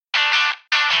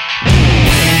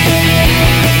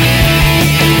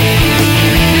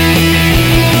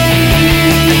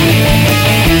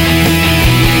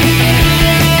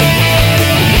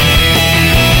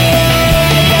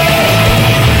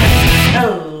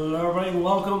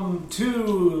Welcome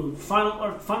to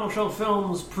Final Show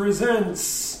Films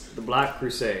presents The Black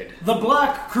Crusade. The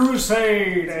Black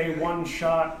Crusade, a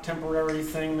one-shot temporary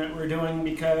thing that we're doing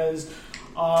because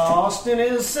Austin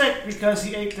is sick because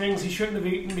he ate things he shouldn't have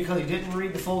eaten because he didn't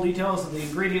read the full details of the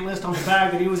ingredient list on the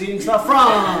bag that he was eating stuff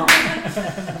from.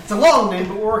 It's a long name,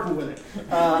 but we're working with it.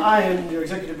 I am your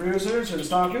executive producer,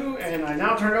 Shinstaku, and I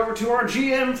now turn it over to our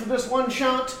GM for this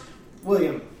one-shot,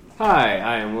 William. Hi,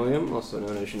 I am William, also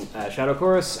known as Shadow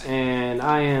Chorus, and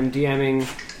I am DMing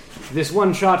this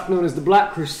one-shot known as The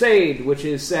Black Crusade, which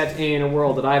is set in a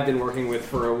world that I've been working with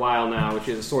for a while now, which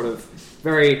is a sort of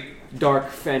very dark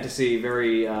fantasy,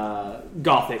 very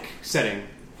gothic setting,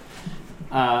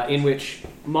 in which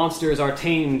monsters are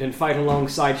tamed and fight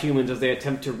alongside humans as they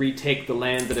attempt to retake the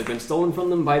lands that have been stolen from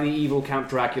them by the evil Count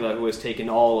Dracula, who has taken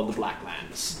all of the Black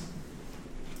Lands.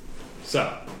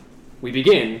 So, we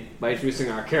begin by introducing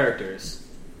our characters.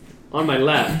 On my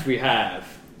left, we have...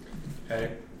 Hey,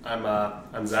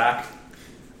 I'm Zack.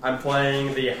 I'm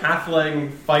playing the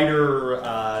Halfling fighter,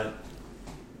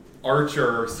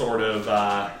 archer, sort of,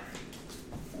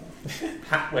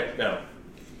 wait, no.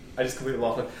 I just completely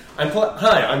lost it.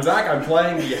 Hi, I'm Zack. I'm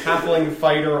playing the Halfling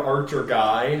fighter archer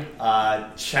guy,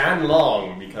 Chan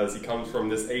Long, because he comes from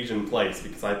this Asian place,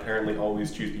 because I apparently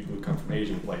always choose people who come from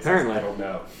Asian places. Apparently. I don't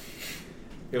know.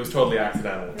 It was totally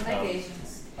accidental. We like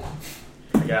Asians.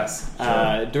 I guess.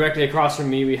 Sure. Directly across from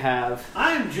me, we have...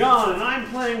 I'm John, and I'm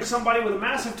playing somebody with a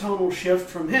massive tonal shift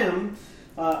from him,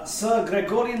 Sir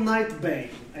Gregori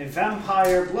Nightbane, a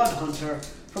vampire blood hunter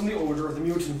from the Order of the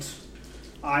Mutant.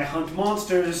 I hunt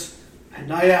monsters,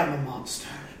 and I am a monster.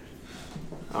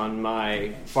 On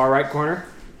my far right corner,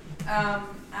 I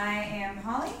am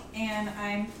Holly, and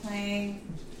I'm playing...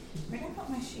 Where did I put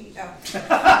my sheet? Oh.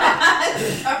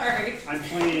 Sorry. I'm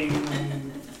playing...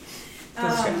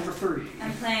 number 3.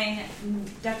 I'm playing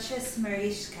Duchess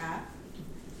Marishka.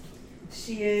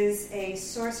 She is a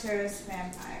sorcereress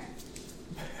vampire.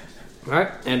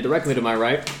 alright, and directly to my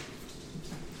right,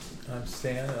 I'm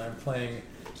Stan, and I'm playing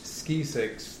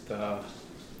Skeezix, the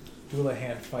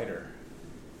Dullahan fighter.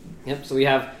 yep, so we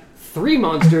have 3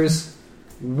 monsters,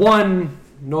 1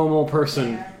 normal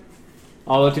person. Yeah.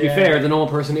 Although, to be Yeah. fair, the normal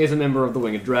person is a member of the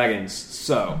Winged Dragons,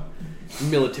 so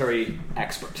military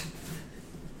expert,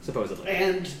 supposedly.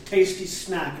 And tasty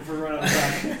snack if we run out of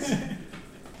dragons.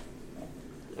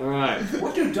 Alright,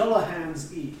 What do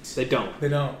Dullahans eat? they don't. They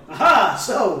don't. Aha!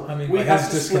 So, I mean, we my have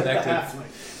head's to split the disconnected.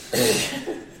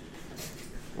 halfling.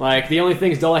 Like, the only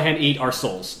things Dullahan eat are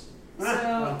souls. So,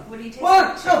 well. what do you take?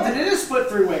 What? No, then it is split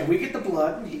 3-way. We get the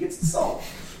blood, and he gets the soul.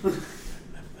 I think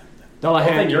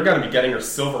Dullahan, you're going to be getting your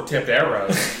silver-tipped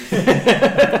arrows.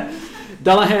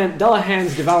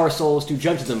 Dullahans devour souls to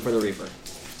judge them for the Reaper.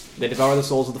 They devour the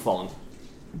souls of the fallen,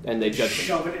 and they judge them.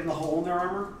 Shove it in the hole in their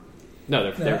armor? No,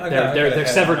 I got a head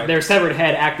severed. on my- Their severed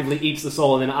head actively eats the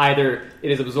soul, and then either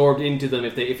it is absorbed into them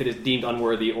if it is deemed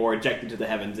unworthy, or ejected to the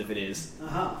heavens if it is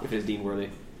deemed worthy.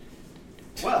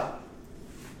 Well,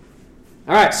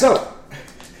 All right, so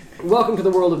welcome to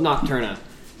the world of Nocturna.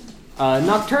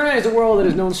 Nocturna is a world that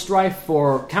has known strife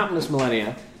for countless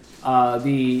millennia.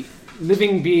 The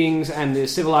living beings and the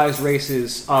civilized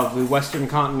races of the Western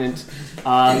continent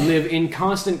live in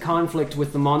constant conflict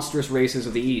with the monstrous races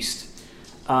of the East.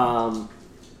 That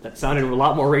sounded a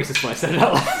lot more racist when I said it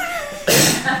out loud.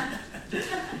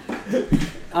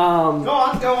 go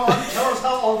on. Tell us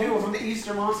how all of you are from the East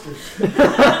are monsters.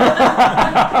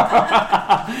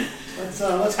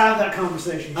 Let's have that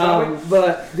conversation, shall we?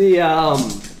 But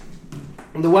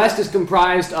the West is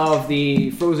comprised of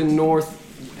the frozen North,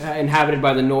 inhabited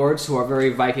by the Nords, who are very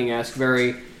Viking-esque,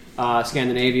 very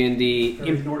Scandinavian.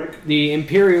 Very Nordic. The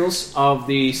Imperials of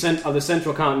the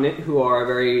Central Continent, who are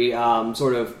very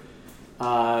sort of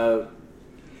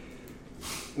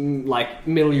like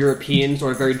Middle European,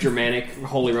 sort of very Germanic,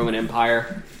 Holy Roman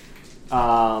Empire.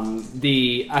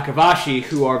 The Akavashi,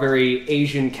 who are very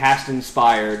Asian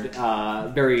caste-inspired,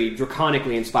 very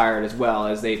draconically inspired as well,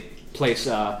 as they place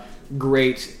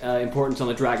great importance on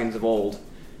the dragons of old,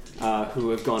 who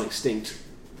have gone extinct.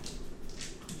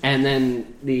 And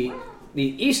then the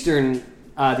eastern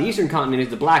continent is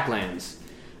the Black Lands,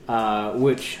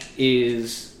 which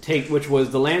was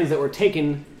the lands that were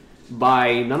taken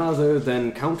by none other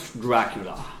than Count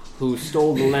Dracula, who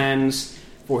stole the lands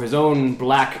for his own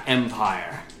black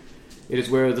empire. It is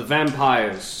where the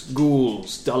vampires,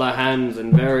 ghouls, Dullahans,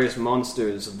 and various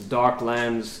monsters of the dark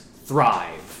lands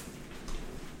thrive.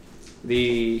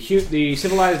 The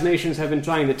civilized nations have been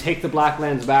trying to take the Black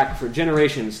Lands back for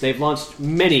generations. They've launched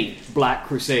many Black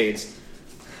Crusades.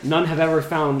 None have ever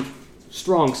found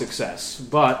strong success,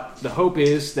 but the hope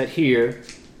is that here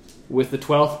with the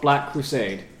 12th Black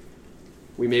Crusade,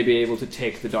 we may be able to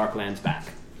take the Darklands back.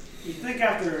 You'd think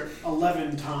after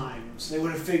 11 times, they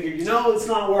would have figured, it's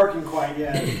not working quite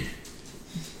yet.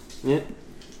 Yeah.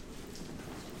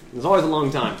 It's always a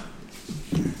long time.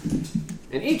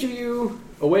 And each of you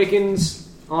awakens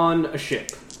on a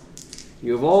ship.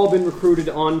 You have all been recruited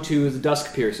onto the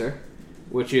Duskpiercer,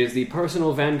 which is the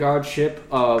personal vanguard ship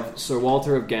of Sir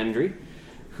Walter of Gandry,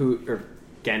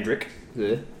 Gandrick,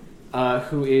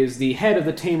 who is the head of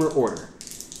the Tamer Order.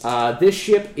 This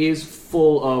ship is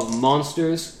full of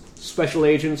monsters, special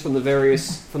agents from the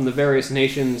various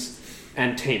nations,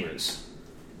 and tamers.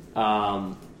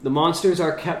 The monsters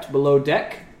are kept below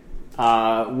deck,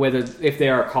 if they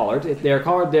are collared. If they are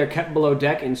collared, they are kept below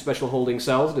deck in special holding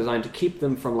cells designed to keep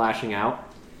them from lashing out.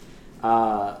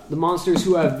 The monsters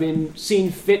who have been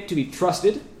seen fit to be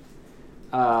trusted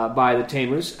by the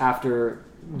tamers after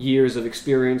years of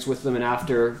experience with them and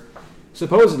after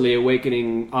supposedly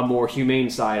awakening a more humane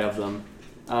side of them,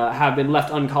 have been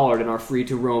left uncollared and are free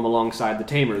to roam alongside the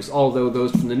tamers, although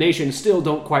those from the nation still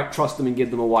don't quite trust them and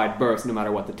give them a wide berth no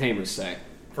matter what the tamers say.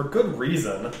 For good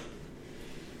reason.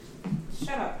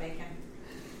 Shut up, Bacon.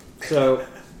 So,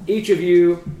 each of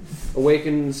you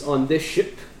awakens on this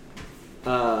ship.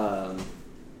 And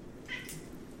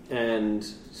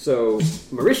so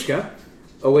Marishka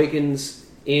awakens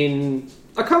in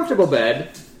a comfortable bed,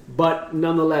 but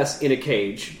nonetheless in a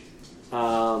cage.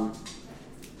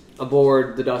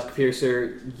 Aboard the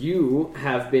Duskpiercer, you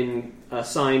have been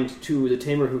assigned to the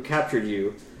tamer who captured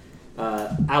you,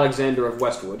 Alexander of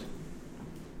Westwood.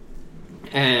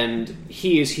 And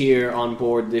he is here on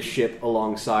board this ship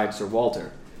alongside Sir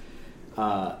Walter.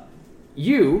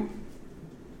 You,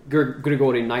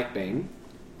 Gregori Nightbane,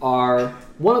 are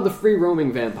one of the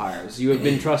free-roaming vampires. You have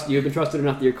been trusted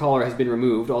enough that your collar has been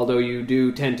removed, although you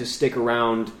do tend to stick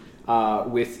around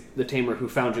with the tamer who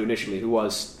found you initially, who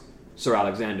was Sir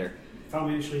Alexander. Found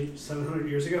me initially 700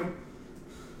 years ago.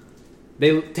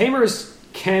 Tamers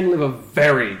can live a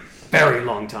very, very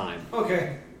long time.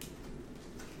 Okay.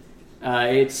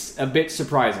 It's a bit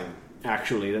surprising,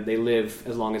 actually, that they live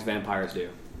as long as vampires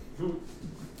do.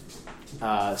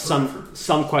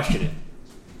 Some question it.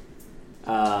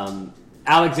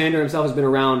 Alexander himself has been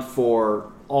around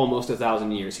for almost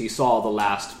 1,000 years. He saw the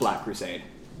last Black Crusade.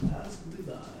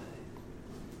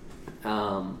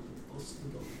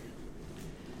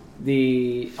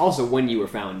 Also when you were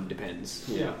found depends.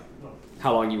 Yeah.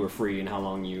 How long you were free and how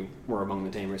long you were among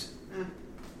the tamers.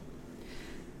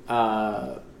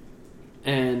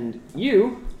 And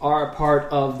you are a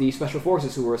part of the special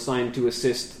forces who were assigned to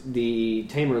assist the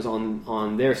tamers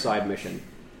on their side mission.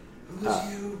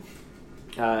 Who's you?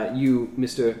 You,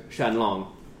 Mr. Shanlong.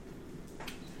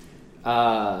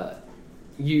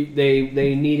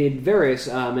 They needed various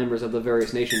members of the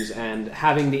various nations, and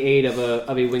having the aid of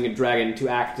a winged dragon to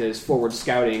act as forward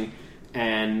scouting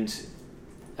and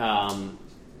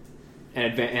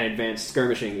advanced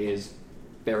skirmishing is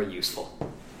very useful.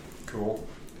 Cool.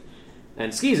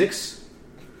 And Skeezix,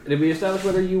 did we establish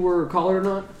whether you were collared or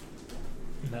not?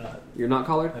 Not. You're not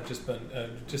collared? I've just been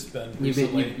You've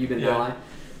been yeah.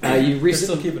 You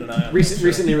Still keeping an eye on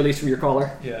recently released from your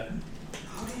collar? Yeah.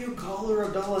 How do you collar a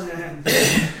Dullahan?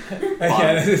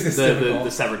 Yeah, this is the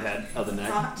severed head of the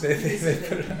neck. They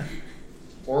put it on.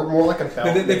 Or more like a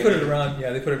belt. They put it around.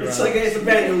 Yeah, they put it around. It's a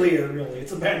bandolier, really.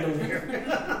 It's a bandolier.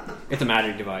 It's a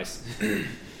magic device.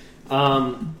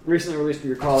 Recently released from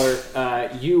your collar,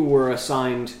 you were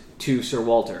assigned to Sir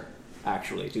Walter,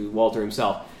 actually, to Walter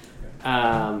himself.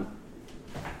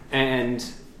 And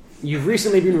you've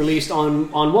recently been released on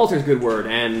Walter's good word,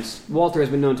 and Walter has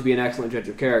been known to be an excellent judge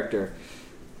of character.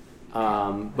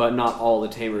 But not all the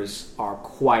tamers are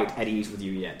quite at ease with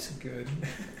you yet. Good.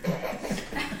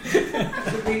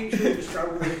 Should we describe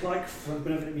what we look like for the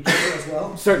benefit of each other as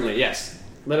well? Certainly, yes.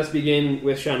 Let us begin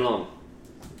with Shanlong.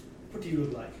 What do you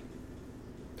look like?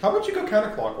 How about you go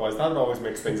counterclockwise? That would always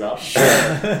mix things up.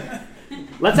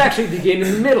 Let's actually begin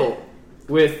in the middle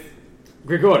with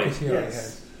Gregori.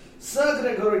 Yes. Sir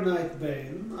Gregori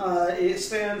Nightbane. It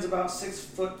stands about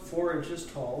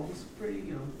 6'4" tall. He's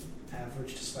pretty,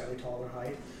 average to slightly taller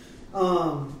height.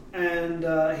 And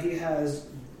he has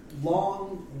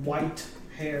long white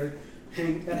hair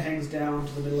that hangs down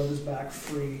to the middle of his back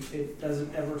free. It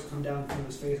doesn't ever come down from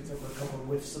his face except for a couple of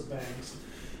whiffs of bangs.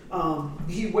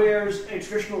 He wears a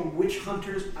traditional witch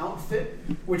hunter's outfit,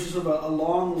 which is sort of a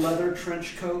long leather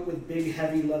trench coat with big,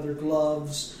 heavy leather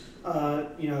gloves,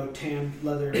 tanned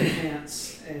leather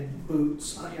pants and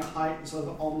boots, height, sort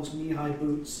of almost knee-high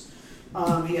boots.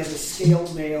 He has a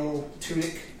scale mail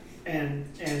tunic and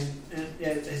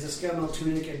has a scale mail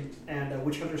tunic and a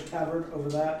witch hunter's tabard over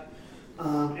that.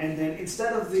 And then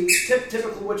instead of the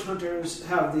typical witch hunters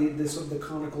have the sort of the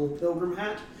conical pilgrim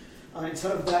hat,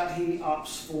 instead of that he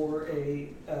opts for a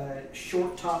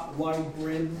short top, wide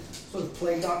brim, sort of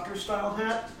plague doctor style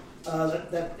hat.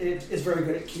 That it is very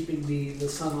good at keeping the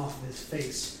sun off of his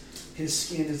face. His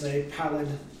skin is a pallid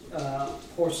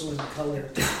porcelain color,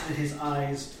 and his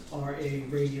eyes are a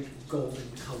radiant golden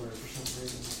color for some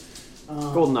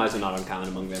reason. Golden eyes are not uncommon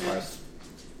among vampires.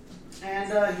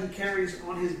 And he carries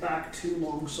on his back 2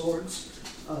 long swords,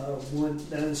 one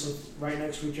that is right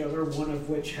next to each other. One of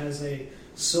which has a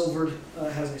silvered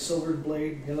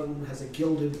blade. The other one has a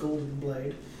gilded golden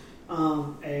blade.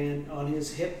 And on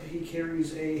his hip, he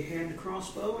carries a hand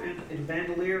crossbow and a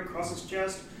bandolier across his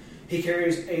chest. He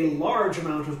carries a large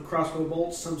amount of crossbow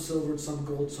bolts, some silvered, some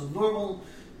gold, some normal,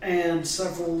 and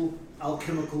several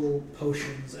alchemical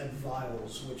potions and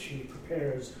vials, which he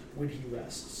prepares when he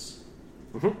rests.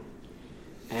 Mm-hmm.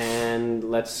 And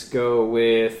let's go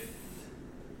with...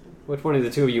 Which one of the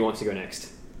two of you wants to go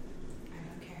next?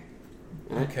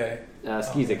 I don't care. Okay.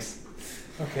 Skeezix.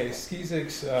 Okay,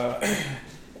 Skeezix,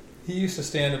 he used to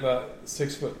stand about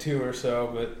 6'2" or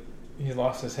so, but he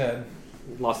lost his head.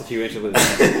 Lost a few inches with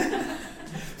his head.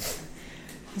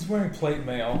 He's wearing plate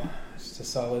mail. Just a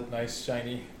solid, nice,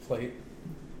 shiny plate.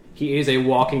 He is a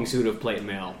walking suit of plate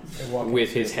mail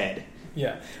with his head.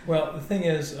 Yeah. Well, the thing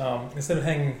is, instead of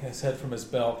hanging his head from his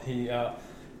belt, he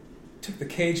took the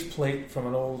cage plate from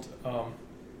an old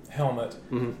helmet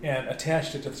and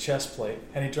attached it to the chest plate,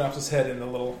 and he drops his head in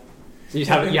a little... So you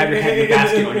have your head in the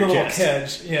basket on your little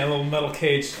chest. Cage, yeah, a little metal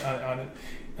cage on it,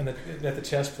 at the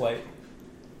chest plate,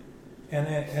 and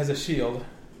it has a shield,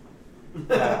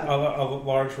 a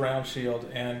large round shield,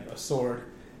 and a sword,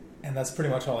 and that's pretty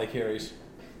much all he carries.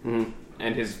 Mm-hmm.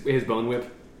 And his bone whip.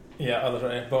 Yeah,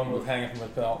 other bone whip hanging from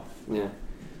his belt. Yeah,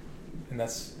 and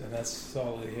that's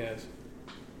all that he has.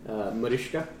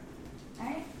 Marishka.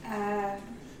 Alright,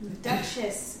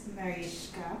 Duchess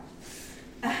Marishka.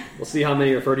 We'll see how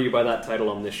many refer to you by that title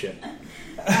on this ship.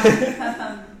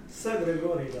 So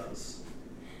Gregori does.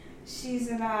 She's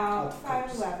about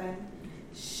 5'11".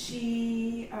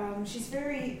 She's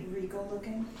very regal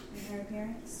looking in her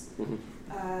appearance.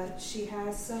 Mm-hmm. She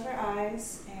has silver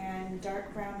eyes and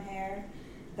dark brown hair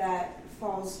that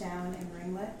falls down in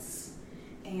ringlets,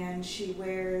 and she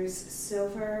wears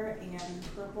silver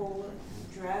and purple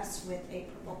dress with a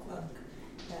purple cloak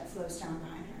that flows down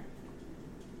behind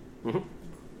her. Mm-hmm.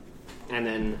 And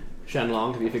then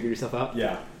Shenlong, have you figured yourself out?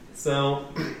 Yeah. So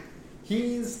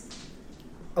he's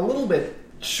a little bit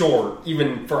short,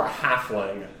 even for a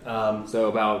halfling. So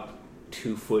about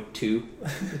 2'2".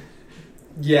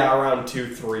 Yeah, around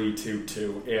 2'3",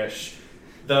 2'2" ish.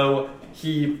 Though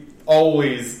he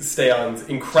always stands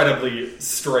incredibly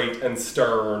straight and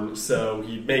stern, so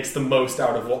he makes the most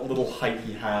out of what little height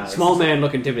he has. Small man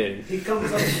look intimidating. He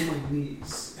comes up to my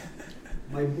knees.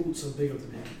 My boots are bigger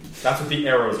than him. That's what the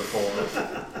arrows are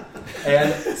for.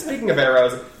 And speaking of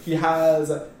arrows, he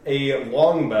has a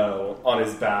longbow on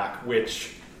his back,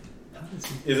 which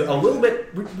is a little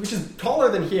bit, which is taller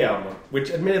than him, which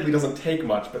admittedly doesn't take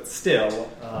much, but still.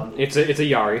 It's a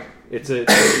yari. It's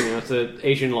an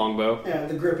Asian longbow. Yeah,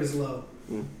 the grip is low.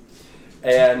 Mm.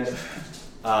 And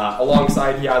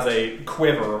alongside, he has a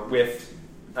quiver with.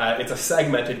 It's a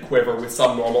segmented quiver with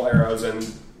some normal arrows and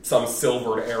some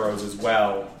silvered arrows as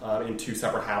well, in 2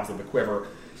 separate halves of the quiver.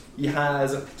 He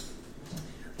has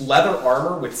leather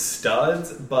armor with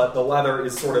studs, but the leather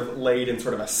is sort of laid in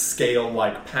sort of a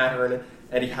scale-like pattern,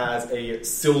 and he has a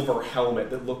silver helmet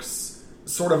that looks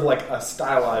sort of like a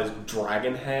stylized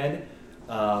dragon head,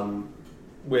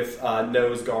 with a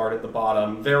nose guard at the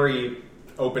bottom, very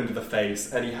open to the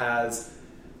face, and he has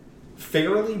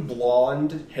fairly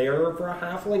blonde hair for a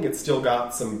halfling. It's still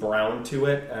got some brown to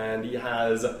it, and he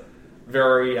has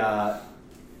very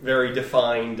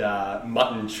defined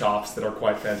mutton chops that are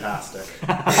quite fantastic.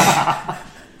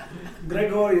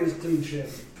 Gregori is clean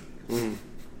shaven. Mm.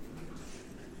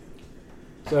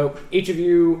 So each of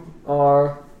you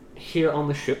are here on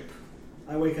the ship.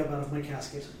 I wake up out of my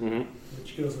casket,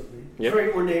 which goes with me. Yep.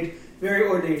 Very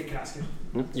ornate casket.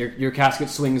 Your casket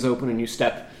swings open and you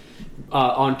step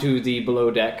onto the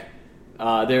below deck.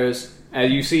 There's,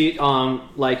 as you see, you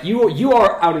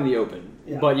are out in the open,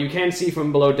 but you can see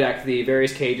from below deck the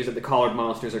various cages that the collared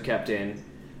monsters are kept in,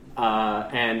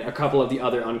 and a couple of the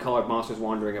other uncollared monsters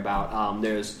wandering about.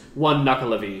 There's one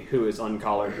Knuckleavy who is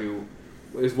uncollared, who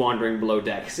is wandering below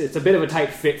deck. It's a bit of a tight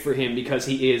fit for him because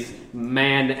he is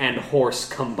man and horse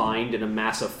combined in a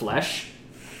mass of flesh.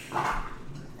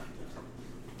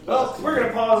 Well, we're going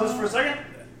to pause this for a second.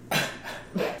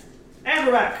 And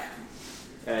we're back.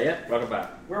 Yeah, welcome back.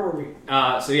 Where were we?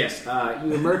 So yes,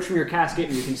 you emerge from your casket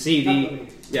and you can see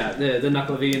the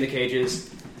knuckle V in the cages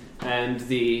and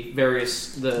the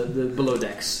various the below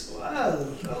decks. Well,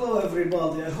 hello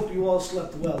everybody. I hope you all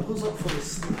slept well. Who's up for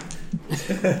this snack?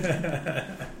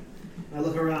 I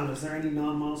look around. Is there any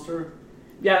non-monster?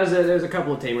 Yeah, there's a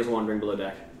couple of tamers wandering below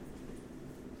deck.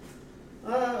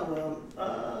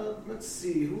 Let's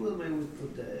see. Who am I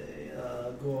with today?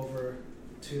 Go over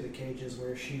to the cages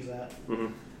where she's at.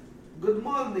 Mm-hmm. Good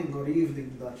morning or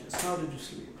evening, Duchess. How did you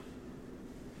sleep?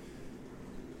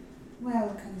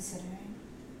 Well, considering.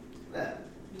 Well,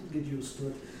 you'll get used to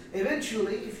it.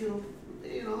 Eventually, if you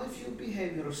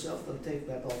behave yourself, they'll take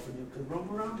that off and you can roam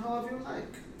around however you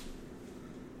like.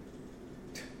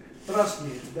 Trust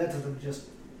me, it's better than just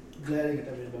glaring at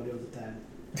everybody all the time.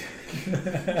 She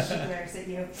glares at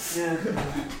you. Yeah.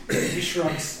 He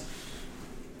shrugs.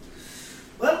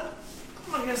 Well,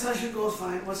 I guess I should go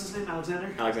find, what's his name, Alexander?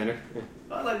 Alexander. Yeah.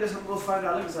 Well, I guess I'll go find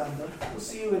Alexander. We'll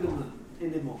see you in a moment.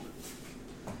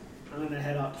 I'm going to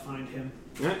head out to find him.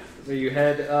 Alright, so you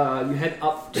head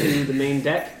up to the main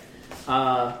deck.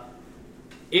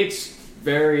 It's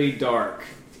very dark,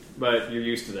 but you're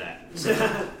used to that. So.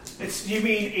 You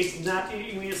mean it's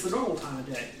the normal time of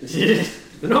day?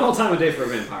 The normal time of day for a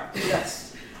vampire.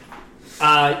 Yes.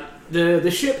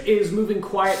 The ship is moving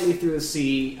quietly through the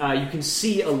sea. You can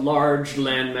see a large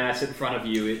landmass in front of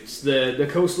you. It's the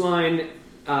coastline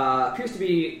appears to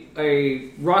be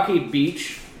a rocky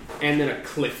beach and then a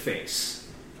cliff face.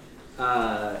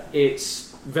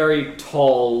 It's very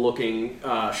tall looking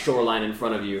shoreline in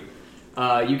front of you.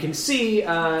 You can see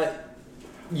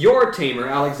your tamer,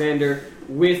 Alexander,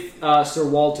 with Sir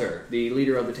Walter, the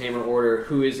leader of the Tamer Order,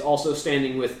 who is also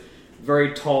standing with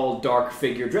very tall, dark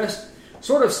figure, dressed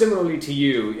sort of similarly to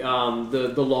you,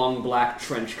 the long black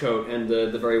trench coat and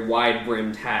the very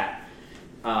wide-brimmed hat,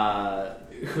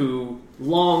 who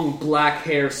long black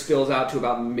hair spills out to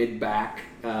about mid-back.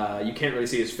 You can't really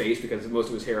see his face because most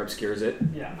of his hair obscures it.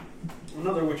 Yeah.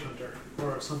 Another witch hunter,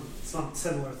 or some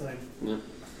similar thing. Yeah.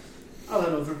 I'll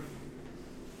head over.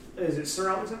 Is it Sir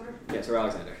Alexander? Yeah, Sir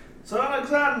Alexander. Sir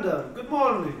Alexander, good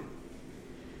morning.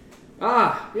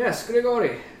 Ah, yes,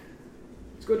 Gregori.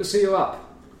 It's good to see you up.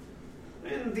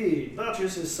 Indeed.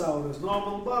 Duchess is sour as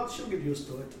normal, but she'll get used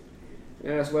to it.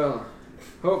 Yes, well,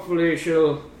 hopefully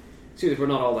she'll see that we're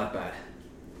not all that bad.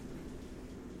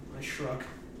 I shrug.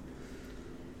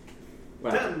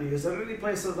 Well, Tell me, is there any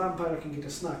place a vampire can get a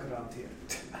snack around here?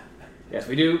 yes,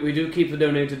 we do keep the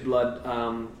donated blood.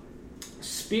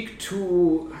 Speak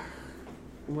to...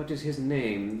 What is his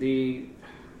name?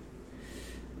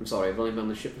 I'm sorry, I've only been on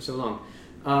the ship for so long.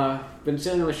 Been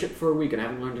sailing on the ship for a week and I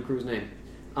haven't learned the crew's name.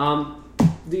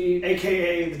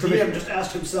 AKA, the DM just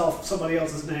asked himself somebody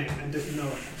else's name and didn't know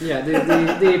it. Yeah,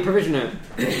 the provisioner.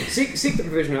 Seek the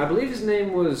provisioner. I believe his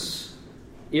name was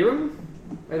Iram?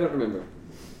 I don't remember.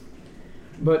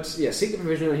 But, yeah, seek the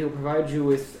provisioner and he'll provide you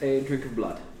with a drink of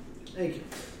blood. Thank you.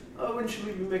 When should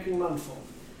we be making landfall?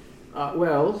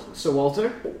 Well, Sir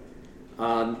Walter...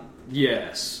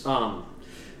 yes. The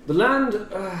land,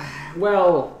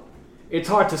 well, it's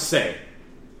hard to say.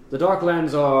 The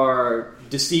Darklands are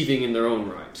deceiving in their own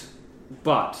right.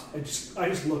 But... I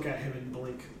just look at him and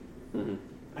blink. Mm-hmm.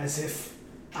 As if...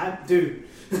 Dude.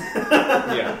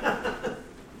 Yeah.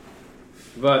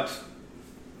 But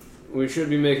we should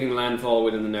be making landfall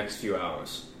within the next few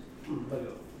hours.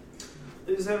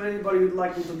 Is there anybody you'd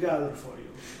like me to gather for you?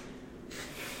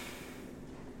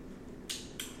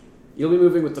 You'll be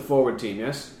moving with the forward team,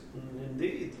 yes?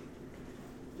 Indeed.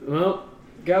 Well,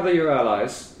 gather your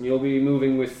allies. You'll be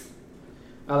moving with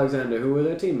Alexander, who were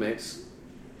their teammates.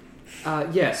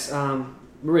 Yes,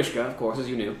 Marishka, of course, as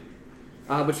you knew.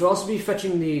 But you'll also be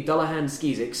fetching the Dullahan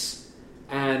Skeezix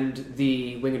and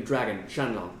the Winged Dragon,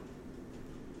 Shanlong.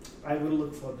 I will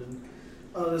look for them.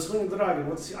 This Winged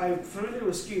Dragon, I'm familiar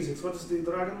with Skeezix. What does the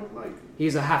dragon look like?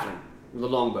 He's a halfling with a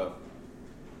longbow.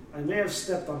 I may have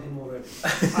stepped on him already.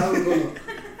 I will go look.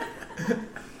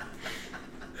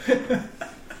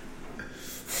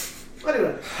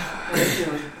 Anyway,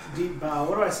 deep bow.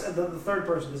 What do I say? The third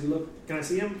person, does he look? Can I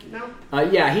see him now?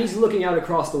 Yeah, he's looking out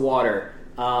across the water.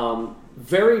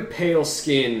 Very pale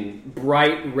skin,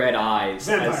 bright red eyes.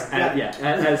 Vampire.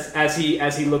 As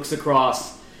he looks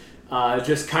across,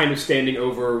 just kind of standing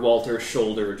over Walter's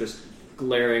shoulder, just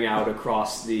glaring out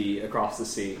across the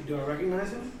sea. Do I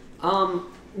recognize him?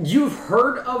 You've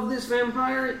heard of this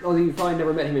vampire, although you've probably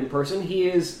never met him in person. He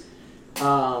is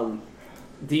the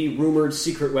rumored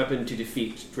secret weapon to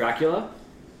defeat Dracula.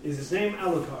 Is his name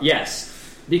Alucard?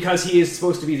 Yes, because he is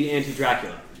supposed to be the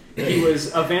anti-Dracula. He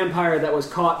was a vampire that was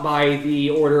caught by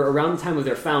the Order around the time of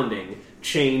their founding,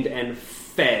 chained and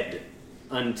fed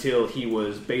until he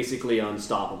was basically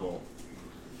unstoppable.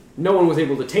 No one was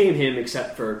able to tame him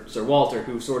except for Sir Walter,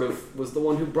 who sort of was the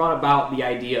one who brought about the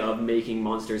idea of making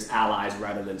monsters allies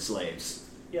rather than slaves.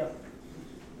 Yeah.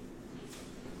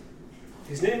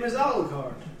 His name is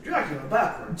Alucard. Dracula,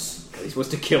 backwards. He was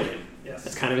to kill him. Yes.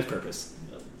 That's kind of his purpose.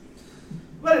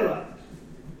 Very well.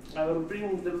 I will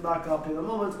bring them back up in a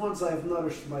moment once I've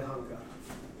nourished my hunger.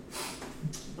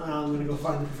 I'm going to go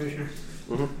find the provisioner.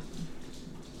 Mm-hmm.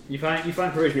 You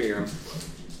find Provisioner Eram.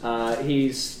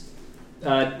 He's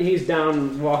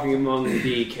down walking among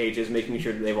the cages, making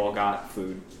sure that they've all got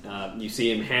food. You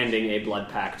see him handing a blood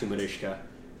pack to Marishka.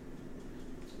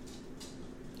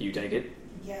 You take it.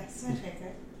 Yes, I take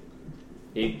it.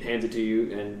 He hands it to you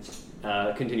and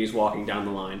continues walking down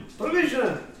the line.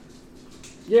 Provisioner!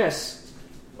 Yes.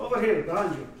 Over here,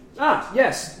 behind you. Ah,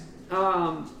 yes.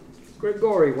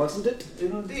 Gregori, wasn't it?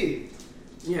 Indeed.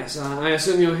 Yes, I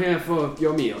assume you're here for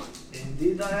your meal.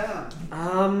 Indeed I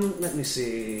am. Let me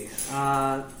see.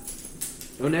 No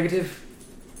negative?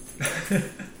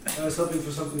 I was hoping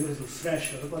for something a little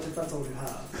fresher, but if that's all you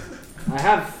have. I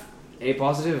have A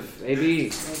positive, AB.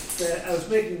 I was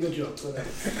making a joke, but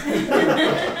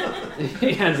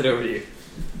He hands it over to you.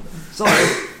 Sorry,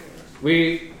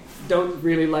 we don't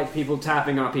really like people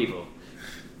tapping our people.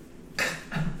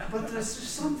 But there's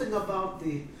just something about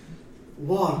the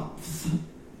warmth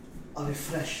of a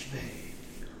fresh day.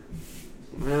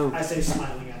 Well, I say,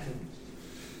 smiling at him.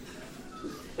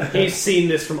 he's seen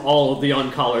this from all of the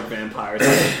uncollared vampires at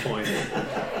this point.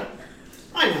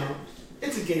 I know.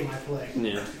 It's a game I play.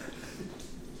 Yeah.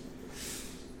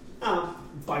 I'll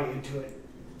bite into it.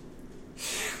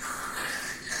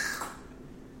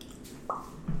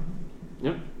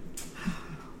 Yep.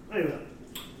 Anyway.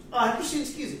 Have you seen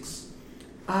Skeezix?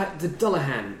 The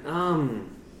Dullahan.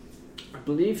 I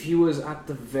believe he was at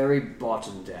the very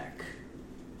bottom deck.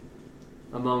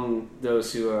 Among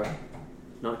those who are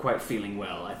not quite feeling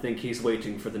well. I think he's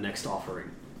waiting for the next offering.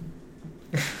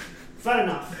 Fair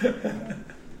enough.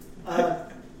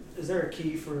 Is there a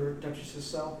key for Duchess's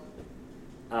cell?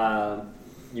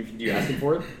 You asking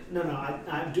for it? No.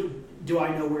 I do. Do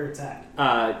I know where it's at?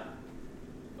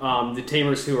 The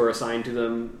tamers who are assigned to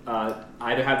them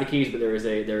either have the keys, but there is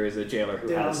a jailer who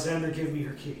Did has. Alexander give me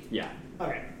her key? Yeah.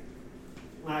 Okay.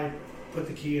 I put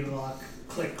the key in the lock.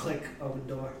 Click, click. Open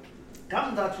door.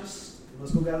 Come, Duchess.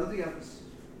 Let's go gather the others.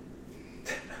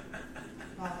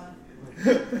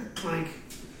 Clank.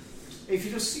 If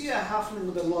you see a halfling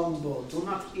with a long bow, do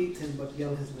not eat him, but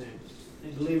yell his name. I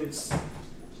believe it's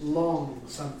long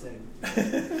something.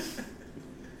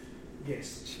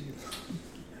 Yes.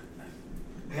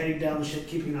 Heading down the ship,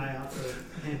 keeping an eye out for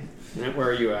him. And where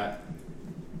are you at?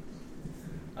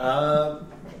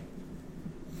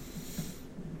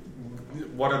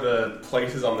 What are the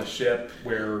places on the ship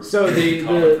where? So the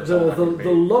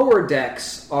the lower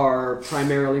decks are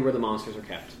primarily where the monsters are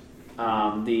kept.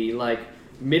 The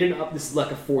mid and up. This is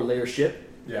like a 4-layer ship.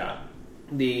 Yeah.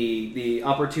 The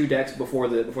upper 2 decks before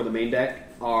the main deck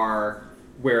are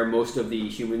where most of the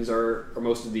humans are, or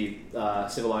most of the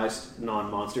civilized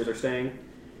non-monsters are staying.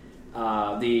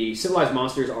 The civilized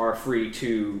monsters are free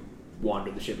to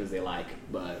wander the ship as they like,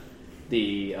 but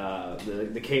the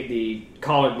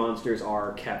collared monsters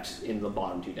are kept in the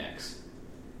bottom 2 decks.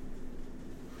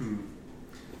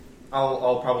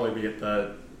 I'll probably be at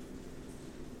the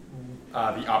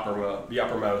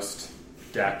uppermost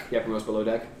deck. The uppermost below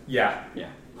deck? Yeah. Yeah.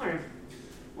 Alright.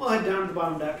 We'll head down to the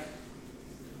bottom deck.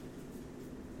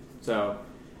 So,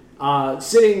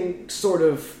 sitting sort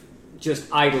of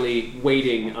just idly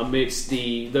waiting amidst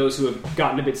those who have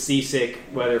gotten a bit seasick,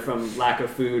 whether from lack of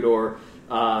food or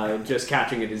just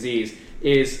catching a disease,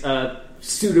 is a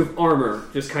suit of armor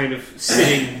just kind of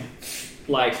sitting,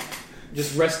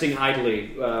 just resting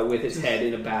idly with its head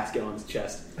in a basket on its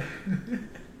chest.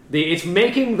 It's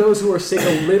making those who are sick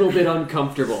a little bit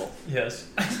uncomfortable. Yes.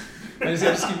 I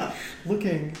just keep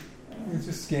looking,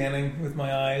 just scanning with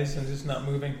my eyes and just not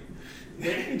moving.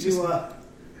 Just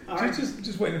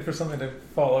waiting for something to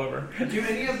fall over. Do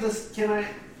any of this? Can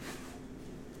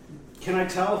I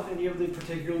tell if any of the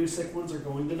particularly sick ones are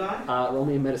going to die? Roll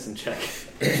me a medicine check.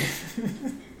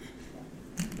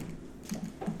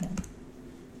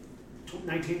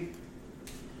 19.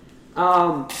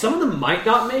 Some of them might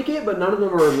not make it, but none of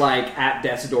them are at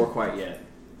death's door quite yet.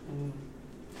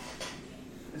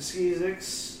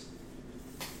 Skeezix,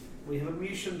 we have a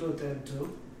mission to attend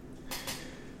to.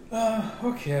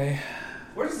 Okay.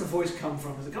 Where does the voice come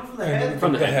from? Does it come from the head?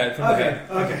 From the head. From the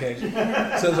Okay, head.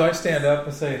 okay. So I stand up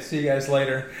and say, "See you guys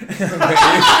later." Head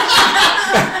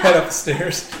up the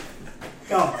stairs.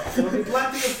 Go. There'll be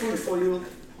plenty of food for you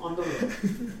on the road.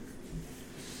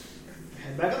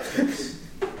 back upstairs.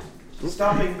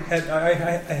 Stopping. I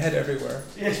head everywhere.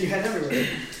 Yes, you head everywhere.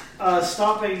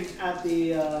 Stopping at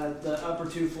the upper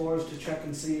 2 floors to check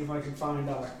and see if I can find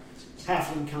our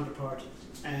halfling counterpart,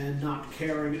 and not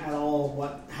caring at all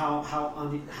how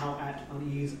at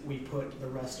unease we put the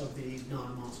rest of the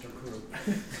non-monster crew.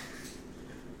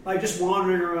 Like just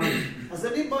wandering around. Has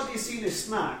anybody seen a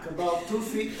snack about 2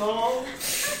 feet tall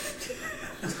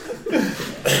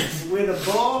with a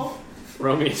bow?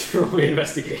 Roll me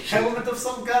investigation. Helmet of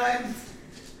some kind?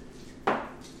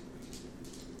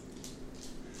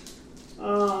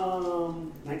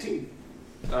 19.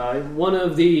 One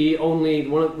of the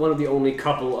only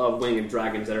couple of winged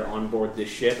dragons that are on board this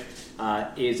ship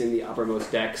is in the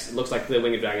uppermost decks. It looks like the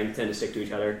winged dragons tend to stick to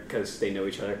each other because they know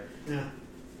each other. Yeah.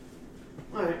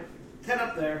 Alright, head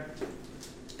up there.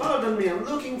 Pardon me, I'm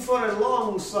looking for a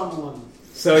long someone.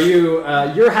 So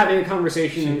you're having a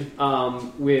conversation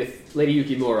with Lady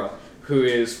Yukimura, who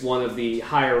is one of the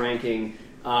higher-ranking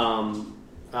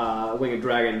winged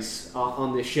dragons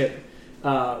on this ship.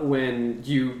 When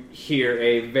you hear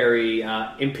a very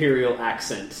imperial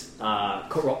accent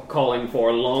calling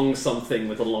for long something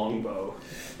with a long bow.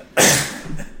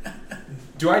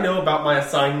 Do I know about my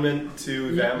assignment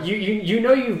to them? You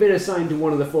know you've been assigned to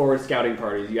one of the forward scouting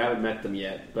parties. You haven't met them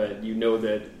yet, but you know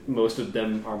that most of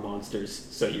them are monsters,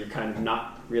 so you're kind of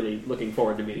not really looking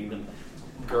forward to meeting them.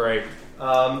 Great.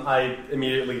 I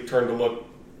immediately turn to look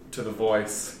to the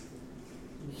voice.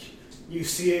 You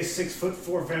see a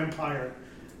 6'4" vampire,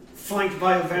 flanked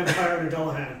by a vampire and a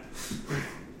Dullahan.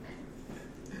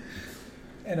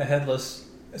 And a headless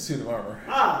suit of armor.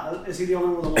 Is he the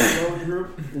only one with a long bow in the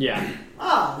group? Yeah.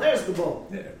 There's the bow.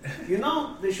 Yeah. You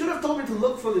know, they should have told me to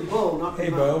look for the bow, not the Hey,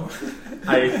 mount.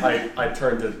 Bo. I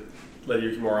turn to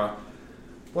Lady Yukimura.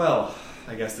 Well,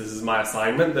 I guess this is my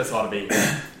assignment. This ought to be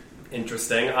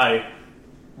interesting. I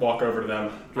walk over to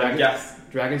them.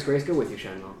 Dragon's Grace go with you,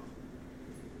 Shenlong.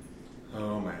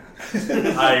 Oh, man.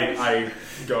 I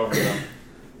go over to them.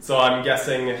 So I'm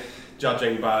guessing,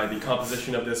 judging by the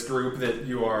composition of this group, that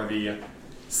you are the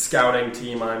scouting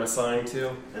team I'm assigned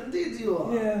to. Indeed you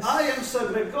are. Yes. I am Sir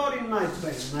Gregori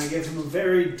Nightbane, and I gave him a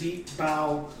very deep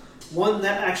bow, one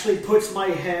that actually puts my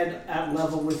head at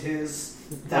level with his.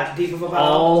 That deep of a bow.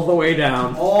 All the way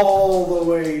down. All the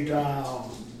way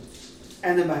down.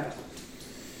 And then back up.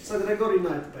 Sir Gregori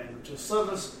Nightbane, at your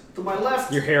service. To my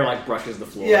left... Your hair like brushes the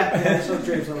floor. Yeah, so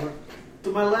drapes over.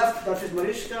 To my left, Duchess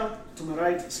Marishka. To my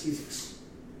right, Skeezix.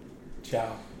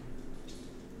 Ciao.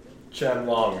 Chen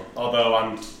Long. Although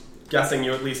I'm guessing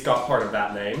you at least got part of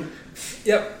that name.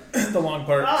 Yep, the long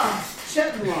part.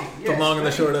 Chen Long. Yes, The long and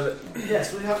the short of it.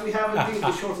 Yes, we have indeed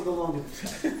the short of the long.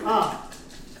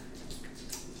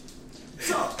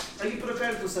 So, are you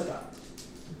prepared to set up?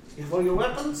 You have all your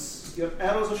weapons, your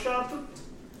arrows are sharpened,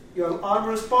 your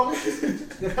armor is polished,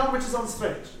 your helmet is on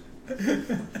straight.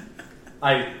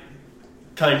 I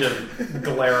kind of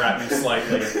glare at you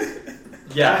slightly.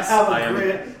 Yes, I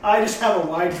am. I just have a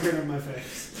wide grin on my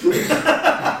face.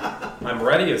 I'm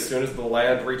ready as soon as the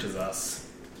land reaches us.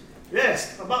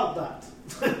 Yes, about that.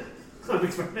 I'm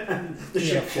expecting the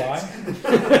ship fly?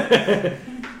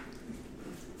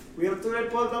 We have to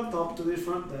report on top to the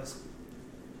front desk.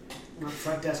 Not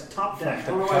front desk, top desk. I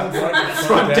don't know why I'm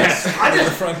Front desk.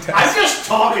 I'm just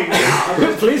talking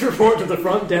now. Please report to the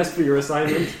front desk for your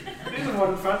assignment. Please report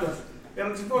to the front desk. We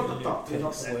have to report on top to the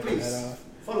top desk. Please,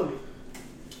 follow me.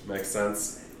 Makes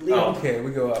sense. Leon. Okay,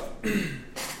 we go up.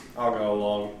 I'll go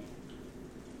along.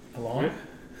 Along?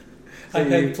 I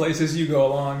head places, you go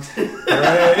along.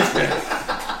 Right?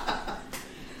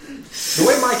 The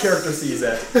way my character sees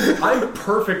it, I'm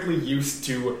perfectly used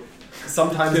to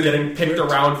sometimes getting picked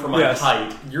around for my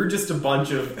height. You're just a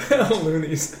bunch of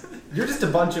loonies. You're just a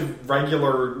bunch of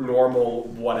regular, normal,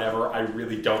 whatever. I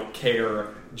really don't care.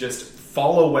 Just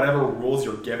follow whatever rules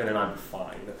you're given, and I'm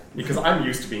fine. Because I'm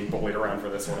used to being bullied around for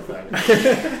this sort of thing.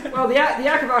 Well, the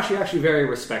Akabashi are actually very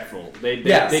respectful. They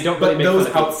don't but really make those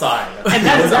fun of outside. And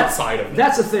those outside of them.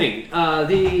 That's the thing.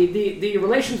 The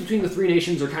relations between the three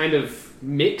nations are kind of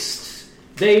mixed.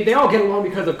 They all get along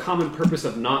because of common purpose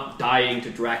of not dying to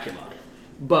Dracula.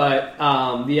 But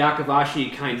the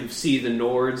Akavashi kind of see the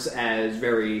Nords as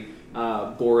very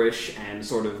boorish and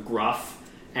sort of gruff,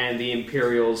 and the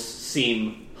Imperials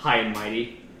seem high and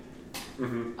mighty.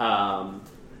 Mm-hmm.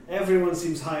 Everyone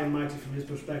seems high and mighty from his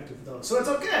perspective, though, so it's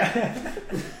okay.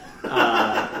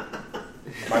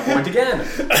 My point again.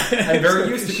 I'm very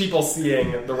used to people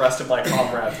seeing the rest of my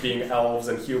comrades being elves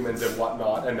and humans and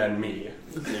whatnot, and then me.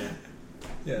 Yeah.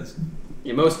 Yes.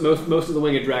 Yeah, most of the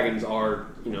winged dragons are,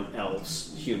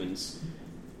 elves, humans.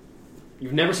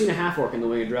 You've never seen a half-orc in the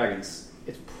winged dragons.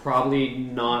 It's probably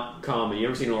not common. You've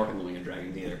never seen an orc in the Wing of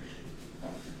Dragons either.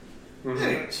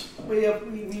 Anyways, we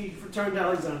returned to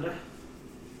Alexander.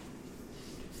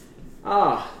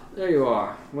 Ah, there you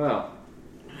are. Well,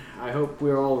 I hope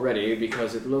we're all ready,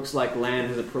 because it looks like land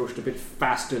has approached a bit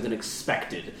faster than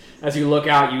expected. As you look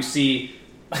out, you see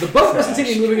the boat doesn't seem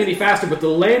to be moving any faster, but the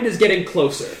land is getting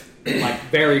closer, like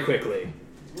very quickly.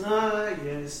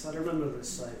 Yes, I remember this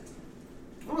site.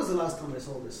 When was the last time I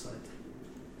saw this site?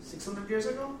 600 years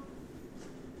ago?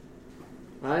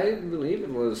 I believe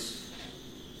it was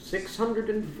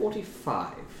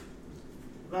 645.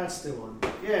 That's the one.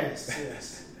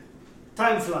 Yes.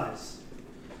 Time flies.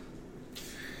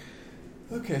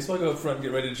 Okay, so I'll go up front and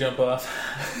get ready to jump off.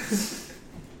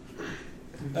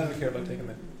 I don't care about taking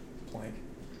the plank.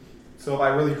 So have I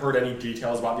really heard any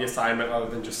details about the assignment other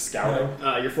than just scouting?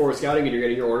 You're forward scouting and you're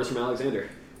getting your orders from Alexander.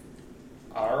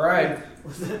 Alright.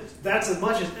 That's as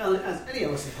much as any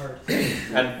of us have heard.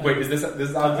 And wait, is this I'm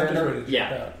just Alexander? ready to jump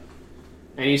Yeah. out.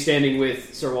 And he's standing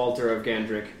with Sir Walter of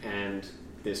Gandrick and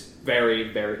this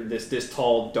this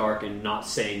tall, dark, and not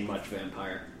saying much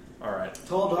vampire. Alright.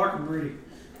 Tall, dark, and greedy.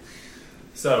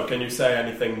 So, can you say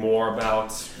anything more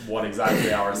about what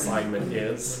exactly our assignment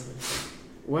is?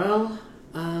 Well,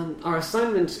 our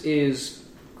assignment is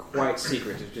quite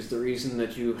secret, which is the reason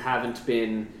that you haven't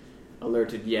been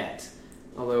alerted yet.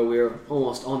 Although we're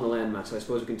almost on the landmass, so I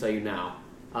suppose we can tell you now.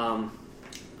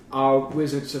 Our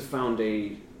wizards have found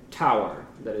a tower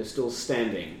that is still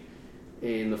standing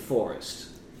in the forest.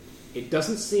 It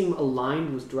doesn't seem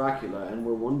aligned with Dracula, and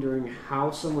we're wondering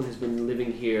how someone has been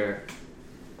living here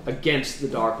against the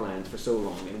Darklands for so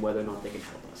long, and whether or not they can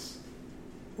help us.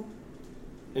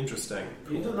 Interesting.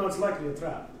 You do know it's likely a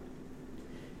trap.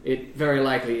 It very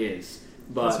likely is,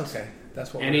 but That's okay.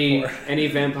 That's what any we're for. any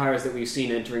vampires that we've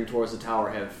seen entering towards the tower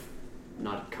have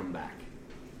not come back.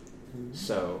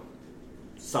 So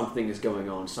something is going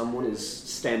on. Someone is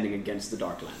standing against the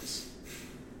Darklands.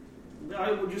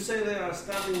 Would you say they are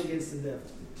standing against the devil?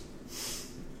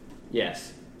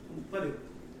 Yes. But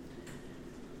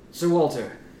Sir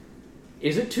Walter,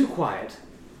 is it too quiet?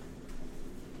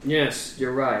 Yes,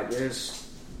 you're right.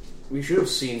 We should have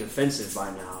seen offensive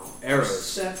by now. Arrows,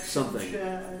 Perception something.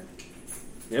 check.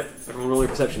 Yep, everyone roll your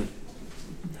perception.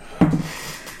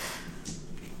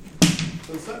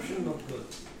 Perception, not good.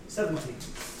 17.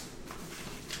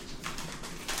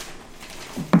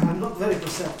 I'm not very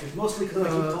perceptive, mostly because I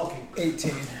keep talking.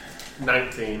 18.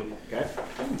 19. Okay.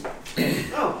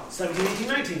 Oh, 17, 18,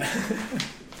 19.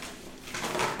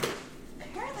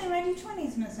 Apparently my D20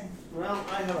 is missing. Well,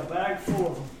 I have a bag full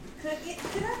of them.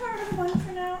 Could I borrow the one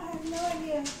for now? I have no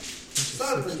idea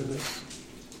Start thinking this.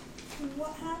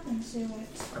 what happened to it.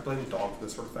 I blame the dog for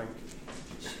this sort of thing.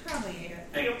 She probably ate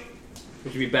it. There you go.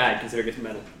 Which would be bad, considering it's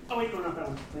metal. Oh wait, no, not that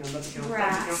one. Hang on, that's a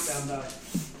Brass. countdown die.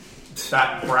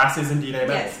 That brass is indeed a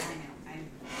metal. Yes, I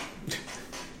know.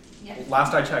 Yeah.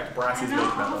 Last I checked, brass I'm is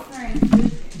not metal. offering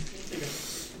food.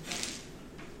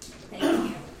 Thank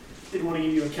you. Didn't want to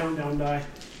give you a countdown die.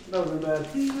 That would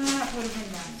have been bad. That would have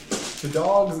been nice. To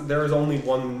dogs, there is only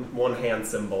one hand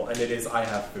symbol, and it is I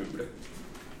have food.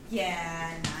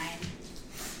 Yeah,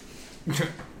 9.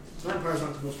 Vampires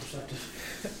aren't the most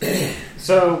perceptive.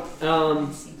 So,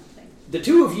 I see nothing. the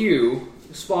two of you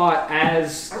spot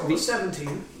as I rolled a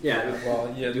 17. yeah.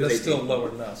 Well, yeah, It was that's still 18. lower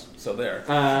than us. So there.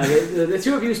 The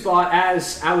two of you spot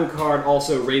as Alucard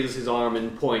also raises his arm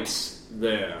and points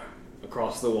there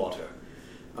across the water.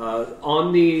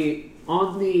 On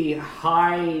the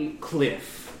high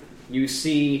cliff, you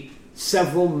see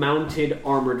several mounted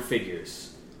armored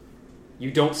figures. You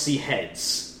don't see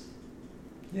heads.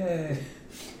 Yay.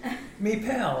 Me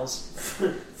pals.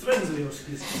 Friends of yours,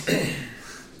 Skeezix.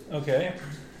 Okay.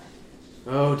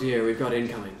 Oh dear, we've got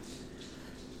incoming.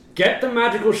 Get the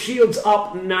magical shields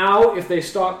up now. If they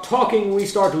start talking, we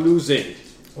start losing.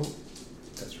 Oh,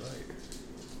 that's right.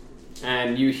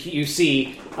 And you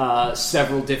see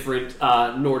several different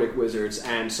Nordic wizards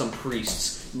and some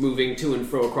priests moving to and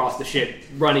fro across the ship,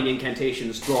 running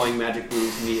incantations, drawing magic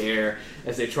runes in the air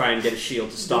as they try and get a shield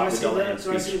to stop the Dullahan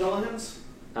Do I see speech. Dullahans?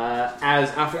 As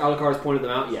after Alucard has pointed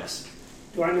them out, yes.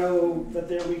 Do I know that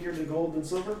they're weaker to gold than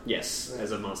silver? Yes,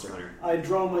 as a monster hunter. I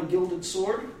draw my gilded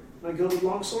sword, my gilded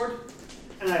longsword,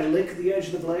 and I lick the edge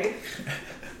of the blade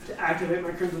to activate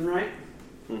my Crimson Right,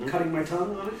 cutting my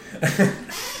tongue on it.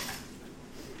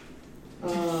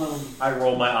 I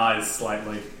roll my eyes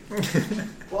slightly.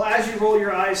 Well, as you roll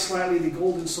your eyes slightly, the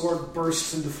golden sword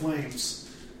bursts into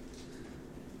flames.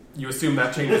 You assume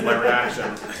that changes my reaction.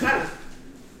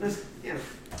 Yeah.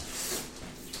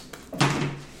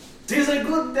 'Tis a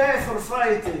good day for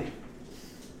fighting.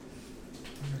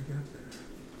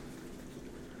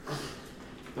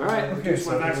 reduce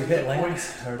my so maximum we hit hit land,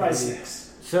 points or by do we-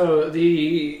 6. So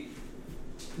the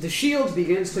shield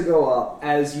begins to go up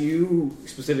as you,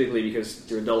 specifically because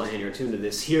you're a Dullahan, you're attuned to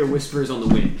this, hear whispers on the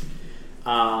wind.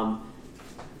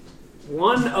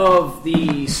 One of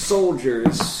the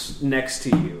soldiers next to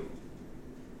you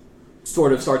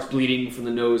sort of starts bleeding from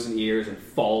the nose and ears and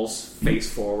falls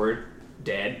face forward,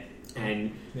 dead.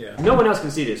 And no one else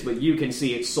can see this, but you can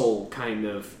see its soul kind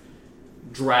of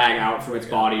drag out from its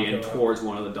body and towards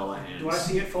one of the Dullahans. Do I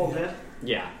see it fall dead?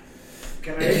 Yeah.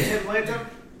 Can I hit him later?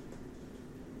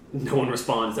 No one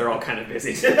responds. They're all kind of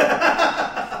busy.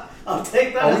 I'll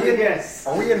take that as a guess.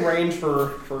 Are we in range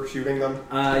for shooting them?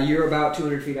 You're about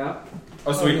 200 feet out.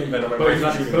 Oh, sweet. Then I'm in Boat range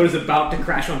for shooting boat is about to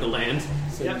crash onto land.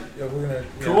 So Yep. yeah, we're gonna.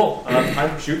 Yeah. Cool. Time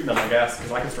for shooting them, I guess,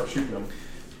 because I can start shooting them.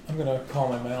 I'm gonna call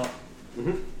my mount.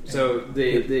 So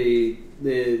the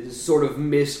sort of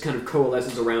mist kind of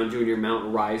coalesces around you, and your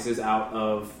mount rises out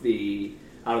of the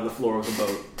floor of the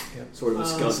boat. Yep. Sort of a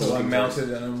skeleton. So I'm mounted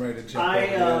and I'm ready to jump over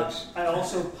the edge. I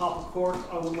also pop a cork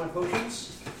on one of my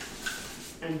potions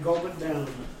and gulp it down.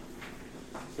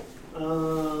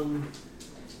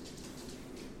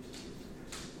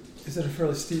 Is it a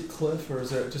fairly steep cliff, or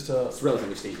is it just a It's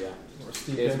relatively steep, yeah. or a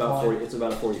steep It's about incline? 40. It's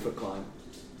about a 40-foot climb.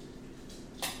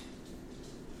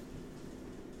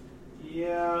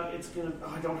 Yeah, it's gonna.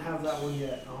 Oh, I don't have that one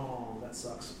yet. Oh, that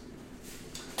sucks.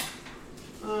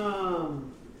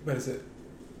 But is it?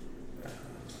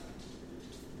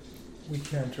 We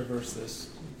can traverse this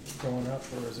going up,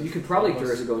 or is it? You could probably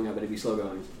traverse it going up, but it'd be slow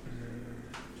going.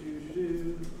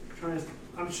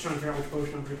 I'm just trying to figure out which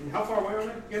potion I'm drinking. How far away are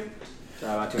they again?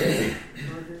 About 200 feet.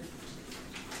 Okay.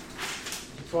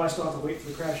 So I still have to wait for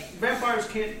the crash. Vampires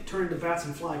can't turn into bats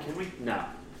and fly, can we? No,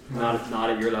 not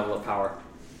at your level of power.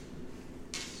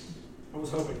 I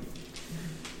was hoping.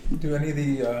 Do any of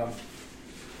the?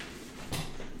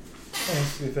 Let's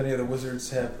see if any of the wizards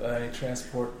have any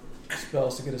transport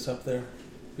spells to get us up there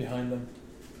behind them.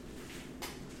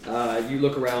 You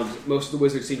look around. Most of the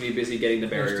wizards seem to be busy getting the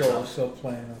barriers We're up. still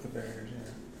playing with the barriers.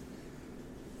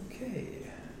 Yeah. Okay.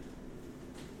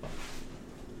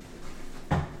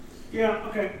 Yeah,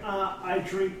 okay. I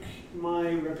drink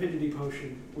my rapidity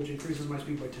potion, which increases my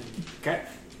speed by 10. Okay.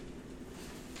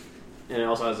 And it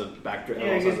also has a back. Yeah,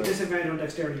 it gives disadvantage on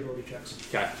dexterity ability checks.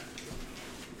 Okay.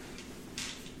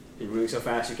 You're moving so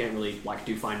fast you can't really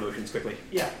do fine motions quickly.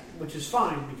 Yeah, which is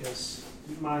fine because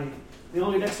the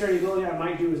only dexterity ability I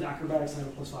might do is acrobatics, and I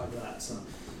have a +5 to that. So,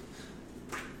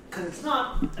 because it's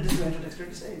not a disadvantage on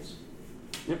dexterity saves.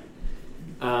 Yep.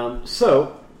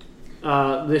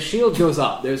 The shield goes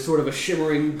up. There's sort of a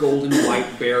shimmering golden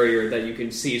white barrier that you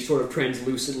can see sort of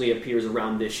translucently appears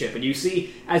around this ship. And you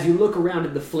see, as you look around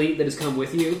at the fleet that has come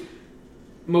with you,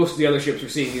 most of the other ships are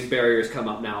seeing these barriers come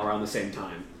up now around the same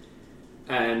time.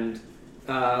 And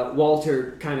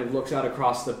Walter kind of looks out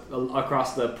across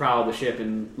the prow of the ship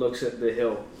and looks at the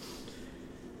hill.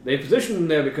 They position them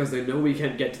there because they know we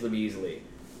can't get to them easily.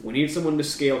 We need someone to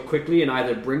scale quickly and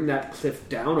either bring that cliff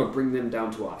down or bring them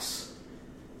down to us.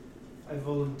 I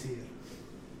volunteer.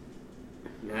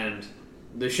 And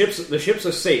the ships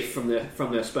are safe from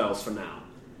their spells for now,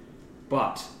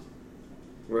 but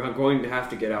we're going to have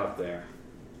to get out there.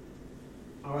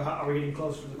 Are we getting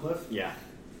close to the cliff? Yeah.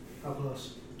 How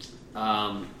close?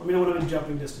 Let me know when I'm in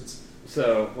jumping distance.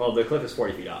 The cliff is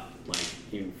 40 feet up,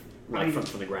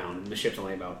 from the ground. And the ship's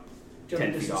only about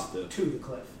Jumping 10 feet distance off the. to the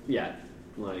cliff. Yeah,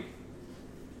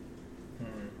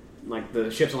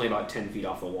 the ship's only about 10 feet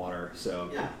off the water, so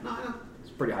Yeah, no, I know. it's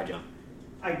a pretty high jump.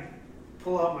 I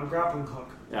pull out my grappling hook.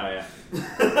 Oh yeah.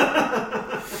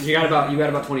 you got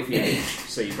about 20 feet beach,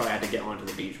 so you probably have to get onto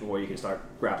the beach before you can start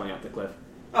grappling up the cliff.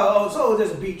 So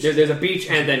there's a beach. There's a beach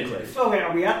and then cliff. Okay,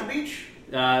 are we at the beach?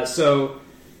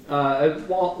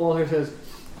 Walter says,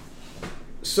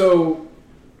 so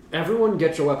everyone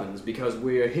get your weapons because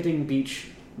we're hitting beach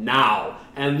now,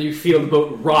 and you feel the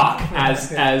boat rock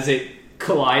as it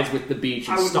collides with the beach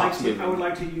and stops moving. I would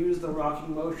like to use the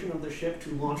rocking motion of the ship to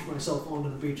launch myself onto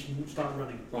the beach and start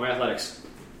running. Roll my athletics.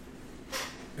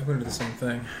 I'm going to do the same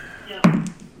thing. Yeah,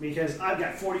 because I've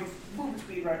got 40 movement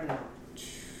speed right now.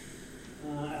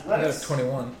 I Athletics. have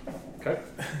 21. Okay.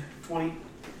 20.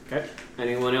 Okay.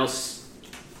 Anyone else?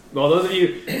 Well, those of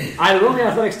you, either roll me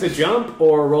athletics to jump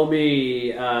or roll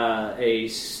me a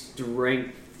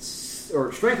strength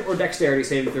or dexterity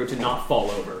saving throw to not fall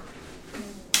over.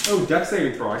 Oh, dex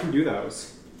saving throw. I can do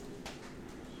those.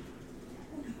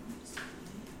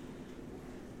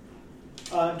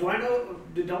 Do I know?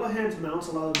 Do Dullahan's mounts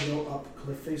allow them to go up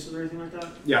cliff faces or anything like that?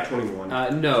 Yeah,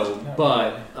 21. No,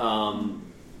 but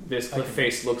this cliff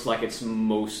face looks like it's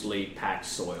mostly packed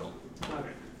soil. Okay.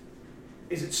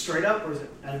 Is it straight up or is it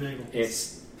at an angle?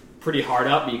 It's pretty hard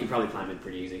up, but you can probably climb it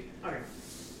pretty easy. Okay.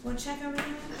 What check are we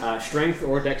doing? Strength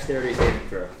or dexterity saving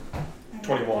throw.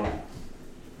 21.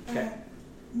 Okay.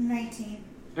 19.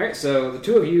 Alright, so the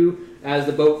two of you, as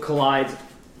the boat collides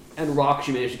and rocks,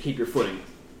 you manage to keep your footing.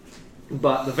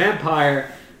 But the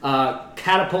vampire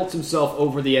catapults himself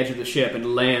over the edge of the ship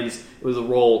and lands with a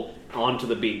roll onto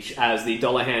the beach as the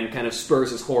Dullahan kind of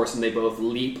spurs his horse and they both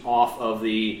leap off of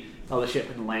the ship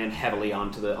and land heavily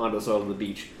onto the soil of the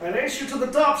beach. I ace you to the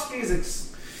top, Skeezix.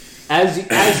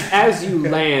 As you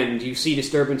land, you see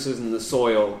disturbances in the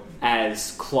soil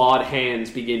as clawed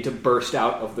hands begin to burst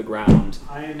out of the ground,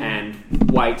 and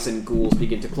wights and ghouls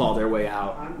begin to claw their way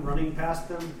out. I'm running past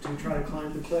them to try to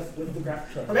climb the cliff with the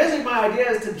grappling. But basically, my idea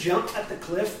is to jump at the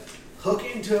cliff, hook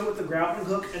into it with the grappling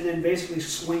hook, and then basically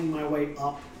swing my way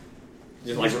up.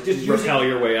 Just rappel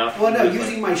your way up. Well, no,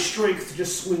 using my strength to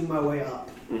just swing my way up.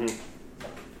 Mm-hmm.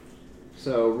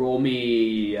 So roll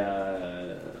me.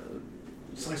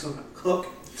 It's like something. Hook,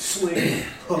 swing,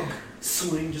 hook,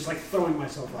 swing, just like throwing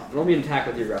myself up. Roll me an attack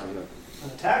with your grappling hook.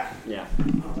 An attack? Yeah.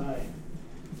 Alright.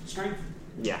 Strength?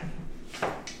 Yeah.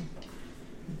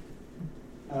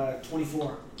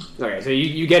 24. Okay, so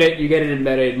you get it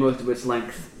embedded most of its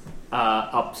length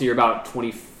up, so you're about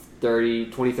 20,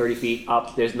 30 feet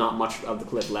up. There's not much of the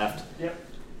cliff left. Yep.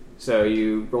 So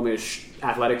you roll me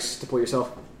athletics to pull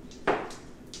yourself.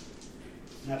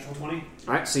 Natural 20.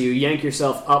 Alright, so you yank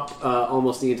yourself up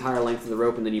almost the entire length of the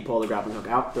rope, and then you pull the grappling hook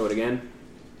out, throw it again.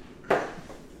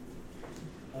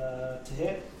 To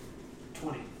hit,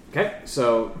 20. Okay,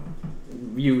 so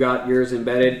you got yours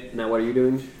embedded. Now what are you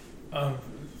doing?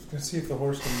 Let's see if the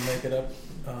horse can make it up.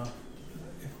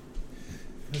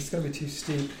 It's going to be too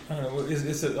steep. I don't know.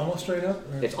 Is it almost straight up?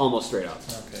 Or? It's almost straight up.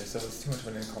 Okay, so it's too much of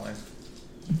an incline.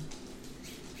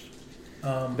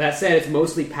 That said, it's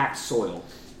mostly packed soil,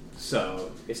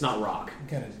 so it's not rock.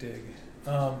 I gotta dig.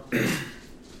 I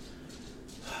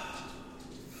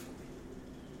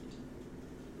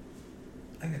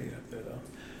gotta get up there though.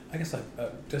 I guess I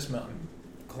dismount and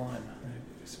climb,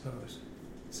 I suppose.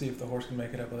 See if the horse can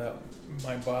make it up without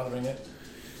my bothering it.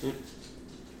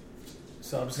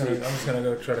 So I'm just gonna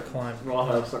go try to climb. Roll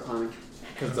ahead, start climbing.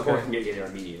 Because the horse can get you there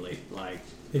immediately. Like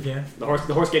he can. The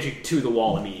horse gets you to the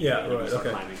wall immediately. Yeah, right. You start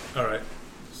Okay. climbing. All right.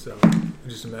 So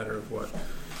it's just a matter of what.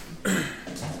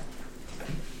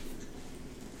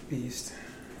 Beast.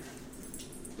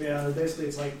 Yeah, basically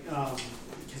it's like,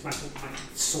 because my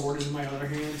sword is in my other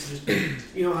hand. So just,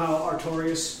 you know how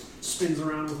Artorias spins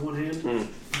around with one hand?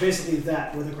 Basically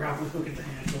that, with a grappling hook in the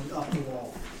hand, going up the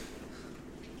wall.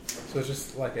 So it's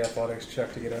just like athletics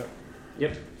check to get up?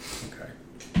 Yep. Okay.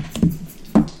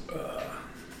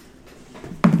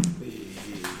 The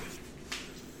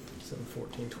 7,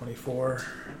 14, 24.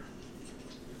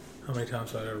 How many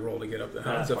times did I roll to get up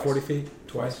there? Is it 40 feet?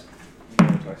 Twice.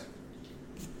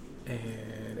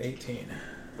 And 18.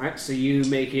 Alright, so you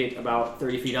make it about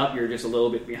 30 feet up. You're just a little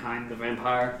bit behind the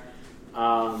vampire.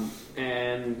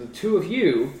 And the two of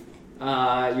you,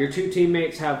 your two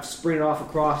teammates have sprinted off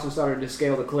across and started to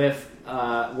scale the cliff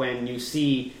when you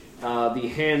see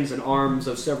the hands and arms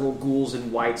of several ghouls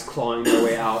and wights clawing their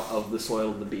way out of the soil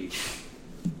of the beach.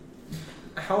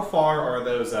 How far are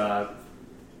those,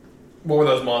 what were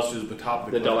those monsters at the top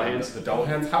of the cliff? Dullahans? The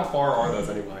Dullahans? How far are those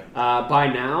anyway? By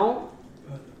now,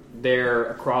 they're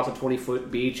across a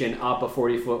 20-foot beach and up a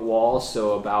 40-foot wall,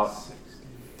 so about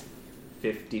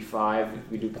 55 if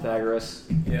we do Pythagoras.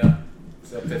 Yeah.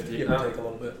 So 50. Give or take a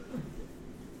little bit.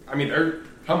 I mean,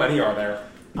 how many are there?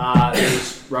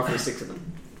 There's roughly 6 of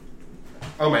them.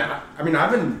 Oh man, I mean,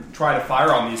 I've been trying to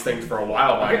fire on these things for a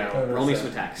while by now. Roll me some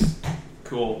attacks.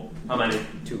 Cool. How many?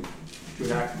 2. 2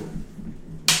 attacks?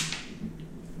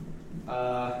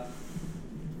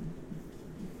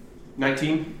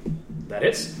 19. That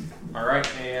is. Alright,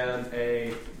 and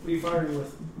a What are you firing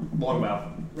with?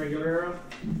 longbow. Regular arrow?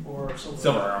 Or silver?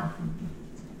 Silver arrow.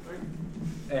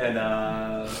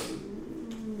 And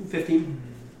 15.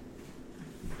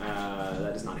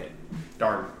 That does not hit.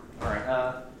 Darn.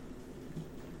 Alright,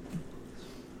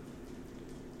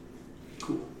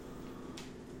 cool.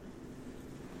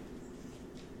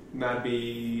 And that'd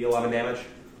be 11 damage.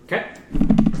 Okay.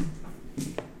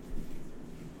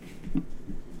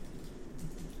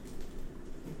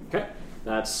 Okay.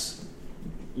 That's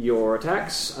your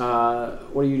attacks.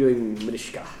 What are you doing,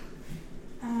 Marishka?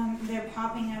 They're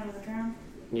popping out of the ground.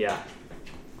 Yeah.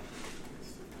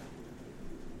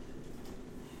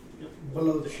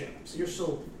 Below the ship. So you're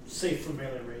still safe from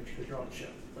melee range because you're on the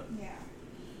ship. But Yeah.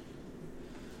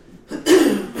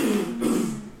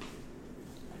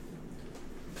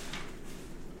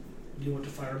 do you want to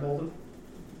fireball them?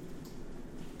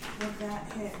 With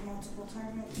that hit multiple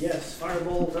targets? Yes,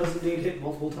 Fireball does indeed hit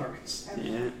multiple targets. Okay.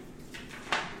 Yeah.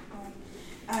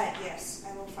 Yes,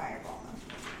 I will fireball them.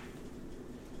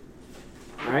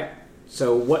 Alright.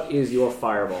 So what is your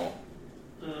fireball?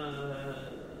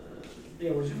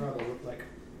 Yeah, what does your fireball look like?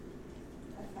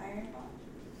 A fireball?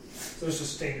 So it's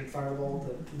just standard fireball,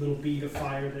 the little bead of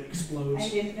fire that explodes. I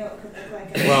didn't know it could look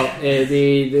like a... Well,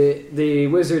 the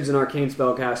wizards and arcane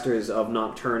spellcasters of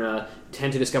Nocturna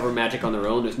tend to discover magic on their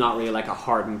own. There's not really like a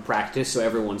hardened practice, so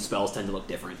everyone's spells tend to look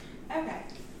different. Okay.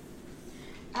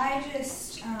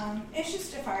 It's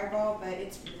just a fireball, but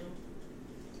it's blue.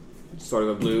 Sort of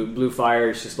a blue fire.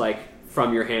 It's just like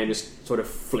from your hand, just sort of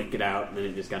flick it out, and then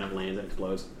it just kind of lands and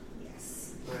explodes.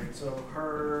 Yes. Alright, so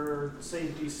her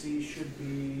save DC should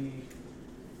be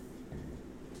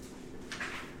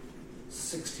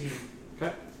 16.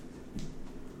 Okay.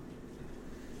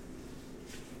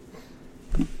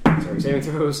 Sorry, saving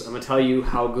throws. I'm going to tell you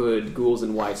how good ghouls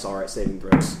and wights are at saving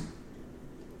throws.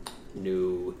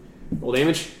 No. Roll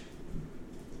damage.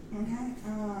 Okay.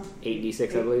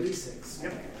 8d6, I believe. 8d6.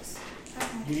 Yep. Okay.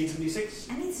 You need some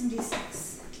d6? I need some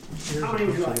d6. Here's How many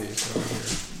would you like?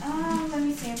 Let Let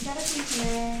me see. I've got a few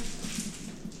here.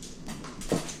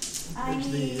 I There's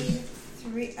need these.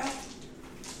 3. Oh,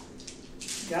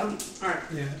 Got them? Alright.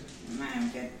 Yeah.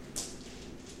 I'm good.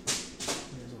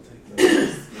 Here's, I'll take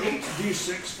those.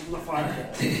 8d6 from the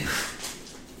fireball.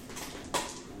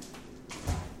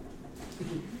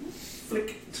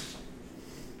 Flick.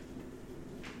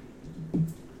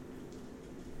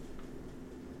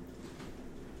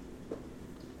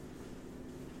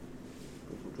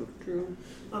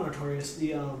 Oh, Notorious.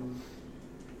 The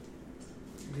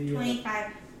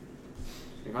 25.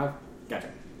 25? Gotcha.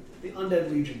 the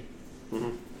Undead Legion.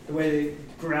 Mm-hmm. The way they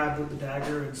grab with the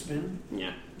dagger and spin.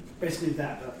 Yeah. Basically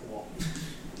that up the wall.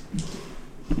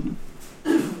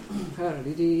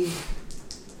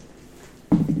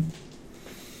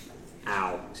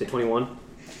 Ow. Is it 21?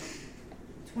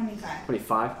 25.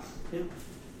 25? Yep.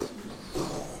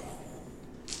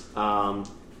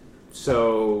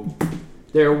 So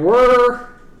there were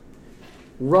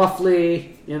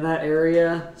roughly in that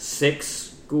area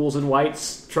 6 ghouls and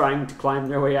wights trying to climb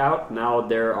their way out. Now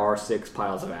there are 6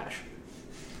 piles of ash.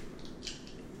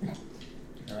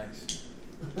 Nice.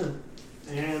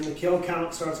 And the kill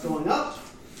count starts going up.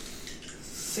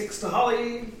 6 to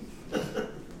Holly.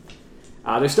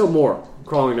 There's still more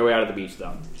crawling their way out of the beach,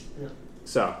 though. Yeah.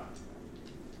 So,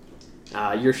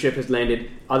 your ship has landed.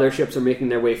 Other ships are making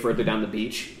their way further down the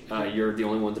beach. You're the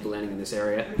only ones that are landing in this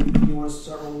area. You want us to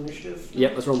start rolling initiative?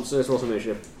 Yep, let's roll some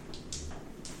initiative.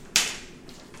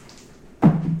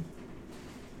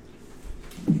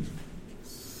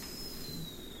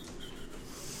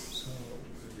 So,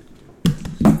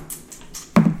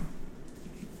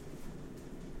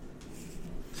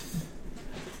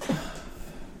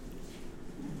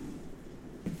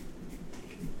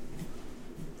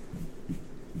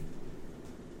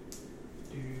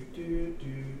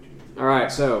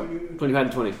 Alright, so 25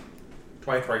 to 20.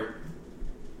 23.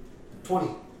 20.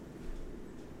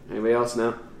 Anybody else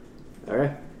now?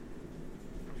 Alright.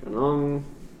 Shanong.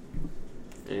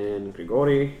 And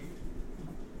Gregori.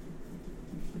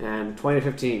 And 20 to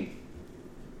 15.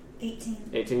 18.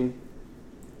 18.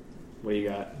 What do you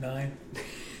got? 9.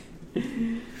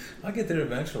 I'll get there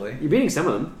eventually. You're beating some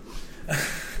of them. I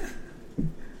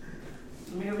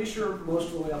mean, at least you're most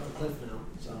of the way up the cliff now,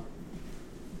 so.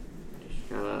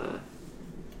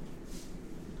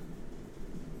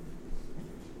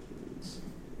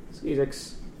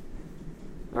 Skeezix.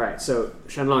 Alright, so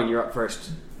Shenlong, you're up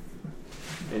first.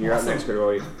 And you're up next,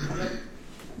 Gregori.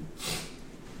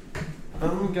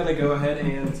 I'm gonna go ahead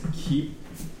and keep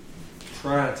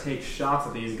trying to take shots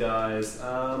at these guys.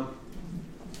 I'm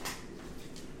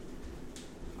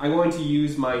going to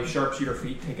use my sharpshooter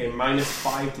feat, take a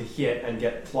 -5 to hit, and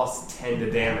get +10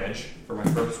 to damage for my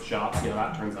first shot. See how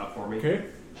that turns out for me. Okay.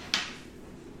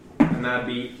 And that'd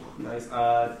be nice.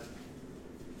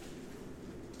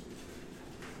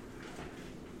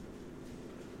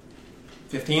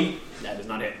 15? That does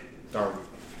not hit. Darn.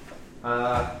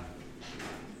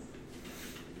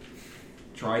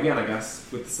 Try again, I guess,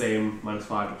 with the same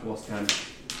 -5 to +10.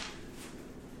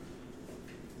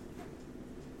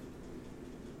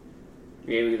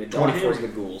 You're able to get the 24. Dullahan or the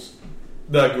ghouls.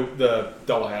 The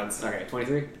Dullahans. Okay,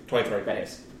 23? 23. That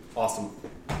hits. Awesome.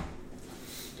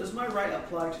 Does my right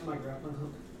apply to my grappling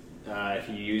hook? If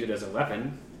you use it as a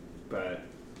weapon, but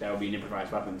that would be an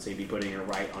improvised weapon, so you'd be putting your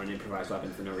right on an improvised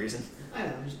weapon for no reason. I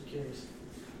know, I'm just curious.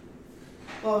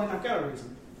 Well, I mean, I've got a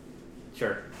reason.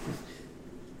 Sure.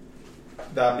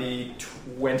 That'd be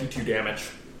 22 damage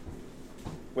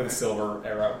with a silver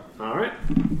arrow. Alright.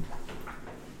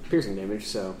 piercing damage,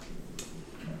 so...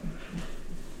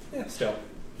 Yeah, still.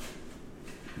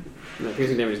 No,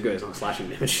 piercing damage is good, it's not slashing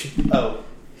damage. Oh.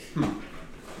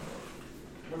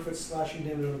 What if it's slashing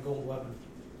damage on a gold weapon?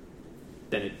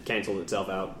 Then it cancels itself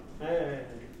out. Hey.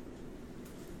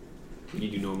 You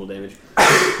do normal damage. What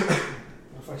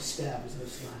if I stab instead of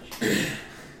slash?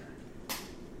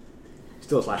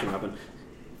 Still a slashing weapon.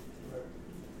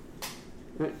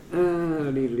 Right.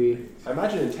 I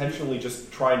imagine intentionally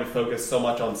just trying to focus so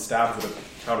much on stabs would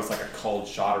count as like a cold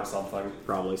shot or something.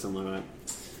 Probably something like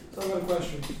So I've got a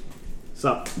question. that.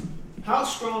 Sup? How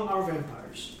strong are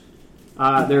vampires?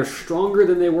 They're stronger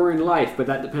than they were in life, but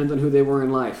that depends on who they were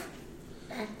in life.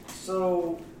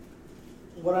 So,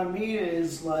 what I mean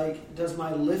is, like, does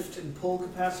my lift and pull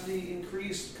capacity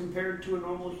increase compared to a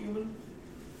normal human?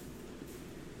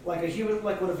 Like a human,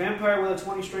 like with a vampire with a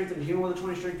 20 strength and a human with a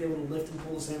 20 strength, they would lift and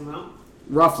pull the same amount?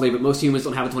 Roughly, but most humans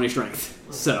don't have a 20 strength.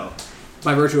 Okay. So,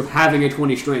 by virtue of having a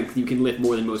 20 strength, you can lift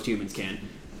more than most humans can.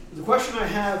 The question I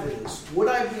have is, would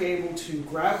I be able to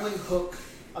grappling hook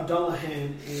a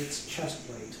Dullahan in its chest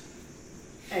plate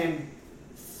and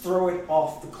throw it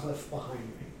off the cliff behind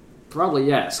me? Probably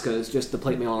yes, because just the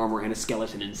plate mail armor and a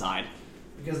skeleton inside.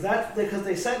 Because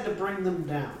they said to bring them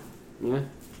down. Yeah?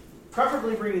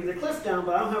 Preferably bringing the cliff down,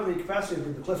 but I don't have any capacity to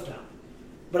bring the cliff down.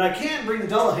 But I can bring the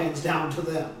Dullahans down to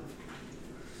them.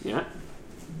 Yeah?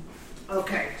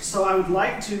 Okay, so I would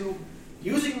like to,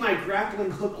 using my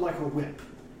grappling hook like a whip,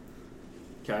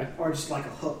 Okay. or just like a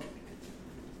hook,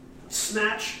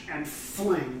 snatch and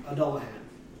fling a Dullahan.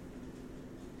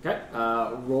 Okay.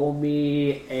 Roll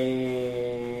me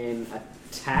an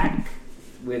attack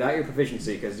without your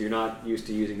proficiency, because you're not used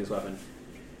to using this weapon.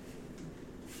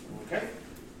 Okay.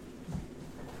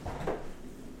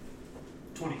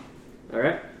 20.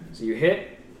 Alright. So you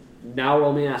hit. Now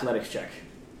roll me an athletics check.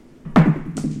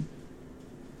 You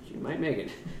might make it.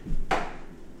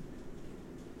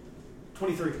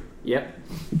 23. Yep.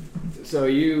 So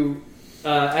you,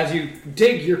 as you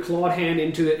dig your clawed hand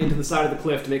into the side of the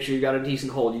cliff to make sure you got a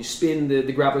decent hold, you spin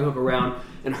the grappling hook around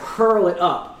and hurl it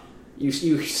up. You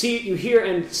hear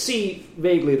and see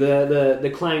vaguely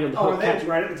the clang of the Oh, hook. are they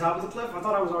right at the top of the cliff? I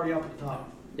thought I was already up at the top.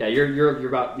 Yeah, you're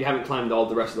about, you haven't climbed all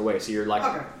the rest of the way, so you're like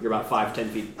Okay. you're about 5-10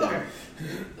 feet down.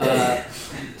 Okay.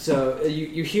 So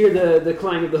you hear the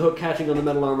clang of the hook catching on the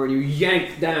metal armor, and you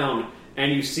yank down.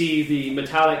 And you see the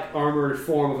metallic armored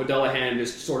form of a Dullahan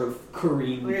just sort of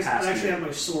careen I past actually you. have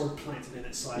my sword planted in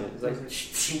it, so Yeah, it's like-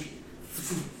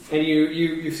 I... And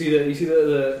you see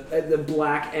the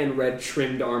black and red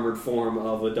trimmed armored form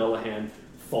of a Dullahan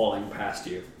falling past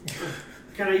you.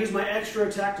 Can I use my extra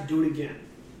attack to do it again?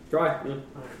 Try. Yeah.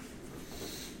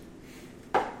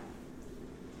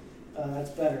 Alright.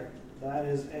 That's better. That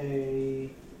is a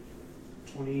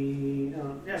 20...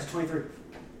 yeah, it's a 23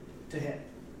 to hit.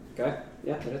 Okay.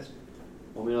 Yeah, that is.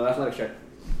 Roll me another athletics check.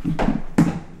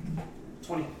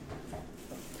 20.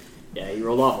 Yeah, you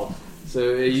rolled awful.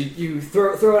 So you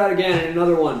throw it out again, and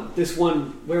another one. This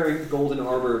one wearing golden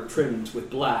armor trimmed with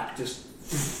black, just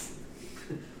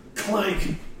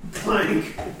Clank!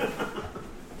 Clank!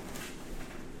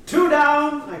 2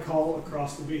 down! I call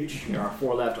across the beach. there are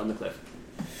 4 left on the cliff.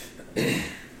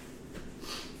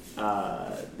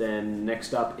 Then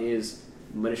next up is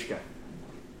Marishka.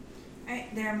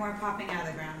 Right, there are more popping out of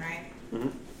the ground, right? Mm-hmm.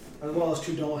 As well as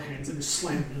 2 Dullahans and just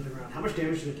slam into the ground. How much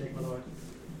damage did it take, by the way?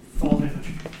 Fall damage.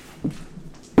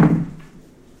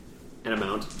 An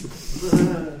amount.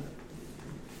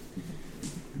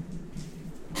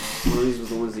 One of these was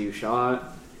the ones that you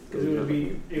shot. It would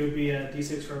be a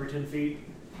d6 for every 10 feet.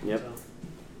 Yep. So.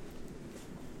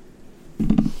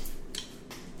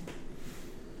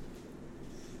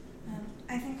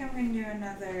 I think I'm going to do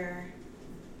another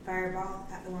fireball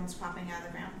at the ones popping out of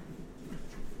the ground.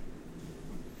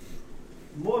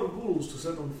 More ghouls to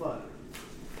set on fire.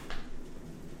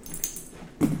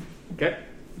 Okay.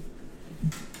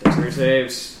 Dexterity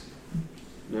saves.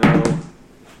 No.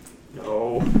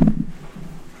 No.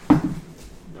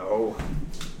 No.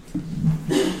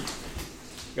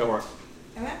 Go for it.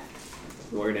 Okay.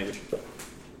 Roll your damage.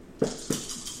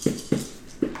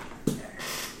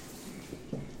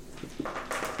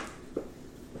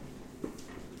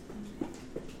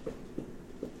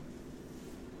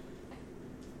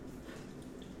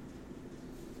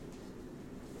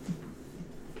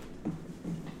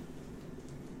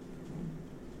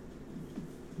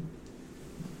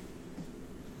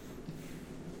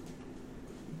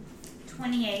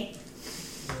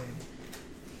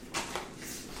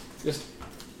 Just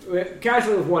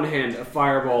casually with one hand, a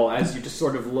fireball as you just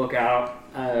sort of look out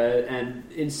and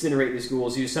incinerate these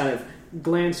ghouls. You just kind of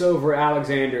glance over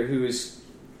Alexander, who is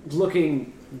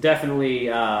looking definitely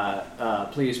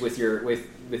pleased with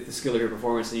the skill of your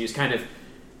performance. So you just kind of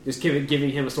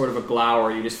giving him a sort of a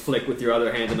glower. You just flick with your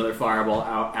other hand another fireball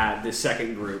out at this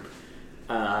second group.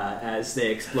 As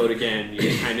they explode again, you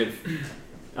just kind of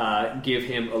give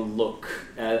him a look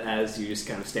as you just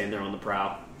kind of stand there on the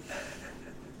prow.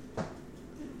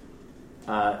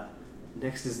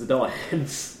 Next is the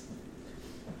Dullahans.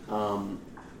 The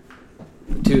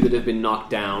two that have been knocked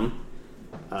down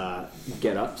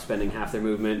get up, spending half their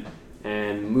movement,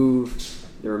 and move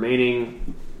the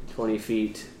remaining 20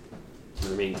 feet, the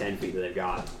remaining 10 feet that they've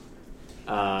got,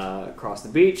 across the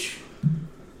beach,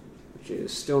 which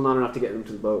is still not enough to get them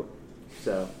to the boat.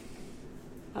 So,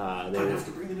 they have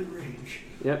to bring them in range.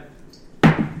 Yep.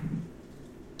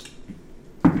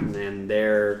 And then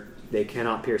they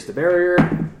cannot pierce the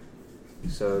barrier,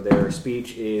 so their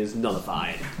speech is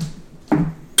nullified.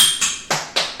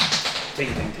 Ting,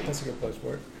 ting, ting. That's a good place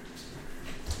for it.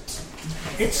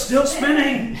 It's still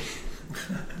spinning!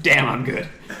 Damn, I'm good.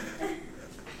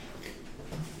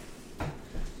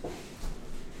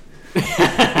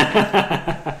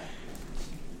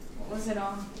 What was it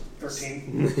on?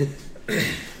 13.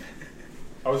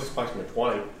 I was expecting a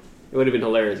 20. It would have been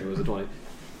hilarious if it was a 20.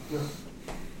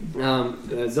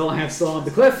 Dullahan still on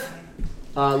the cliff.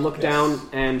 Look down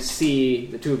and see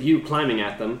the two of you climbing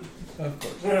at them. Of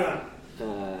course. Yeah.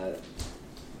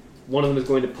 One of them is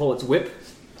going to pull its whip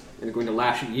and is going to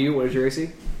lash at you. What is your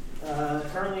AC?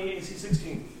 Currently AC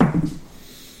 16.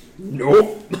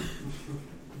 Nope.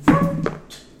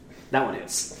 That one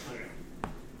hits. Okay.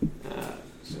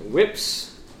 So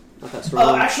whips. Not that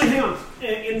strong. Actually, hang on.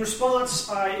 In response,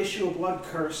 I issue a blood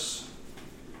curse.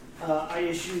 I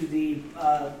issue the.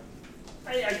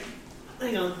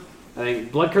 Hang on. I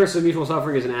think Blood Curse of Mutual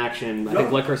Suffering is an action. I think Nope.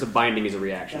 Blood Curse of Binding is a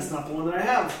reaction. That's not the one that I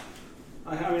have.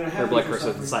 I have Or Blood mutual Curse of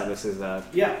suffering. the Sightless is a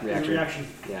Yeah, it's a reaction. reaction.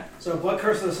 Yeah. So blood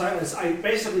curse of the sightless. I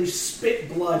basically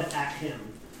spit blood at him,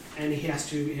 and he has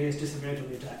disadvantage on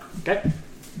the attack. Okay.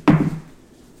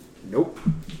 Nope.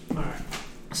 All right.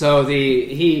 So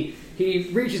he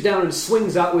reaches down and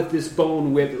swings out with this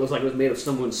bone whip that looks like it was made of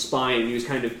someone's spine. You just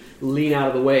kind of lean out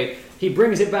of the way. He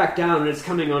brings it back down and it's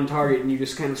coming on target, and you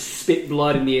just kind of spit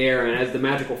blood in the air. And as the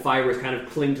magical fibers kind of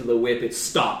cling to the whip, it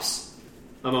stops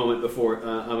a moment before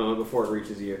it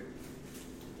reaches you.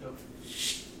 Yep.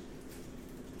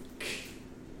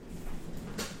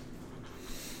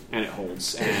 And it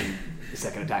holds, and the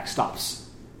second attack stops.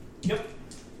 Yep.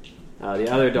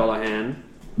 The other Dullahan,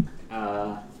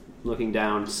 looking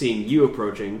down, seeing you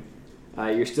approaching,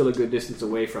 you're still a good distance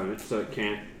away from it, so it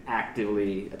can't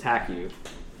actively attack you.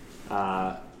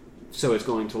 So it's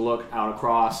going to look out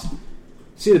across,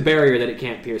 see the barrier that it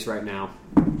can't pierce right now.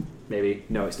 Maybe.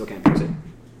 No, it still can't pierce it.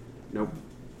 Nope.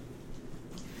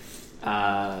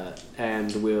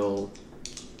 And will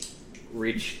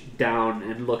reach down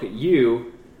and look at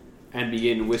you and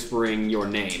begin whispering your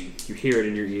name. You hear it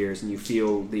in your ears, and you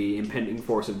feel the impending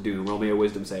force of doom. Roll me a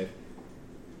wisdom save.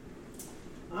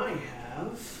 I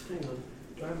have. Hang on.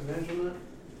 Do I have advantage on that?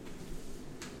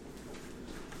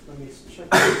 Let me check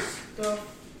this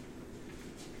stuff.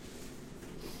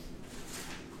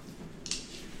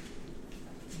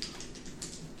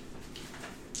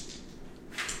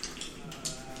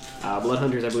 Blood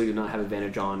Hunters, I believe, do not have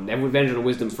advantage on. They have advantage on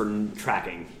wisdom for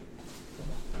tracking.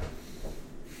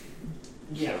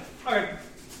 Yeah. Alright.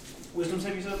 Wisdom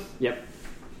save, you said? Yep.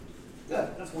 Good.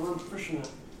 That's one I'm pushing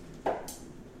at.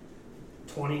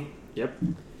 20. Yep.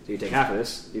 So you take half of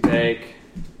this. You take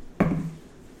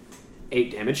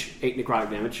 8 damage. 8 necrotic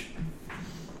damage.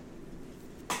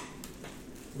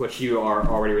 Which you are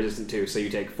already resistant to, so you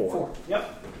take 4. 4.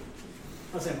 Yep.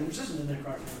 Let's say I'm resistant to necrotic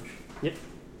damage. Yep.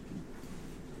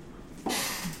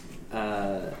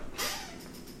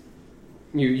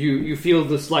 You feel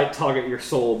the slight tug at your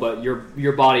soul, but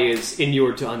your body is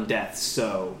inured to undeath,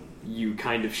 so you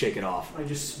kind of shake it off. I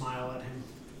just smile at him.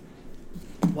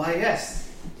 Why, yes.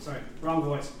 Sorry, wrong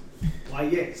voice. Why,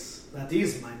 yes. That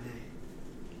is my name.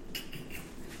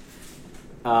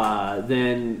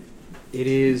 Then it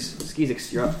is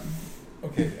Skeezix. You're up.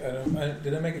 Okay,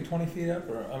 did I make it 20 feet up,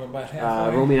 or I'm about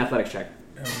halfway? Roll me an athletics check.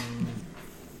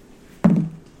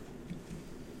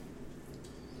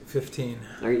 15.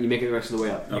 Okay, you make it the rest of the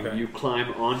way up. Okay. You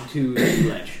climb onto the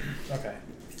ledge. Okay.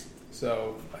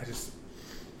 So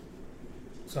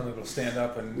I'm able to stand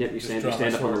up and Yep, you just stand draw my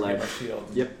up on sword the and get ledge. my shield.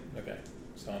 Yep. Okay.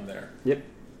 So I'm there. Yep.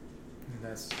 And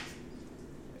that's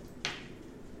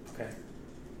okay.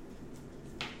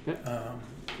 Yep.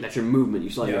 That's your movement. You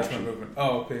saw yeah, your that's my action. movement.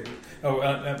 Oh, okay.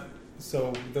 Oh,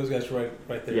 so those guys are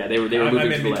right there. Yeah, they were I'm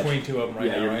moving to in the between ledge. two of them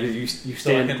right now, right? You So I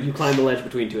stand. can- You climb the ledge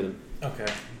between two of them. Okay.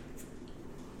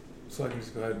 So I can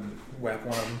just go ahead and whack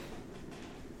one of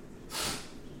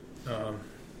them.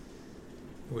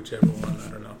 Whichever one, I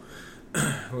don't know.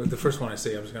 Well, the first one I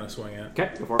see, I'm just going to swing at.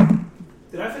 Okay, go for it.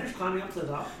 Did I finish climbing up to the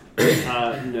top?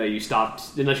 No, you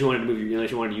stopped unless you wanted to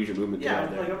unless you wanted to use your movement. Yeah,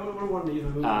 to like I wanted to use my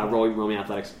movement. Roll me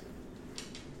athletics.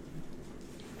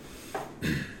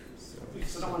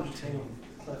 Because I don't want to just hang on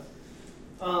the cliff.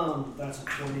 That's a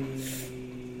 20...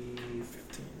 15,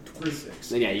 26.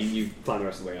 So, yeah, you climb the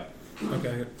rest of the way up.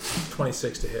 Okay, I got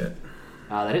 26 to hit.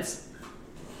 That hits.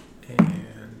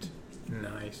 And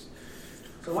nice.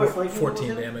 So am I flanking 14 one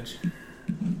with him? damage.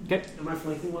 Okay. Am I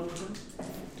flanking one with him?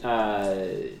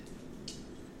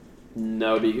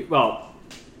 No, we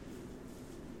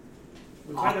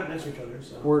climbed up next to each other,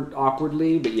 so... We're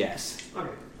awkwardly, but yes. Okay.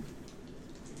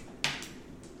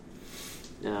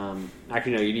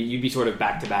 Actually, no, you'd be sort of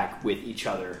back to back with each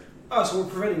other. Oh, so we're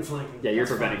preventing flanking. Yeah, you're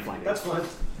That's preventing fine. flanking. That's fine.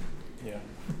 Yeah.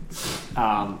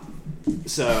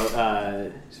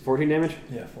 So 14 damage?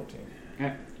 Yeah, 14.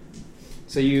 Okay.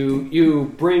 So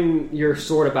you bring your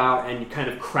sword about and you kind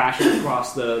of crash it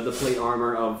across the plate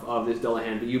armor of this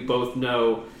Dullahan, but you both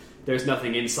know there's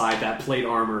nothing inside that plate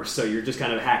armor, so you're just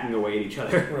kind of hacking away at each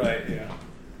other. Right, yeah.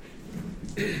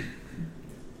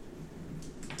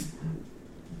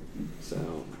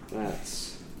 So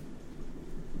that's...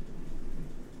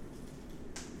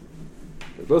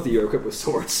 Both of you are equipped with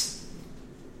swords.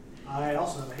 I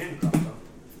also have a hand crossbow.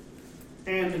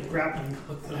 And a grappling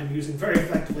hook that I'm using very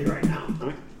effectively right now.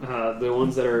 The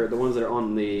ones that are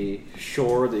on the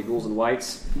shore, the ghouls and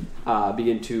whites,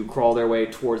 begin to crawl their way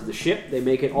towards the ship. They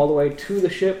make it all the way to the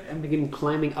ship and begin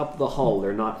climbing up the hull.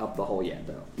 They're not up the hull yet,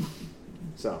 though.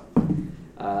 So,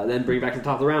 then bring it back to the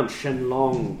top of the round.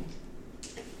 Shenlong.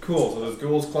 Cool. So there's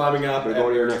ghouls climbing up, and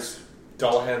Gregori there's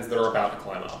Dullahans that are about to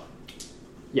climb up.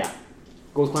 Yeah.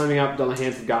 Ghouls climbing up.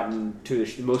 Dullahans have gotten to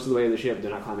most of the way of the ship.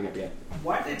 They're not climbing up yet.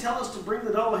 Why'd they tell us to bring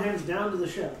the Dullahans down to the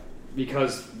ship?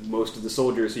 Because most of the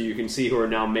soldiers who you can see who are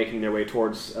now making their way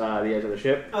towards the edge of the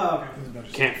ship Oh, okay.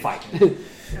 can't fight. Yeah,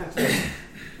 that's fair.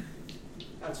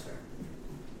 That's fair.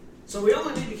 So we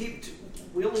only need to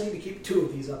keep two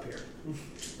of these up here.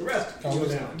 The rest can go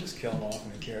down. Just kill them off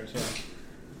and who cares, yeah.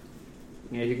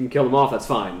 Yeah, you can kill them off. That's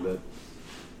fine, but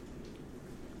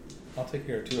I'll take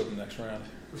care of two of them next round.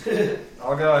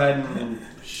 I'll go ahead and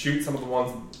shoot one of the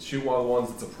ones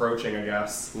that's approaching, I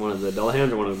guess. one of the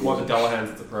Dullahans or one of the One ghouls? of the Dullahans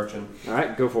that's approaching. All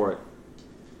right, go for it.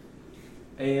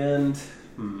 And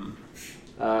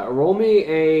Roll me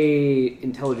a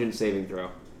intelligence saving throw.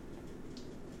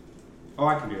 oh,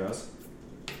 I can do those.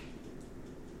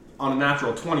 On a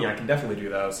natural 20, I can definitely do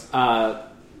those.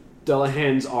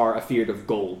 Dullahans are afeared of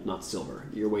gold, not silver.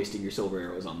 You're wasting your silver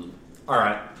arrows on them. All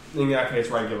right. In that case,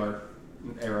 regular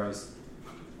arrows.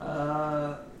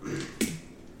 I'll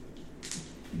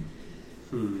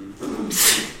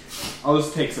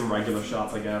just take some regular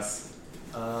shots, I guess.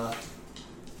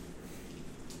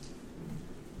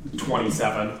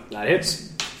 27. That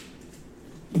hits.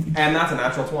 And that's a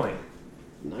natural 20.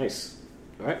 Nice.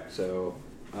 All right, so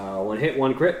one hit,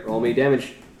 one crit. Roll me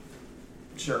damage.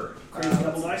 Sure. Crazy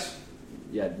double dice.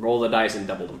 Yeah, roll the dice and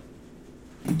double them.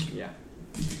 Yeah.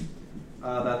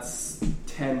 That's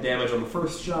 10 damage on the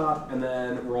first shot, and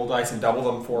then roll dice and double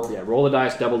them for... Yeah, roll the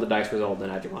dice, double the dice result, then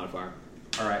add your modifier.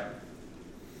 Alright.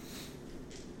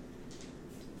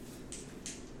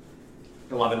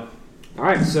 11. All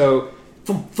right, so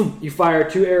you fire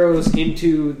two arrows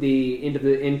into the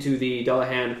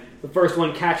Dullahan. The first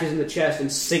one catches in the chest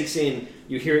and sinks in.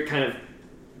 You hear it kind of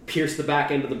pierce the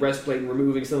back end of the breastplate,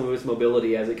 removing some of its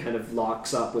mobility as it kind of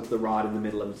locks up with the rod in the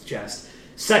middle of its chest.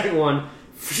 Second one,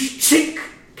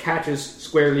 catches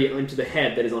squarely into the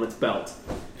head that is on its belt,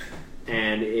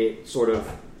 and it sort of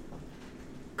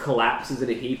collapses in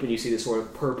a heap, and you see this sort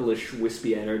of purplish,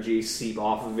 wispy energy seep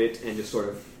off of it and just sort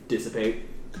of dissipate.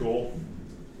 Cool.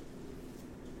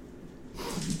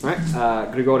 All right,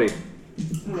 Gregori.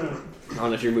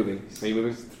 Unless you're moving. Are you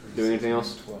moving? Doing anything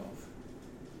else? 12.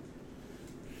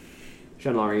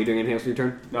 Shenlong, are you doing anything else for your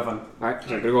turn? Nothing. All right,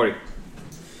 so Gregori.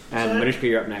 And So- Marishka,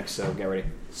 you're up next, so get ready.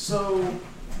 So,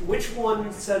 which one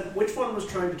was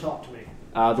trying to talk to me?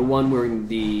 The one wearing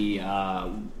the...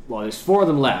 well, there's four of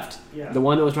them left. Yeah. The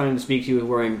one that was trying to speak to you was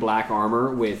wearing black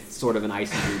armor with sort of an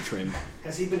icy blue trim.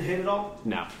 Has he been hit at all?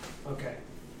 No. Okay.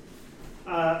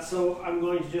 So I'm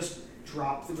going to just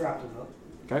drop the grappling hook.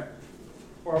 Okay.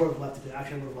 Or I would have left it.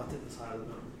 Actually, I would have left it in the side of the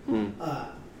mountain.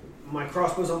 Hmm. My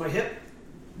crossbow's on my hip.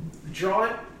 Draw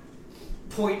it.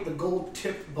 Point the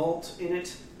gold-tipped bolt in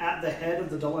it at the head of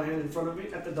the Dullahan in front of me,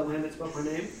 at the Dullahan that spelled my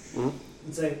name,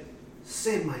 and say,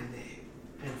 "Say my name,"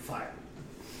 and fire.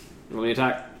 Roll me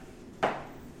attack.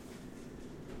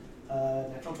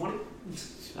 Natural Oh, 20?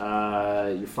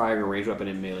 You're firing a ranged weapon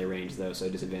in melee range, though, so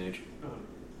disadvantage.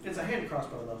 It's a hand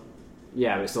crossbow, though.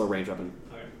 Yeah, but it's still a ranged weapon.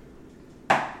 Okay.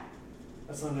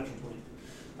 That's not a natural 20.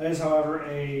 That is, however,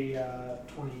 a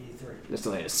 23. It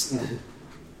still is.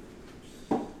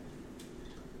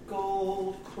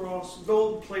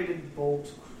 Gold-plated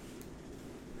bolt.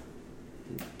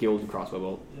 Guild crossbow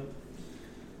bolt. Yep.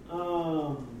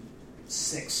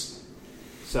 6.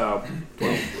 So,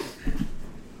 12.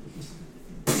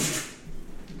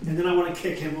 And then I want to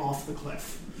kick him off the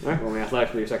cliff. Alright, roll me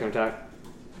athletics for your second attack.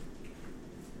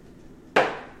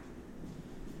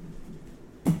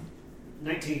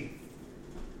 19.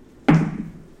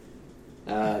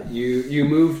 You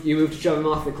move to shove him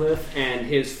off the cliff, and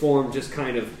his form just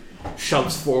kind of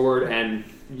shoves forward, and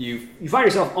you find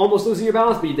yourself almost losing your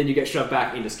balance, but then you get shoved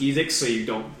back into Skeezix, so you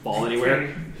don't fall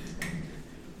anywhere.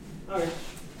 Okay.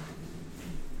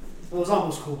 It was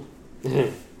almost cool.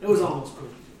 It was almost cool.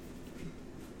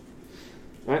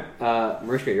 Alright,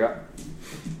 Marishka, you're up.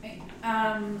 Right.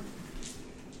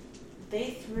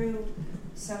 They threw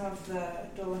some of the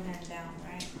Dullahan down,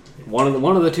 right?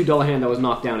 One of the two Dullahan that was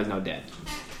knocked down is now dead.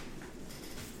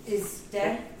 Is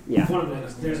dead? Yeah. One of them.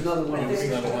 There's another one. There's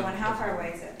another another one. one. How far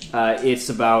away is it? It's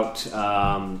about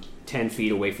 10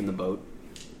 feet away from the boat.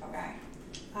 Okay.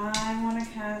 I want to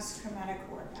cast Chromatic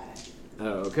Orb at it.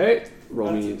 Okay,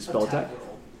 roll me a That's spell attack.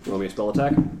 roll. Roll me a spell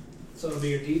attack. So it'll be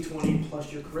your D20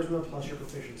 plus your charisma plus your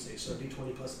proficiency. So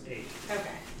D20 plus 8.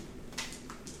 Okay.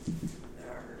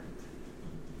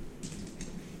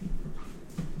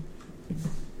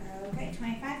 Okay,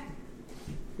 25.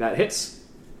 That hits.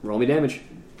 Roll me damage.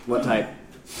 What type?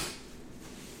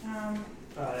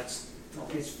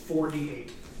 It's 4d8.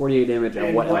 48 damage at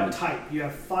And what what element? type? You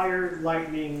have fire,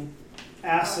 lightning,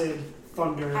 acid,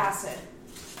 thunder. Acid.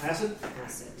 Acid?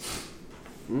 Acid.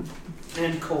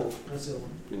 And cold. That's the other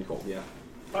one. In cold, yeah.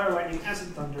 Fire, lightning, acid,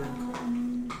 thunder, and cold.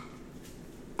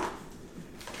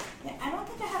 Yeah, I don't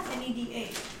think I have any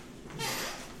D8.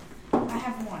 I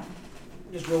have one.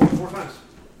 Just roll it 4 times.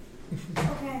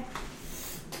 Okay.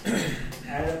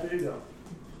 Add it up as you go.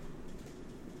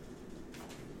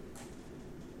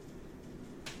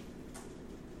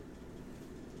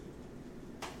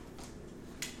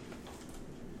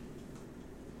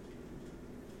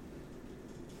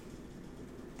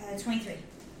 23.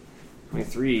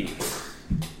 23.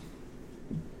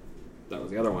 That was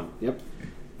the other one. Yep.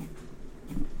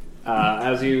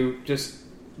 As you just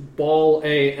ball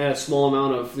a small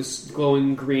amount of this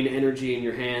glowing green energy in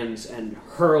your hands and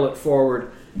hurl it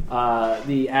forward,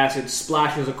 the acid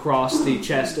splashes across the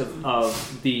chest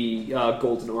of the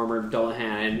golden armored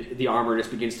Dullahan, and the armor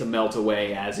just begins to melt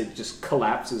away as it just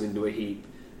collapses into a heap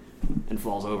and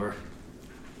falls over.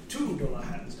 2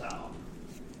 Dullahans down.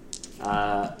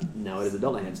 No, it is the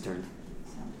Dullahan's turn.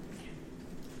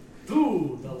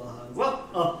 2 Dullahans. Well,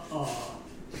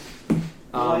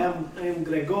 I am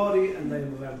Gregori, and I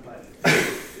am a vampire.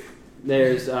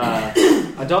 There's a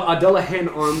Dullahan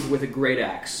armed with a great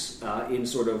axe in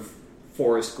sort of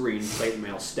forest green plate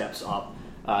mail steps up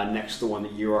next to the one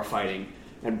that you are fighting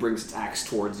and brings its axe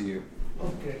towards you.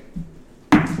 Okay.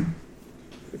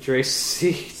 What's your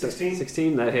AC? 16.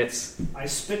 16, that hits. I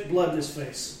spit blood in his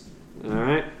face.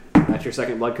 Alright. That's your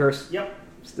second blood curse? Yep.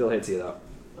 Still hits you though.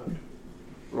 Okay.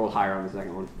 Roll higher on the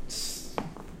second one.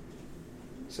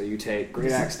 So you take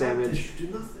great axe damage. Do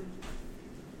nothing.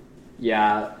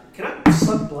 Yeah. Can I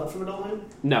suck blood from a Dullahan?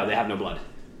 No, they have no blood.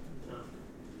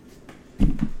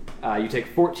 No. You take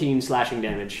 14 slashing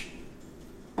damage.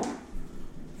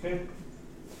 Okay.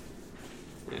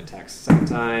 And attacks the second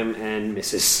time and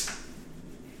misses.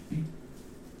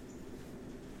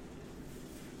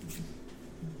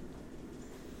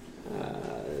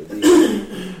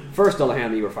 The first Dullahan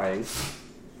that you were fighting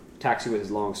attacks you with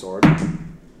his longsword.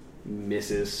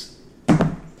 Misses.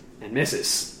 And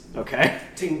misses. Okay.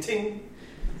 Ting ting.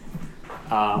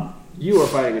 You are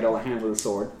fighting a Dullahan with a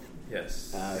sword.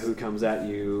 Yes. Who comes at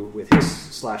you with his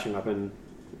slashing weapon.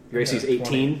 Your AC is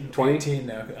 18? 20? 18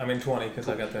 now. I'm in 20 because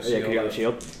I got that Yeah, shield. you got the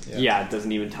shield? Yeah. Yeah, it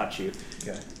doesn't even touch you.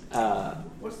 Okay.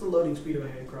 What's the loading speed of a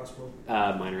hand crossbow?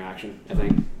 Minor action, I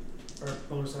think. Or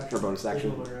bonus action? Or bonus action.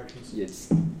 There's no minor actions.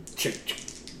 It's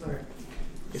Alright.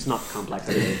 it's not complex.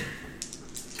 I think.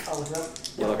 I'll look it up.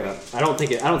 Yeah, look it up. I don't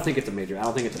think it's a major. I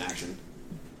don't think it's an action.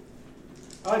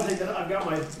 I think that I've got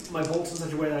my bolts in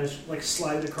such a way that I just like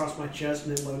slide it across my chest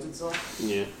and it loads itself.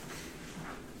 Yeah.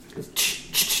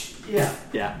 Yeah.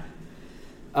 Yeah.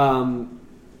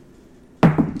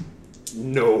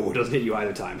 No, it doesn't hit you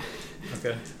either time.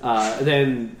 Okay.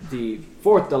 Then the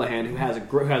fourth Dullahan, who has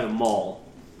a maul,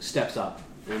 steps up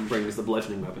and brings the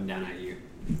bludgeoning weapon down at you.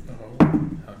 Oh,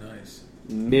 how nice.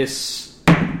 Miss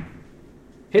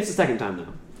Hits the second time,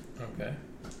 though. Okay.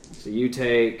 So you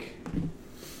take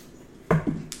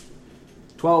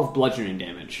 12 bludgeoning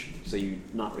damage. So you're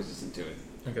not resistant to it.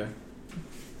 Okay.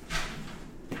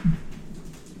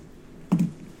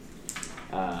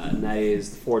 And that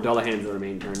is the 4 Dullahans that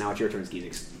remain turn. Now it's your turn,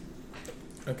 Skeezix.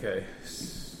 Okay.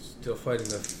 Still fighting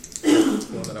the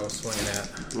one that I was swinging at.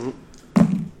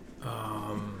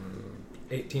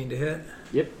 18 to hit.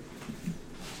 Yep.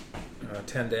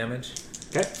 10 damage.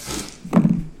 Okay.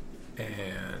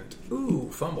 And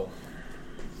fumble.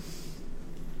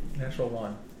 Natural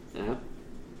 1. Yeah.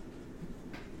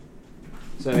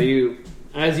 So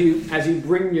as you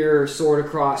bring your sword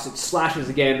across, it slashes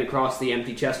again across the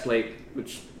empty chest plate,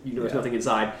 which there's nothing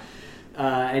inside.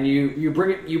 And you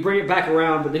bring it back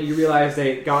around, but then you realize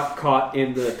they got caught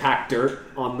in the packed dirt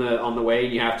on the way,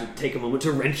 and you have to take a moment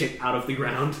to wrench it out of the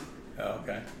ground. Oh,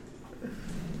 okay.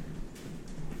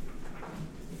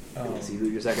 So you do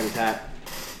your second attack.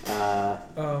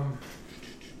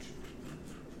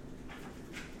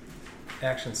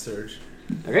 Action surge.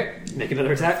 Okay, make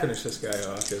another attack. Finish this guy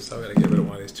off because I'm going to get rid of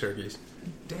one of these turkeys.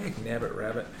 Dag nabbit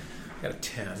rabbit. Got a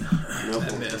 10. Nope.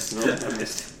 That missed. Nope, that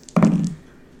missed.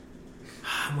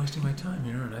 I'm wasting my time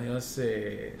here, aren't I? Let's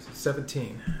see.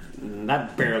 17.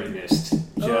 That barely missed.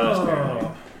 Just barely.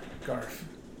 Garf.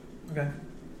 Okay.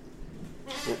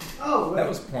 Oh, wait. That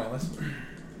was pointless.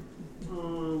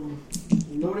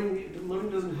 Loading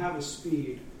doesn't have a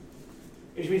speed,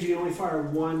 which means you can only fire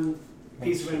one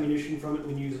piece of ammunition from it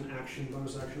when you use an action,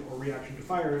 bonus action, or reaction to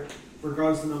fire it,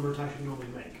 regardless of the number of attacks you normally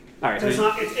make. All right.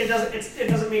 So it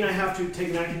doesn't mean I have to take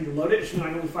an action to load it. It just means I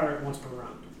can only fire it once per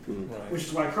round. Right. Which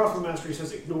is why Crossbow Mastery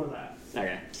says ignore that.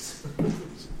 Okay.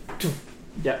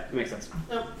 Yeah, that makes sense.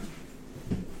 Yep.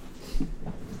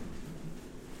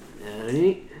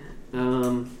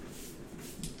 Alright.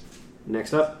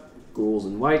 Next up, ghouls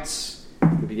and whites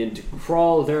begin to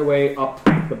crawl their way up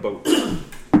the boat.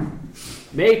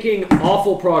 Making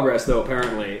awful progress, though,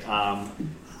 apparently.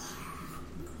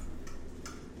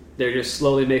 They're just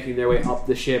slowly making their way up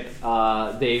the ship.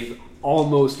 They've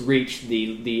almost reached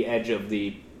the edge of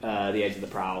the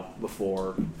prow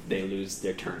before they lose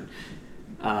their turn.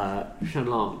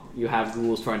 Shanlong, you have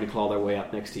ghouls trying to claw their way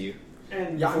up next to you.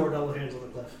 And Yeah. 4 double hands on the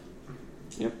cliff.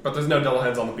 But there's no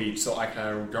Dullahans on the beach, so I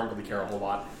kind of don't really care a whole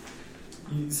lot.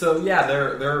 So yeah,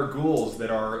 there are ghouls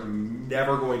that are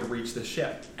never going to reach the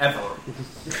ship. Ever.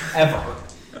 Ever.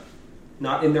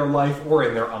 Not in their life or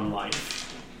in their unlife.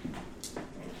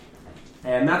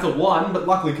 And that's a 1, but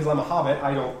luckily because I'm a hobbit,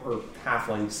 or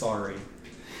halfling, sorry.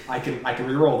 I can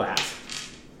reroll that.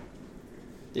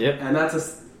 Yep. And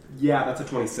that's a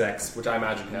 26, which I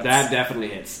imagine hits. That definitely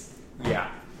hits. Yeah.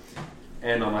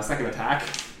 And on my second attack,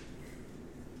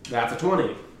 that's a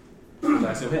 20. Which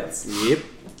I assume hits. Yep.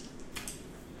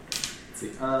 Let's see.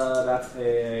 That's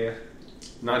a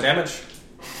 9 damage.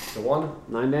 To 1.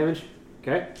 9 damage.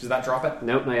 Okay. Does that drop it?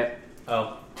 Nope, not yet.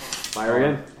 Oh. Fire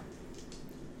again.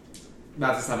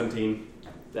 That's a 17.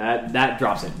 That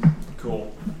drops it.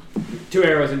 Cool. 2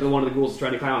 arrows into one of the ghouls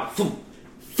trying to climb out. Boom,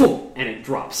 boom, and it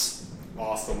drops.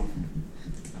 Awesome.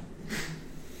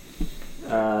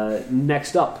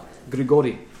 Next up,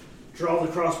 Gregori. Draw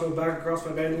the crossbow back across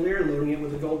my bandolier, loading it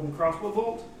with a golden crossbow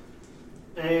bolt,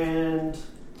 and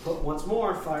put once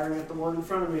more, firing at the one in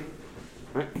front of me.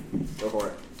 Alright, go for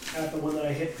it. At the one that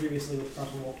I hit previously with the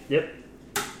crossbow bolt. Yep.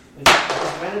 And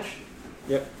advantage.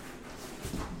 Yep.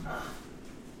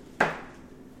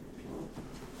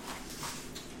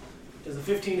 Does a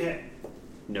 15 hit?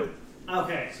 No.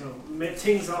 Okay, so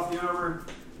tings off the armor.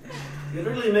 You're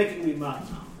literally making me mad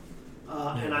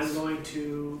now. And I'm going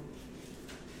to,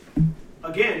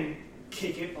 again,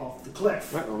 kick it off the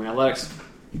cliff. Alright, roll me athletics.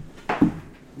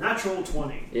 Natural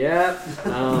 20. Yep.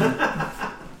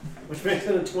 Which makes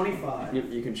it a 25.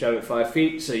 Yep, you can shove it 5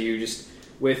 feet, so you just,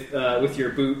 with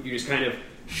your boot, you just kind of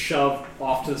shove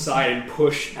off to the side and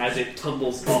push as it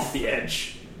tumbles off the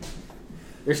edge.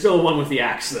 There's still one with the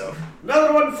axe, though.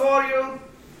 Another one for you!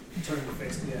 Turn to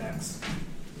face the axe.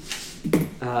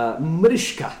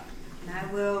 Marishka. And I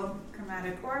will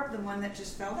chromatic orb the one that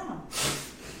just fell down.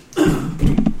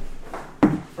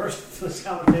 First, let's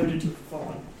count the damage it took for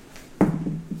falling.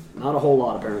 Not a whole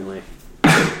lot, apparently.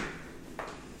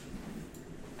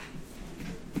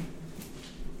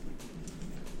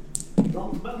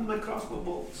 Don't melt my crossbow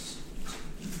bolts.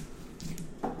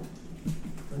 I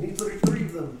need to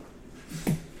retrieve them.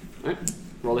 Alright,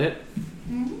 roll the hit.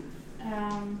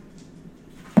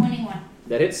 21.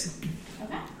 That hits.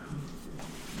 Okay.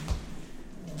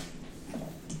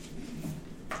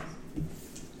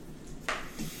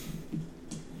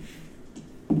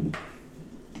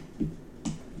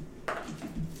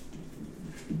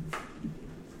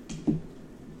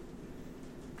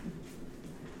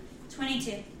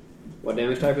 22. What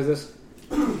damage type is this?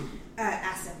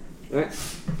 Acid. Alright.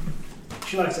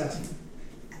 She likes acid.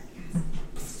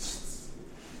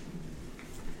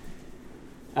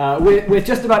 With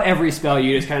just about every spell,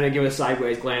 you just kind of give a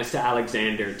sideways glance to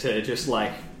Alexander to just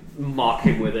like mock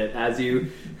him with it as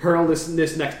you hurl this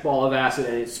next ball of acid,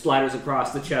 and it splatters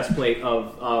across the chest plate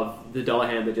of the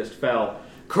Dullahan that just fell,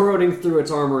 corroding through its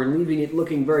armor and leaving it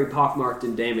looking very pockmarked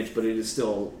and damaged, but it is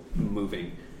still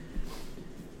moving.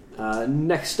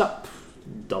 Next up,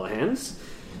 Dullahans.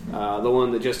 The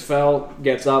one that just fell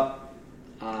gets up,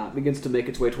 begins to make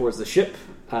its way towards the ship.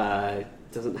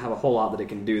 Doesn't have a whole lot that it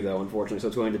can do, though, unfortunately, so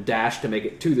it's going to dash to make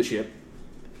it to the ship.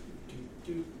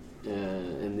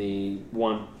 And the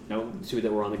two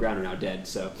that were on the ground are now dead,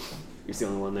 so you're the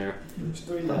only one there. There's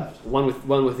 3 left.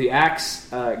 One with the axe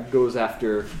goes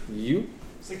after you.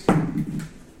 16.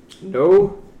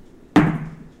 No.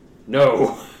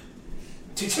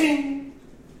 Cha-ching!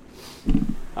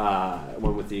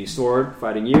 One with the sword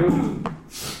fighting you.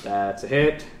 That's a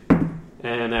hit,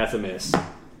 and that's a miss.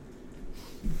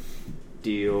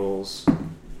 Deals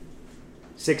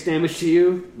 6 damage to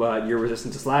you, but you're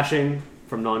resistant to slashing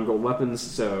from non-gold weapons,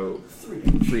 so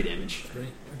 3 damage. 3,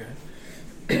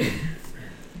 okay.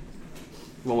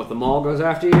 One with the maul goes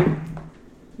after you.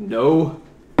 No.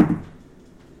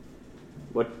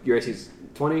 What, your AC's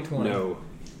 20? 20. No.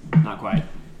 Not quite.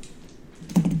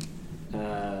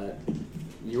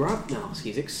 You're up now,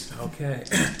 Skeezix. Okay.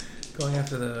 Going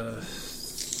after the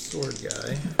sword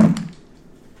guy.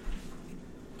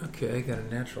 Okay, got a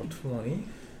natural 20.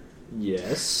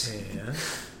 Yes. And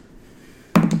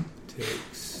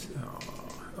takes...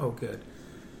 Oh, good.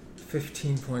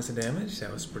 15 points of damage.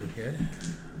 That was pretty good.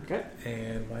 Okay.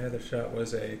 And my other shot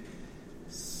was a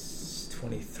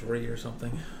 23 or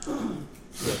something.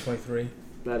 Yeah, 23.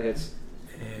 That hits.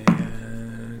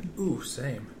 And... Ooh,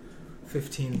 same.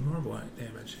 15 more blind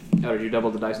damage. Oh, did you double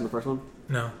the dice in the first one?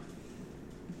 No.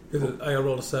 I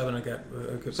rolled a 7, I got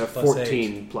So plus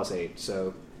 14 8. plus 8,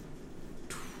 so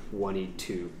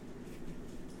 22.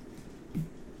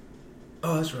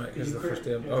 Oh, that's right. Because You the first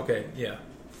crit, damage. yeah. Okay, yeah.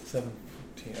 17.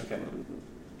 Okay.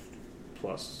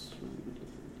 Plus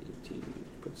 18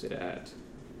 puts it at...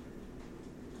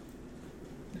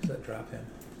 Does that drop him?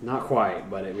 Not quite,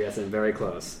 but it gets in very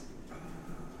close.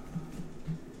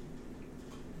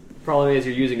 Problem is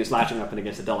you're using a slashing weapon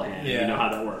against a Dullahan, and you Yeah. know how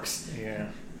that works.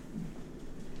 Yeah.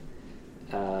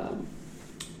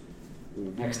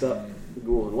 Next up,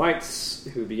 Ghoul and Whites,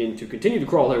 who begin to continue to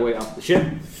crawl their way up the ship.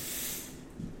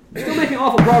 Still making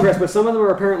awful progress, but some of them are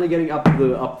apparently getting up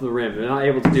the rim. They're not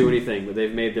able to do anything, but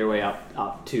they've made their way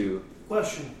up to...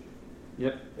 Question.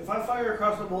 Yep. If I fire a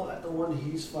crossbow bolt at the one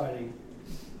he's fighting,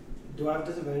 do I have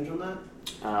disadvantage on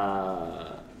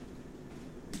that?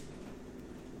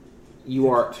 You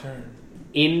are Turn.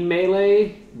 in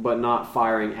melee, but not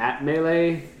firing at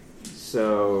melee.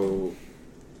 So,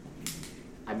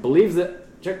 I believe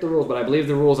that... Check the rules, but I believe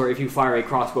the rules are if you fire a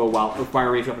crossbow or fire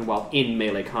a ranged weapon while in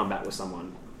melee combat with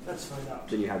someone, Let's find out.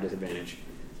 then you have disadvantage.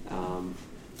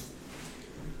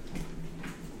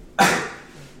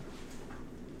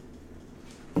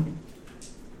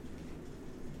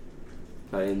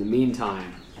 In the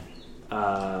meantime,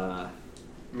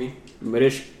 Me?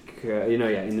 Marishka,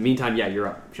 in the meantime, you're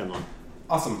up, Shenlong.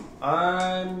 Awesome.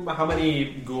 How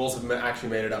many ghouls have actually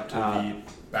made it up to the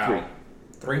battle?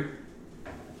 3?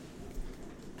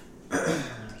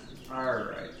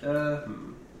 Alright.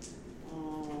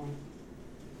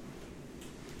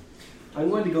 I'm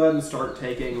going to go ahead and start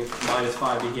taking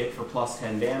 -5 to hit for plus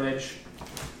 10 damage.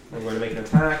 I'm going to make an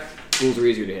attack. Ghouls are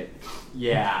easier to hit.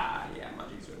 Yeah, much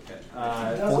easier to hit. It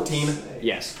doesn't 14. say.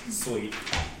 Yes. Sweet.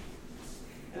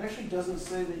 It actually doesn't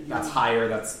say that you... That's higher,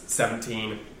 that's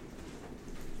 17.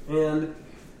 And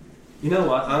you know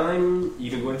what? I'm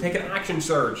even going to take an action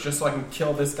surge just so I can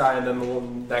kill this guy and then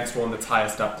the next one that's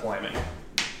highest up climbing.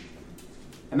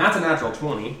 And that's a natural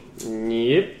 20.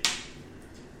 Yep.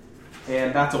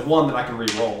 And that's a 1 that I can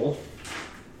re-roll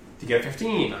to get a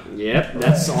 15. Yep.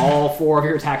 That's all 4 of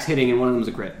your attacks hitting, and one of them is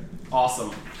a crit.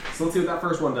 Awesome. So let's see what that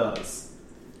first one does.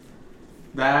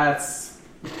 That's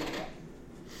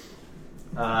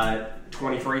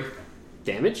 23.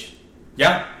 Damage?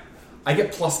 Yeah. I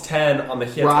get plus 10 on the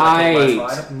hit.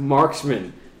 Right.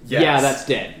 Marksman. Yes. Yeah, that's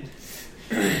dead.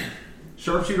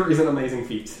 Sharpshooter is an amazing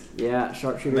feat. Yeah,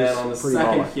 sharpshooter And is then on the pretty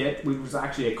second baller. hit, which was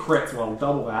actually a crit, so I'll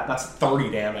double that. That's 30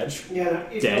 damage. Yeah,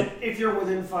 Dead. if you're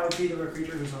within 5 feet of a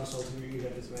creature who's hostile to you, you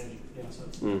get disadvantage. Yeah, so...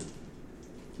 And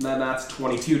then that's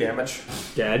 22 damage.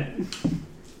 Dead.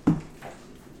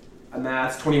 And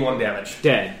that's 21 damage.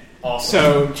 Dead. Awesome.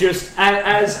 So just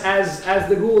as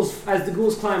the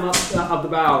ghouls climb up the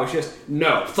bow, it's just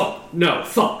no thump, no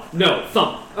thump, no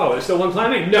thump. Oh, there's still one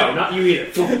climbing? No, not you either.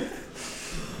 Thump.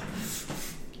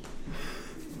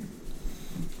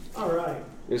 All right.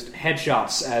 Just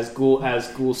headshots as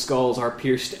ghoul skulls are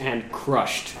pierced and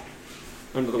crushed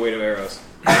under the weight of arrows.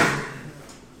 Yeah,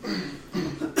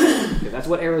 that's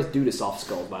what arrows do to soft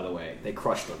skulls, by the way. They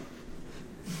crush them.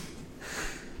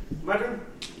 My turn?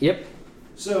 Yep.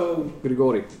 So,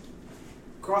 Gregori.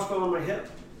 crossbow on my hip,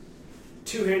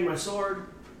 two-hand my sword,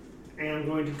 and I'm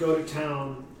going to go to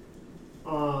town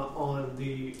on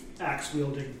the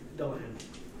axe-wielding Dullahan.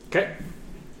 Okay.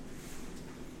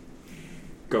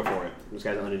 Go for it. This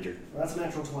guy's uninjured. Well, that's a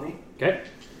natural 20. Okay.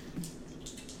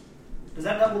 Does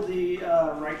that double the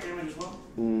right damage as well?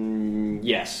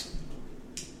 Yes.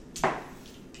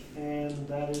 And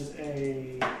that is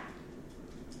a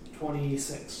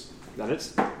 26. That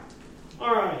is.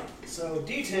 Alright, so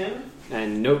D10.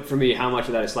 And note for me how much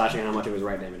of that is slashing and how much of it is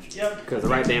right damage. Yep. Because the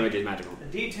right damage is magical. A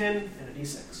D10 and a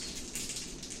D6.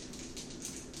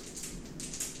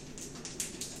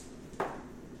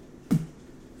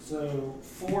 So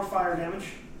 4 fire damage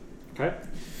Okay.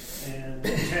 and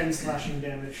 10 slashing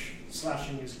damage.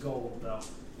 Slashing is gold, though.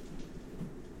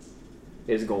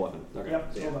 It is a gold weapon. Okay.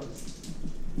 Yep, So, gold weapon.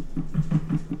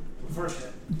 First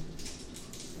hit.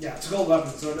 Yeah, it's a gold weapon,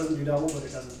 so it doesn't do double, but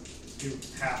it doesn't do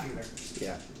half either.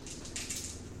 yeah.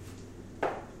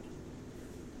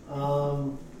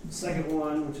 Second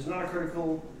one, which is not a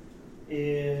critical,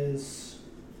 is...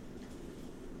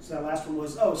 So that last one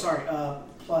was... Oh, sorry.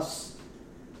 Plus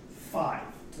 5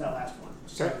 to that last one.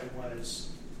 So Okay. it was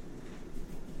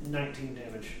 19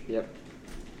 damage. Yep.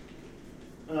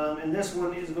 And this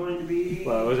one is going to be...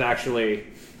 Well, it was actually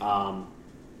 21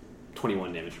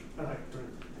 damage. Okay,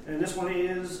 brilliant. And this one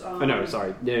is... Oh, no,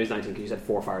 sorry. It was 19 because you said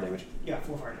 4 fire damage. Yeah,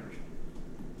 4 fire damage.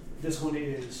 This one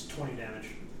is 20 damage.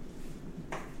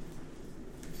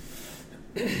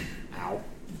 Ow.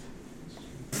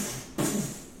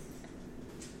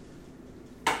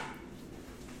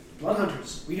 Blood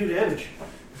hunters, we do damage.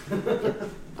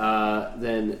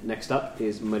 Then next up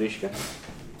is Marishka.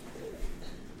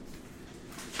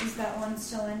 Is that one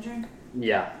still injured?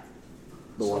 Yeah.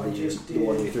 The So one I that you just the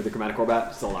one did- you threw the chromatic orb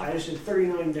at, still I alive. just did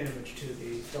 39 damage to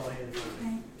the Dullahan.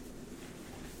 Okay.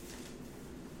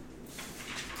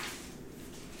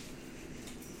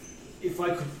 If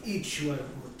I could eat you, I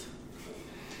would.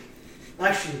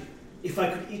 Actually, if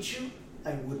I could eat you,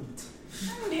 I wouldn't.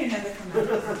 I'm gonna do another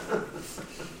chromatic.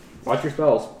 Watch your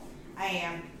spells. I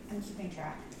am. I'm keeping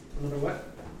track. Another what?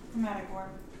 Chromatic orb.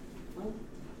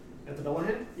 At the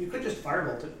Dullahan? You could just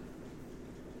firebolt it.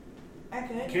 I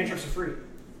could. Cantrips are free.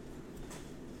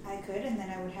 I could, and then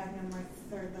I would have no more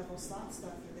third level slots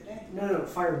left for the day. No,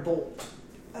 firebolt.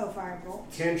 Oh,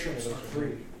 firebolt. Cantrips are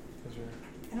free.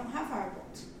 I don't have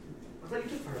firebolt. I thought you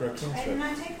did For a firebolt. I did cantrip.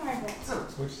 not take firebolt. Oh.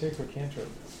 Which takes a cantrip?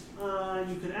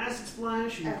 You could acid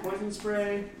splash, you could Okay. poison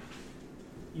spray.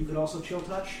 You could also chill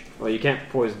touch. Well, you can't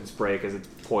poison spray because it's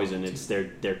poison. It's they're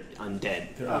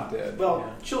undead. They're Ah, undead.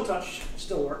 Well, chill touch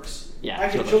still works. Yeah,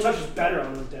 Actually, chill chill touch is better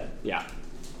on undead. Yeah.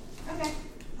 Okay.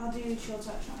 I'll do chill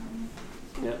touch on him.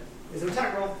 Yep. Is it an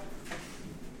attack roll?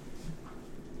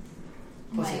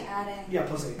 Am Plus I 8. adding Yeah,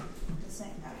 plus 8. the same?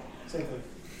 Okay. Same thing.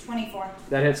 24.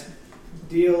 That hits.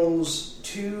 Deals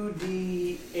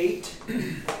 2d8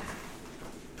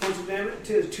 points of damage,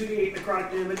 2d8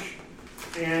 necrotic damage,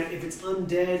 and if it's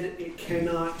undead, it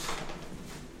cannot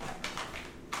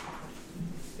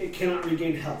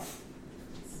regain health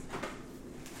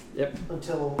Yep.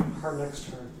 until her next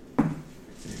turn.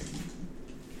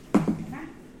 Okay.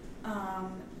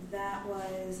 That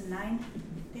was 9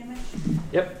 damage.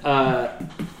 Yep.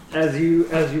 As you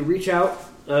reach out,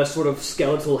 a sort of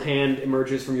skeletal hand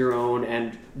emerges from your own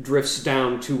and drifts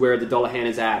down to where the Dullahan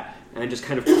is at, and just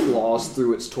kind of claws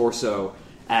through its torso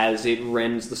as it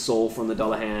rends the soul from the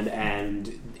Dullahan,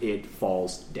 and it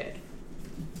falls dead.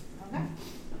 Okay.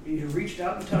 You reached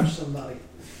out and touched somebody.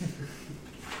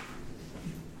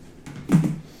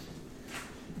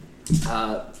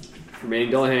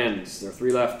 Remaining Dullahans. There are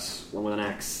 3 left. One with an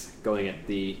axe going at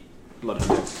the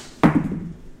Bloodhunter.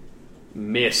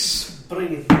 Miss.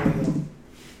 Bring it, Diego.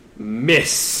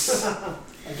 Miss.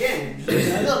 Again.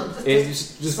 It's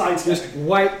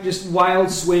sidestepping. just wild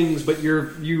swings, but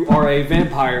you are a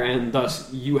vampire, and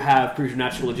thus you have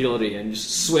preternatural agility, and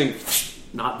just swing.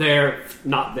 Not there,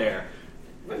 not there.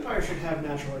 Vampires should have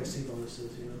natural AC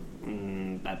bonuses, you know,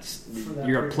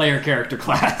 You're a player character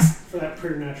class. for that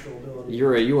preternatural ability.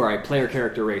 You are a player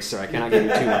character race, sir. I cannot give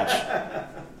you too much.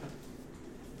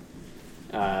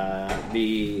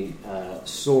 The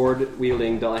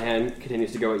sword-wielding Dullahan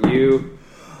continues to go at you.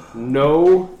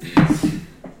 No.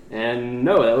 And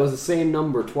no, that was the same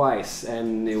number twice,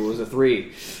 and it was a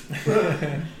 3.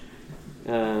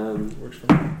 Works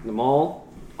for me. The Maul,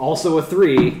 also a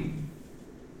 3.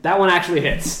 That one actually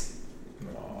hits.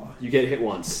 Aw. You get hit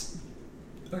once.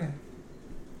 Okay.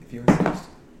 If you insist.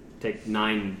 Take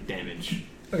 9 damage.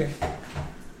 Okay.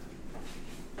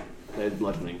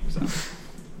 Bludgeoning, so.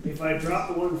 If I drop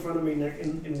the one in front of me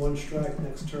in one strike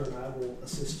next turn, I will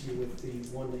assist you with the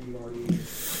one that you already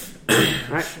used.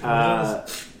 Alright,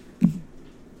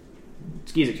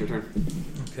 Skeezix, your turn.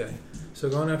 Okay. So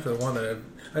going after the one that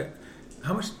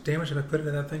how much damage have I put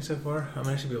into that thing so far? I mean,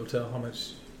 I should be able to tell how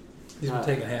much. He's been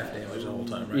taking half damage the whole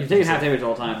time, right? You've taken half damage the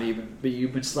whole time, but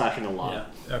you've been slashing a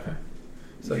lot. Yeah. Okay.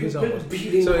 So You've he's been almost.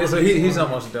 beating So on he's him.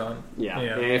 almost done. Yeah.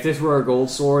 Yeah. And if this were a gold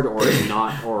sword or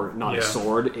not Yeah. a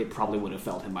sword, it probably would have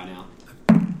felled him by now.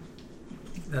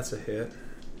 That's a hit.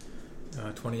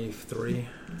 23.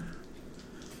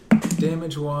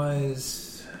 Damage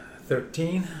wise,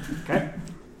 13. Okay.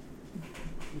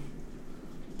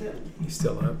 Then He's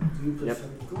still up. you prefer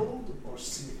Yep. gold or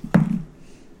silver?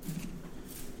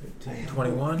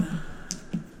 21.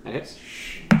 That hits.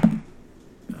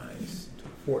 Nice.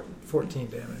 14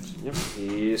 damage. Yep.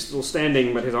 He's still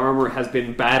standing, but his armor has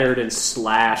been battered and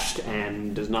slashed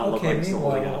and does not look like Okay, it's still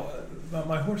holding up. meanwhile,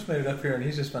 my horse made it up here and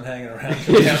he's just been hanging around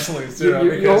to the absolute zero.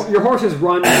 Your horse has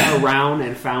run around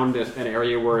and found an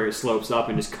area where it slopes up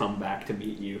and just come back to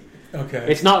meet you. Okay.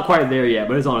 It's not quite there yet,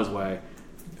 but it's on its way.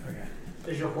 Okay.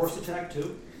 Is your horse attack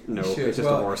too? No, He should. it's just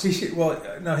well, a horse.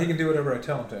 No, he can do whatever I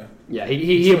tell him to. Yeah,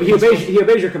 he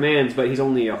obeys your commands, but he's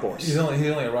only a horse. He's only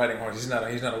a riding horse. He's not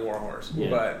a war horse.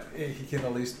 Yeah. But he can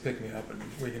at least pick me up and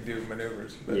we can do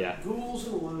maneuvers. But Yeah. Ghouls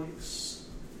and whites.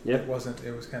 Yep. It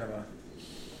was kind of a.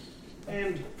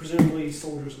 And presumably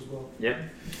soldiers as well. Yep.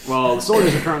 Well, the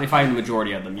soldiers are currently fighting the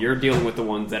majority of them. You're dealing with the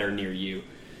ones that are near you,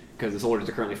 because the soldiers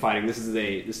are currently fighting. This is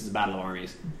a battle of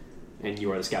armies, and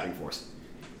you are the scouting force.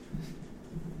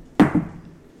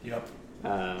 Yep.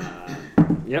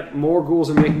 Yep. More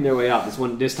ghouls are making their way up.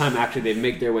 This time actually they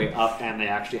make their way up, and they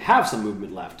actually have some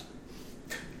movement left.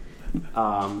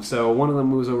 So one of them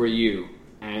moves over you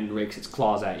and rakes its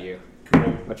claws at you.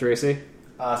 Cool. What's your AC?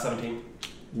 17.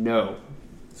 No.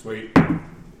 Sweet.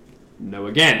 No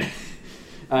again.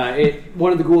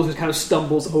 One of the ghouls just kind of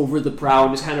stumbles over the prow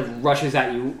and just kind of rushes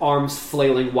at you, arms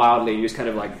flailing wildly. You just kind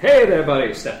of like, hey there,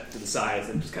 buddy, step to the sides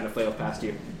and just kind of flail past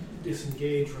you.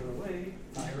 Disengage, run away,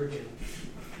 fire again.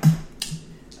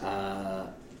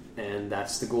 And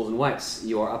that's the ghouls and whites.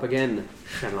 You are up again,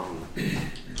 Shenlong.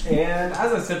 And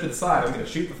as I step to the side, I'm going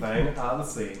to shoot the thing.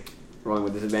 Let's see. Rolling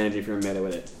with disadvantage if you're in melee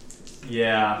with it.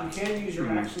 Yeah. You can use your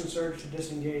action surge to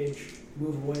disengage,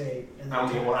 move away, and I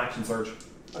only get one action surge.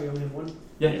 Oh, you only have one?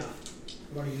 Yeah.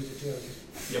 I've already used it too.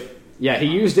 Okay. Yep. Yeah, he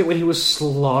used it when he was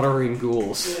slaughtering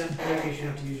ghouls. Yeah, in that case you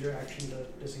have to use your action to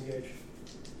disengage.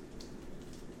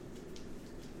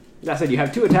 That said, you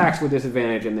have 2 attacks with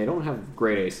disadvantage, and they don't have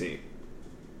great AC.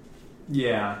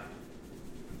 Yeah.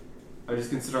 I'm just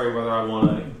considering whether I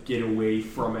want to get away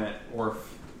from it or if...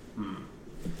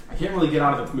 I can't really get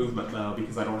out of its movement, though,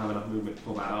 because I don't have enough movement to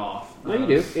pull that off. No, you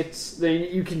do.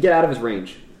 You can get out of his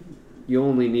range. You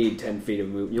only need 10 feet of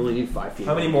movement. You only need 5 feet.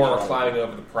 How many more are climbing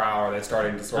over the prow? Are they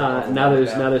starting to sort of... Now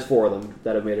there's 4 of them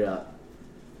that have made it up.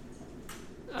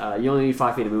 You only need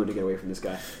 5 feet of movement to get away from this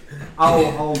guy.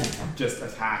 I'll just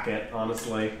attack it,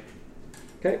 honestly.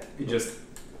 Okay. You just...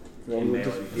 Roll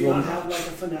melee. Do you not have like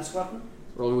a finesse weapon?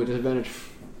 Rolling with disadvantage.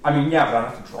 I mean, yeah, but I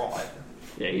have to draw it.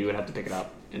 Yeah, you would have to pick it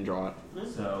up and draw it.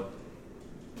 So...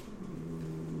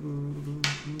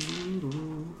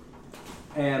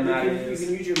 And that you is...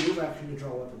 can use your move action to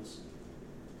draw weapons.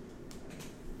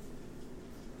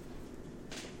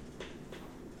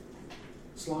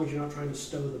 As long as you're not trying to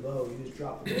stow the bow, you just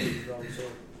drop the bow and draw the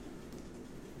sword.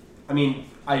 I mean,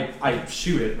 I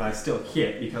shoot it and I still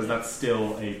hit because that's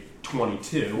still a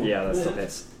 22. Yeah, that still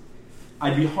hits.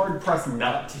 I'd be hard-pressed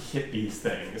not to hit these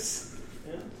things.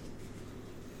 Yeah.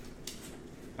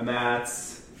 And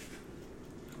that's...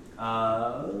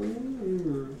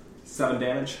 7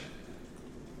 damage.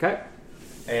 Okay.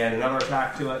 And another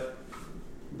attack to it.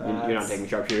 You're not That's- taking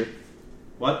sharpshooter?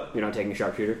 What? You're not taking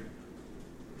sharpshooter?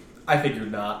 I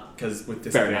figured not, because with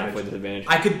Fair disadvantage... enough, with disadvantage.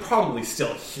 I could probably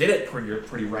still hit it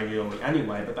pretty regularly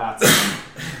anyway, but that's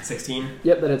 16.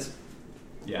 Yep, that is.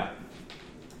 Yeah.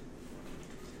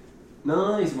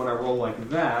 Nice. When I roll like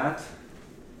that,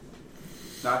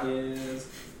 that is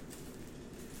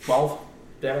 12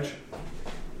 damage.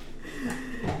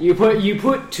 You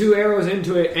put 2 arrows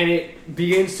into it, and it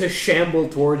begins to shamble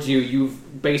towards you.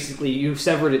 You've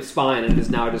severed its spine, and it is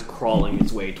now just crawling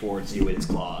its way towards you with its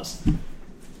claws.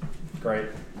 Great.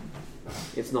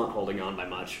 It's not holding on by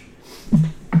much.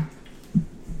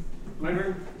 My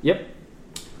turn? Yep.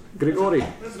 Gregori.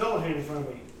 There's a Dullahan in front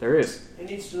of me. There is. It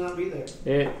needs to not be there.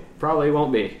 It probably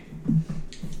won't be.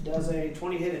 Does a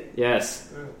 20 hit it?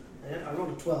 Yes. Oh, and I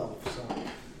rolled a 12,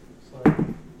 so... Sorry.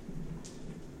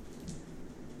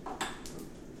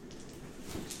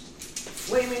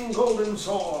 Flaming golden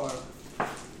sword.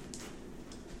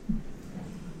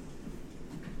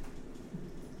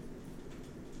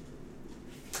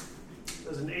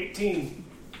 Does an 18.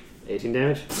 18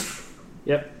 damage.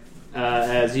 Yep.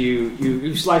 As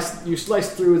you slice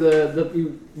through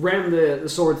you ram the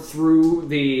sword through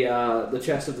the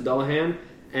chest of the Dullahan,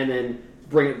 and then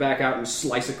bring it back out and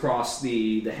slice across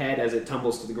the head as it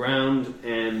tumbles to the ground,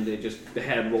 and the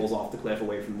head rolls off the cliff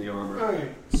away from the armor.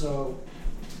 Alright, so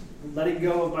letting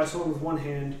go of my sword with one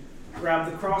hand, grab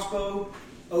the crossbow,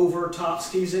 over top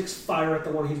Skeezix, fire at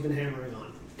the one he's been hammering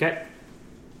on. Okay.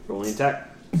 Rolling attack.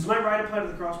 Does my right apply to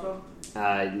the crossbow?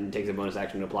 It takes a bonus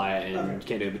action to apply it, and Okay. you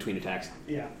can't do it between attacks.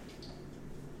 Yeah.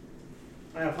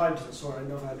 I applied it to the sword. I didn't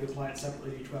know if I had to apply it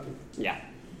separately to each weapon. Yeah.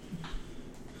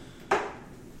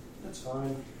 That's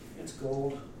fine. It's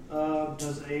gold.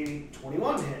 Does a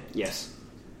 21 hit? Yes.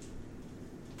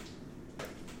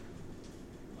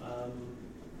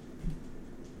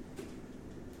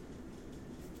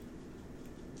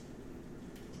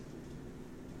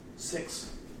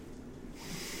 Six.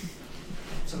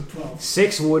 So 12.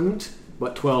 6 wouldn't,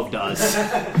 but 12 does.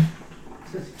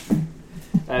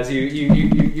 As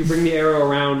you bring the arrow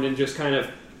around and just kind of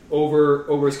over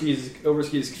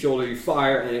Skeezix's shoulder, you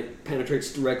fire, and it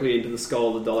penetrates directly into the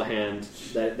skull of the Dullahan.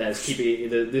 That's keeping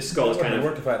this skull is kind of. It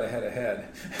would have worked if I had a head.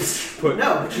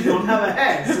 No, but you don't have a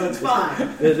head, so it's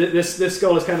fine. This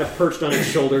skull is kind of perched on its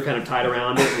shoulder, kind of tied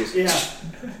around it. Yeah.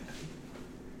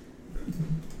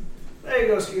 There you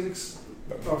go, Skeezix.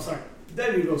 Oh, sorry.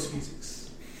 There you go, Skeezix.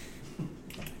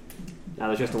 Now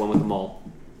there's just the one with the mole.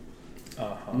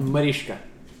 Marishka.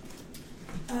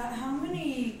 How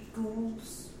many gold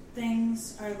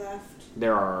things are left?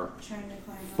 There are Trying to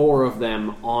climb up. 4 of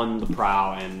them on the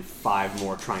prow and 5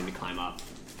 more trying to climb up.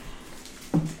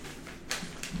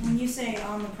 When you say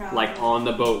on the prow, Like on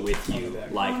the boat with you, On the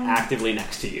deck. like actively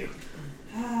next to you.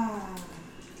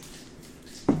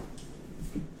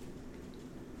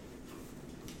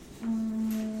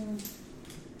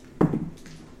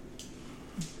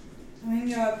 I'm going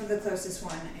to go up to the closest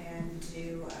one and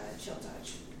do chill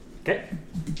touch. Okay.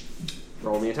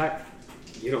 Roll me attack.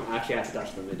 You don't actually have to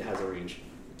touch them, it has a range.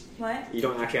 What? You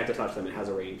don't actually have to touch them, it has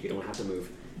a range. You don't have to move.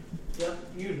 Yep,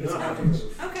 you do not have to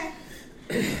move. Okay.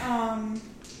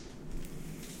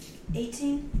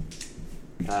 18.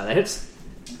 That hits.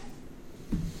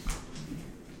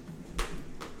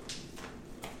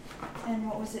 And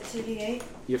what was it, 2d8?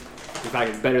 Yep. In fact,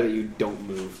 it's better that you don't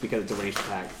move because it's a ranged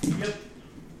attack. Yep.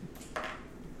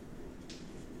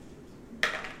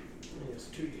 It's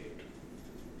 2d8.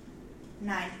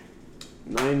 9.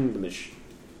 9 damage.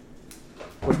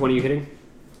 Which one are you hitting?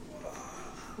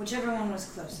 Whichever one was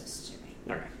closest to me.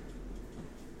 Okay.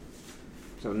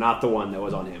 So not the one that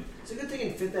was on him. It's a good thing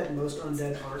in Fit that most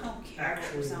undead aren't Okay,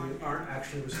 actually it was on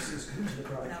resistant to the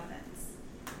product. No offense.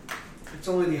 It's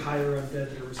only the higher undead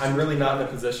that are resistant. I'm really not in a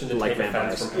position to Like take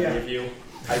offense vampires. from any Yeah. of you.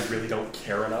 I really don't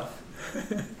care enough.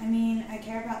 I mean, I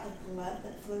care about the blood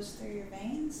that flows through your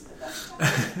veins, but that's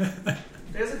fine.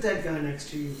 There's a dead guy next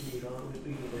to you if you need on. We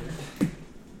need it.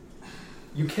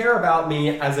 You care about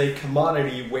me as a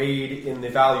commodity weighed in the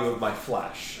value of my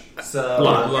flesh. So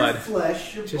Blood. Your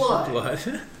flesh, your Just blood.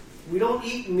 blood. We don't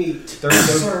eat meat, There's no-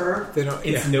 sir. They don't.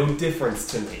 it's Yeah. no difference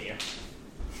to me.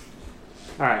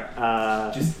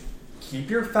 Alright, Just keep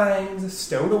your fangs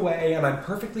stowed away, and I'm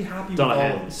perfectly happy with all of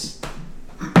them.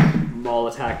 Dullahans. Maul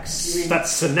attacks. You mean-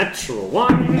 That's a natural You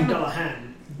one. mean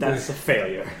Dullahan. That's a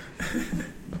failure.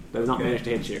 Does not manage to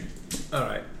hit you. All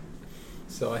right.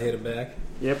 So I hit him back.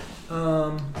 Yep.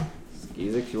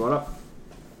 Skeezix, you want up?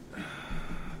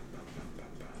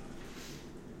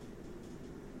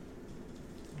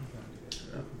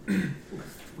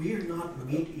 We are not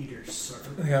meat eaters, sir.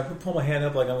 Okay, I pull my hand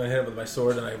up like I'm going to hit him with my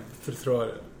sword, and I throw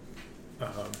it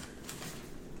a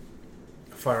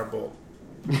firebolt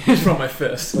from my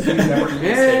fist. You never eat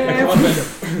Yeah.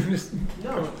 steak. Just-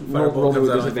 No. Roll Firebolt with comes out of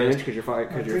my disadvantage fist. because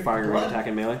you're Drink firing blood. an attack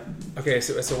in melee. Okay,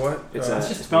 so it's a what? It's Uh, a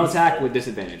spell attack with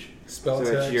disadvantage. spell so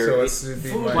it's attack. your- So it's the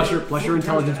Full my, Plus your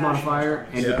intelligence modifier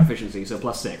and your Yeah. proficiency, so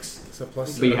plus 6. so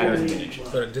plus. But you have Only disadvantage.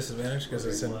 But a disadvantage because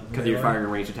it's in. Because you're firing a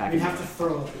ranged attack. You in have to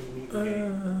melee. throw up the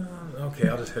meat. Uh, Okay,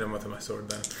 I'll just hit him with my sword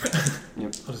then.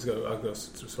 Yep. I'll go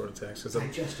sword attacks because I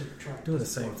I'm just subtract doing the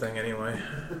same thing anyway.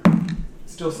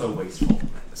 Still so wasteful.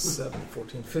 7,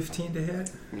 14, 15 to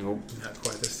hit. Nope. Not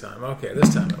quite this time. Okay,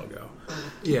 this time it'll go.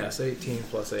 Yes, 18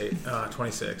 plus 8,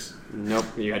 26. Nope.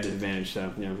 You had disadvantage,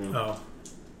 so yeah. No. Oh,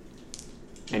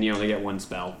 And you only get one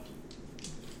spell.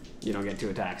 You don't get 2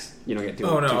 attacks. You don't get 2.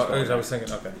 oh no, two I spells. was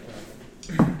thinking. Okay.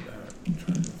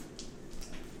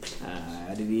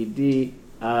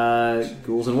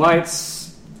 Ghouls and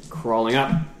whites crawling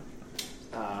up.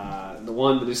 The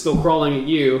one that is still crawling at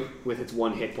you with its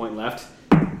 1 hit point left.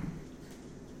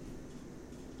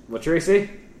 What's your AC?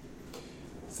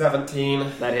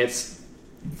 17. That hits.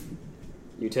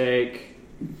 You take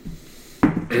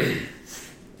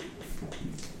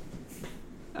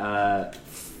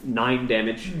 9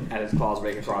 damage as its claws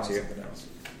break across you, Something else.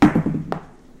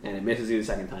 and it misses you the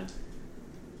second time.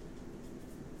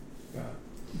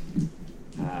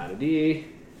 D.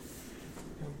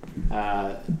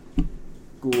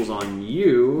 Ghouls on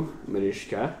you,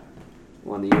 Marishka.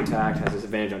 One that you attacked has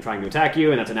disadvantage on trying to attack you,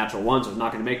 and that's a natural 1, so it's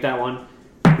not going to make that one.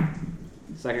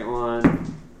 Second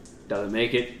one doesn't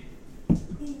make it.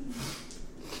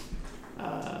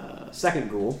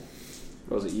 Second ghoul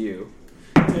goes at you.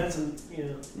 Yeah, that's a,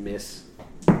 Miss.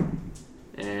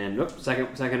 And nope,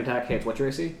 second attack hits. What's your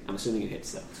AC? I'm assuming it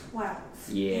hits though. 12.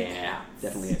 Yeah,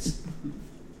 definitely hits.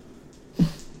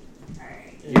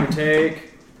 Alright. You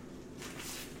take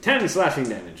 10 slashing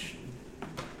damage.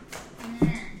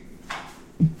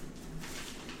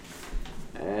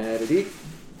 Add a D.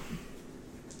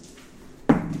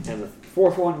 And the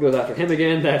fourth one goes after him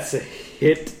again. That's a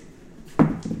hit.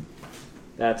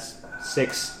 That's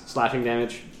 6 slashing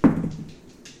damage.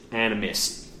 And a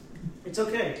miss. It's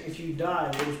okay. If you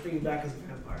die, we'll just bring you back as a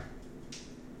vampire.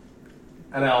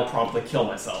 And I'll promptly kill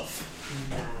myself.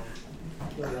 Nah.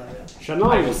 You'll love it. I will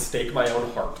Shanlong, stake my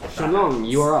own heart. Shanlong,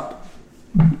 you are up.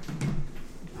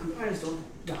 Vampires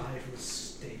don't die from a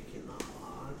stake in the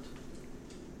heart.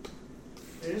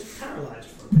 They're just paralyzed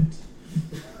for a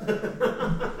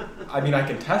bit. I mean, I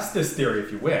can test this theory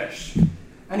if you wish.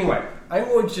 Anyway, I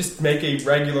would just make a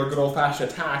regular good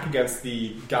old-fashioned attack against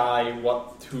the guy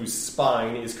whose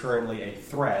spine is currently a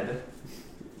thread.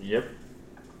 Yep.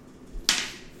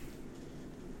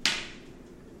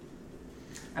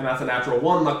 And that's a natural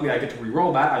 1. Luckily, I get to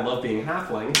reroll that. I love being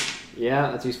halfling.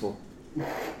 Yeah, that's useful.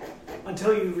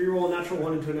 Until you reroll a natural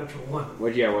 1 into a natural 1.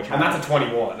 Which And that's a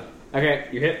 21. Okay,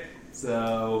 you hit.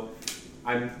 So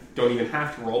I don't even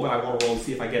have to roll, but I want to roll and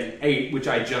see if I get an 8, which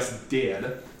I just did.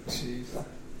 Jeez.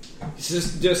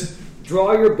 Just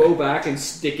draw your bow back and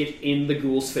stick it in the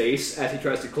ghoul's face as he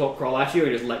tries to crawl at you,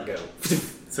 and just let go.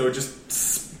 So it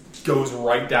just goes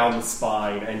right down the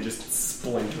spine and just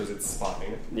splinters its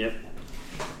spine. Yep.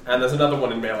 And there's another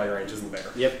one in melee range, isn't there?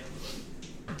 Yep.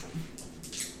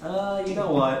 You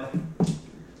know what?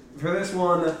 For this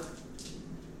one,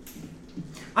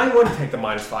 I'm going to take the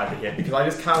 -5 to hit because I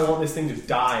just kind of want this thing to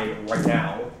die right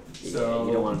now. So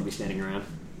You don't want him to be standing around.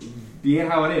 be it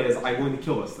how it is, I'm going to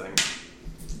kill this thing.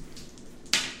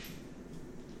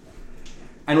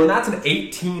 And when that's an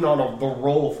 18 on the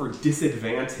roll for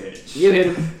disadvantage, You hit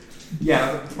him.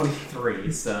 yeah, that's a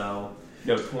 23. So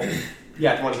no, 20.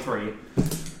 Yeah, 23.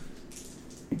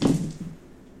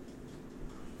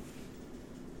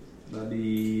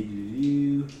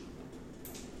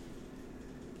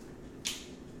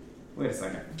 Wait a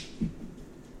second. ...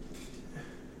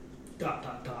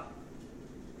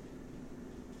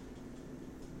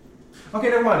 Okay,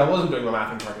 never mind. I wasn't doing my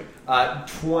math incorrectly.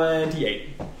 28.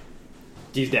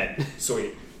 He's dead.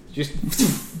 Sweet. Just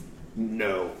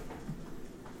no.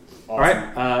 Awesome. All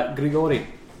right, Gregori.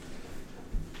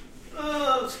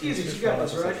 Skeezix, you got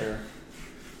this, right?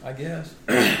 I guess.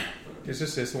 It's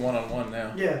just a one-on-one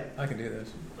now. Yeah. I can do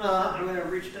this. I'm going to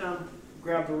reach down,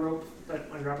 grab the rope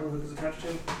that my grappling hook is attached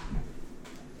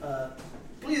to.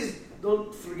 Please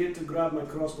don't forget to grab my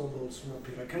crossbow bolts from up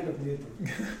here. I kind of need them.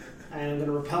 And I'm going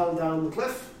to rappel down the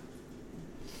cliff.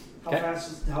 How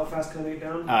fast can I make it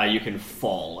down? You can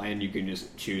fall, and you can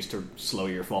just choose to slow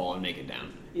your fall and make it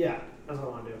down. Yeah, that's what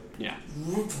I want to do. Yeah,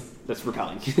 that's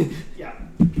repelling. Yeah.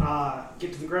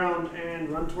 Get to the ground and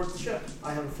run towards the ship.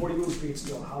 I have a 40 move speed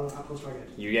still. How close do I get?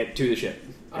 You get to the ship,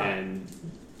 Alright. and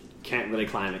can't really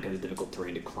climb it because it's difficult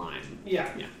terrain to climb. Yeah.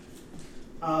 Yeah.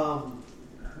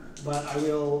 But I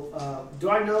will...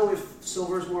 do I know if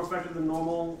silver is more effective than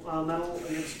normal metal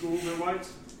against ghouls or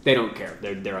whites? They don't care.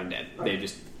 They're undead. They Okay.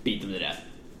 just beat them to death.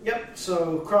 Yep,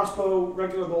 so crossbow,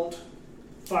 regular bolt,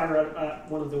 fire at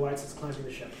one of the whites that's climbing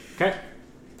the ship. Okay.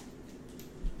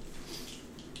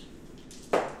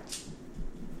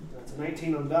 That's a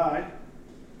 19 on die.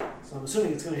 So I'm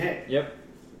assuming it's going to hit. Yep.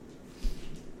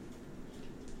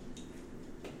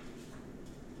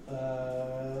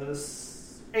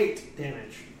 8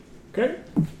 damage. Okay.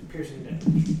 Piercing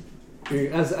damage.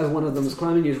 As one of them is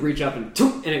climbing, you just reach up and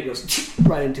it goes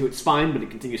right into its spine, but it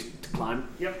continues to climb.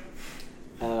 Yep.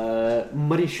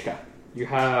 Marishka, you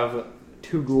have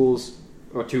 2 ghouls,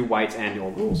 or 2 whites and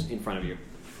your ghouls in front of you.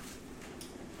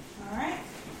 Alright.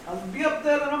 I'll be up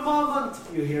there in a moment.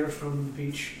 You hear from the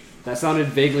beach. That sounded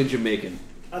vaguely Jamaican.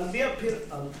 I'll be up here.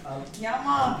 I'll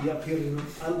Yama. be up here. You know.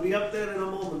 I'll be up there in a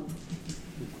moment.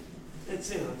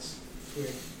 It's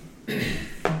weird.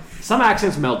 Some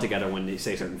accents meld together when you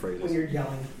say certain phrases. When you're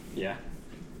yelling. Yeah.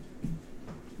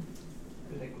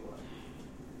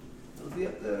 I'll be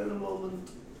up there in a moment.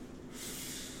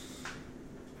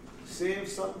 Save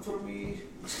something for me.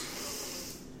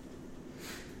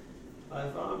 I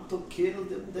want to kill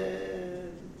them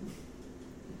dead.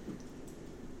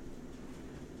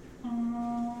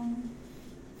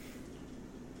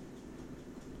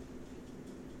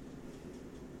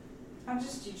 I'll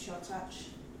just do chill touch.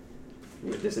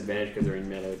 With disadvantage because they're in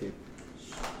melee with you.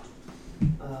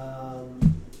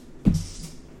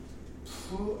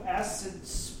 Acid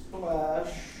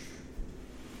Splash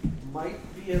might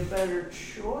be a better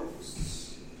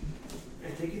choice. I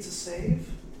think it's a save.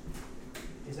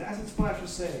 Is Acid Splash a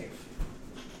save?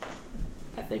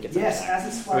 I think it's yes, an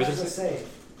Acid Splash Or is is a it? save.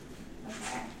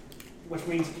 Okay. Which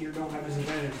means you don't have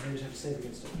disadvantage, you just have to save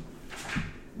against it.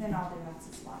 Then I'll do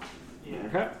acid splash.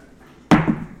 Okay.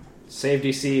 Save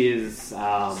DC is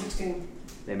 16.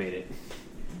 They made it.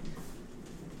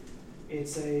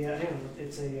 It's a, hang on,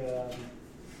 it's a,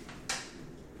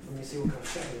 let me see what kind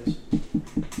of check it is.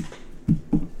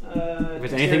 If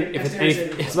it's anything,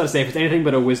 if it's anything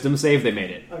but a wisdom save, they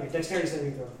made it. Okay, dexterity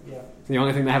saving throw, yeah. The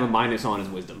only thing they have a minus on is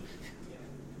wisdom.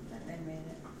 But they made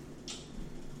it.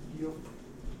 Yup.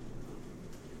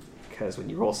 Because when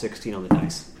you roll 16 on the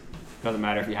dice, it doesn't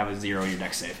matter if you have a 0 in your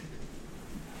dex save.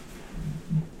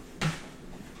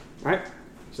 Alright,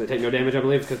 so they take no damage, I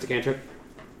believe, because it's a cantrip.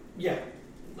 Yeah.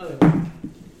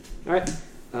 Alright.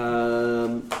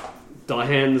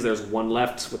 Dullahans, there's 1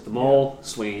 left with the mole,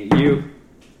 swinging at you.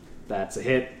 That's a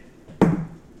hit.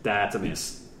 That's a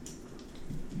miss.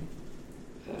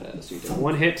 So you take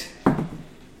 1 hit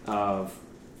of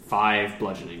 5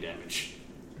 bludgeoning damage.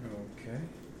 Okay.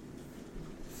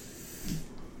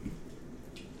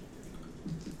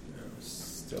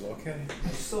 Still okay. I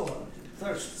still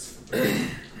thirsts.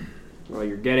 Well,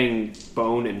 you're getting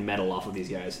bone and metal off of these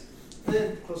guys.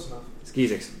 Close enough.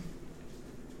 Skeezix.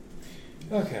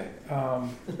 Okay.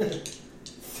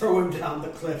 Throw him down the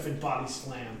cliff and body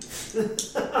slam.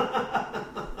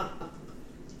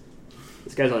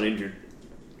 This guy's uninjured.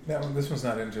 This one's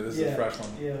not injured. This is a fresh one.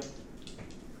 Yeah.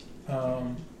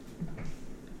 I'm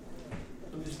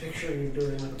just picturing you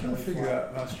doing it. I'm trying to figure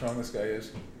out how strong this guy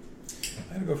is.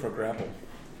 I'm gonna go for a grapple.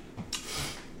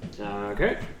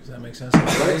 Okay. Does that make sense?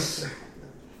 Nice.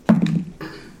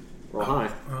 Roll high.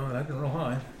 Oh, I can roll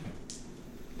high.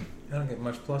 I don't get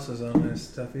much pluses on this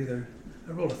stuff either.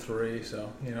 I rolled a 3,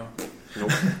 so, you know.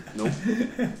 Nope.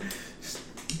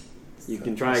 You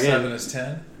can try again. 7 is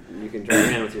 10. You can try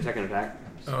again with your second attack.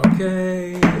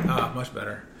 Okay. Much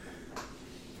better.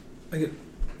 I get,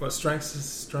 what, strength and...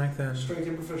 Strength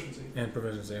and proficiency. And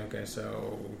proficiency, okay,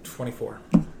 so 24.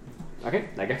 Okay,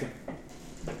 I guess.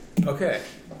 Okay.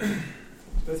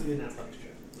 Both of you in athletics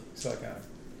check. So I got it.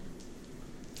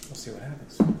 We'll see what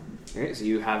happens. Okay, so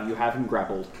you have him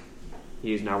grappled.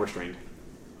 He is now restrained.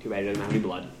 Too bad he doesn't have any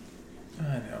blood. I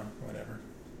know, whatever.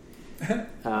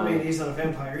 I mean, he's not a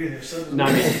vampire either, so... No,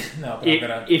 I mean, No, but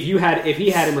if he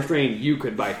had him restrained, you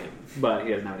could bite him, but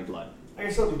he doesn't have any blood. I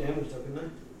can still do damage though,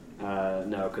 couldn't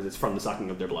No, because it's from the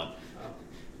sucking of their blood. I? Oh.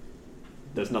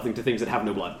 Does nothing to things that have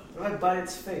no blood. What if I bite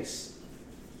its face?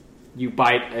 You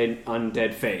bite an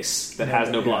undead face that has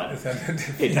no blood.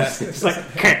 It does. It's like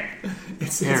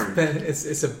it's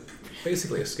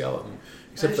basically a skeleton,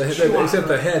 except the chew on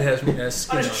head has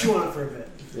skin. I just chew on it for a bit.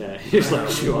 Yeah, you just like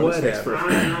chew on his face for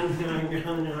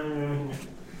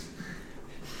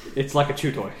It's like a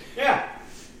chew toy. Yeah.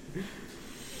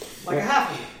 Like a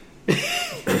halfling.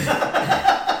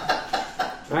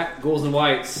 Alright, ghouls and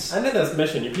whites. End of this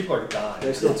mission, you people are dying.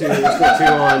 There's still two on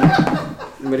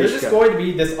Marishka. There's just going to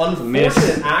be this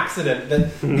unfortunate accident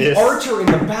that the archer in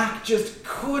the back just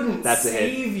couldn't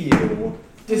save you,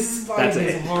 despite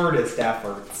his hardest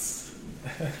efforts.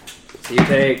 So you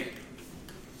take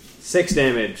 6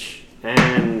 damage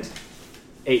and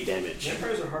 8 damage.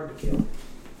 Vampires are hard to kill.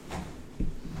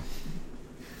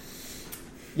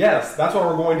 Yes, that's why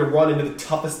we're going to run into the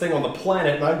toughest thing on the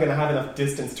planet, and I'm going to have enough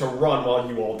distance to run while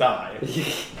you all die.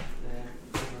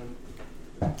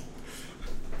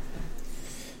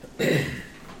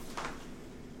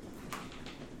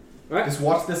 Alright. Just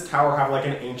watch this tower have like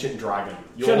an ancient dragon.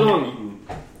 You'll all get eaten.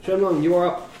 Shenlong, you are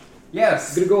up.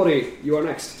 Yes. Gregori, you are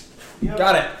next. Yep.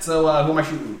 Got it. So who am I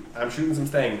shooting? I'm shooting some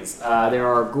things. There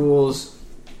are ghouls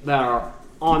that are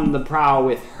on the prowl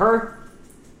with her,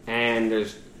 and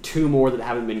there's 2 more that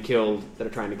haven't been killed that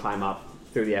are trying to climb up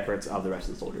through the efforts of the rest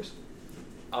of the soldiers.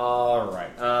 Alright.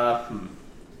 How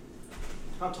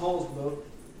tall is the boat?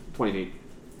 20 feet.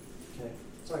 Okay,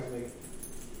 so I can make it.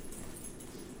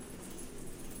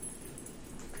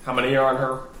 How many are on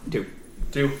her? 2.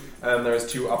 2. And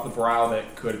there's 2 up the brow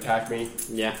that could attack me.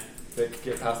 Yeah. That could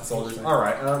get past the soldiers.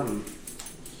 Alright.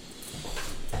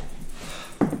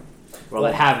 Well,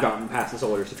 they have gotten past the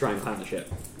soldiers to try and climb the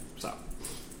ship. So.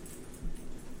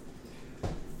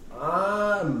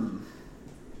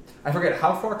 I forget,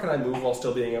 how far can I move while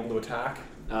still being able to attack?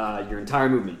 Your entire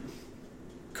movement.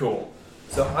 Cool.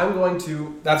 So I'm going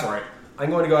to... That's alright. I'm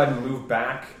going to go ahead and move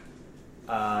back.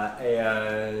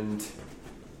 And...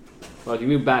 Well, if you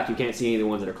move back, you can't see any of the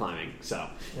ones that are climbing, so.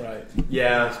 Right.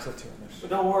 Yeah. There's still 2 in there. But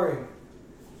don't worry,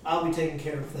 I'll be taking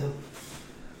care of them.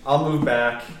 I'll move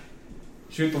back.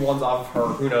 Shoot the ones off of her.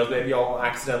 Who knows? Maybe I'll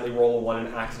accidentally roll a 1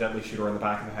 and accidentally shoot her in the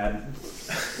back of the head.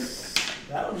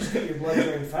 That'll just get your blood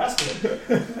drained faster.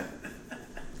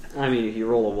 I mean, if you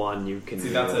roll a 1, you can... See,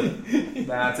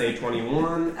 that's a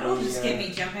 21. That'll just get me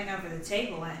jumping over the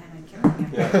table at him and killing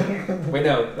him Yeah. right here. Wait,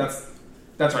 no, that's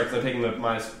right, because I'm taking the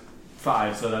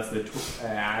 -5, so that's the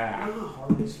I don't know how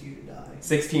hard it is for you to die.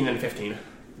 16 and 15.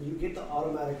 You get the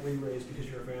automatic re-raise because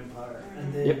you're a vampire.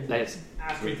 And then Yep, that is.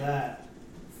 after that,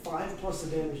 5 plus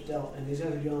the damage dealt, and these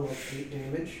guys are dealing with 8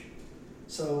 damage.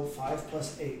 So 5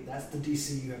 plus 8, that's the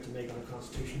DC you have to make on a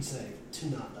Constitution save to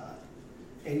not die.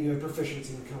 And you have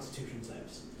proficiency in Constitution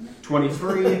saves.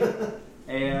 23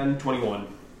 and 21.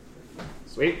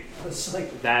 Sweet. It's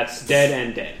like That's dead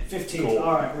and dead. 15. Cool.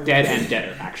 Alright. we're Dead good. and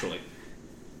deader, actually.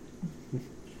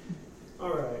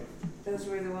 Alright. Those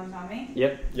were the ones on me?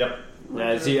 Yep. Yep.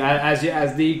 As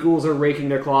the ghouls are raking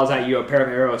their claws at you, a pair of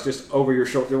arrows just over your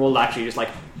shoulder, well, actually, just like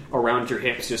around your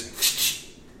hips, just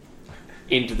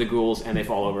into the ghouls, and they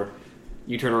fall over.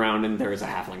 You turn around, and there is a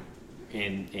halfling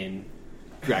in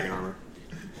dragon armor.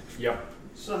 Yep.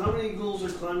 So how many ghouls are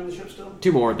climbing the ship still?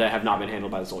 2 more that have not been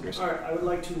handled by the soldiers. Alright, I would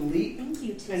like to leap Thank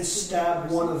you, and stab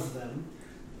one of them.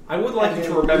 I would like and you to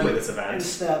then remember leap this And event.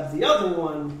 stab the other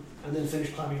one, and then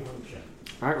finish climbing on the ship.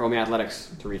 All right, roll me athletics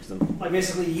to reach them. Like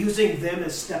basically using them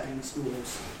as stepping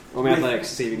stools. Roll me With- athletics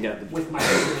to see if you can get the... With my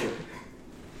ship.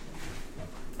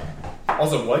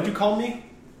 Also, what did you call me?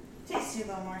 Tasty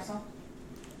little morsel.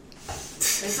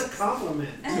 It's a compliment.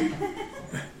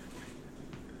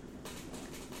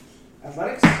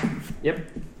 Athletics? Yep.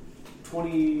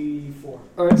 24.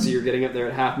 All right, so you're getting up there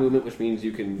at half movement, which means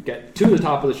you can get to the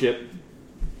top of the ship,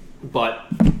 but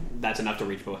that's enough to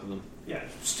reach both of them. Yeah,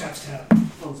 stab, stab.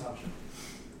 On the top ship.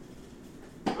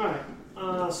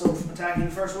 Alright, so attacking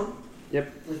the first one.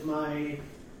 Yep. With my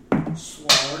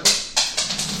sword.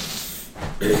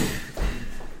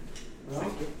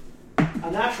 Well,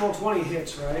 a natural 20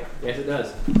 hits, right? Yes, it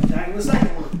does. Attacking the second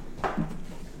one.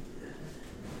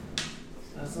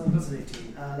 That's an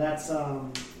 18. That's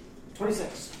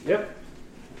 26. Yep.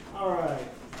 Alright.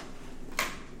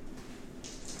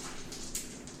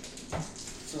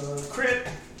 So crit.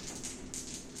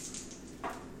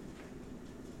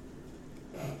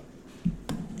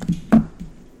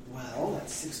 Well,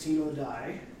 that's 16 on the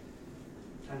die.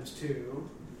 Times 2.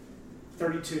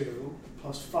 32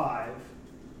 plus 5.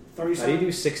 How do you 37.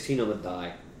 do 16 on the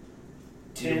die?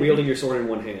 10. You're wielding your sword in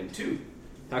one hand. 2.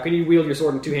 How can you wield your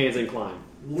sword in 2 hands and climb?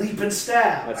 Leap and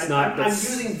stab. That's I'm not-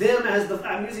 using them as the.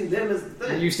 I'm using them as the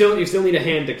thing. You still need a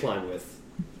hand to climb with.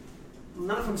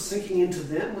 Not if I'm sinking into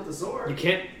them with the sword. You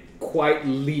can't quite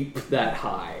leap that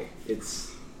high.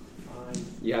 It's Fine.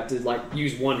 you have to like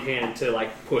use one hand to like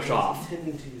push I was off.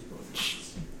 intending to use both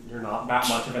hands. You're not that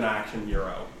much of an action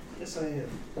hero. Yes, I am.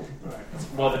 Alright.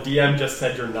 Well, the DM just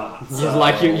said you're not. It's So.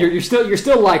 like you're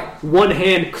still like one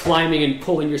hand climbing and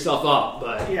pulling yourself up,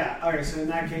 but Yeah, alright, so in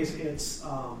that case it's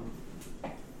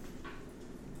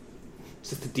it's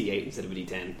just a D8 instead of a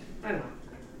D10. I don't know.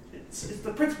 It's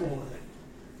the principle of the thing.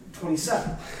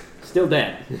 27. Still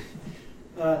dead.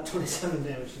 27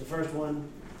 damage to the first one.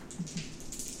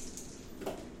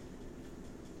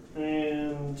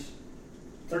 And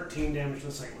 13 damage to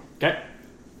the second one. Okay.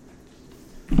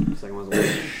 The second one's a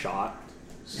one shot,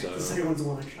 so The second one's the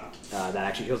one I shot. that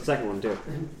actually kills the second one too.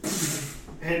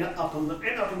 And up on the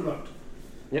boat.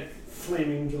 Yep.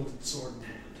 Flaming gilded sword in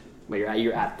hand. But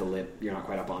you're at the lip. You're not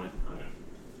quite up on it. Okay.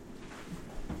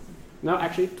 No,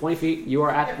 actually, 20 feet. You are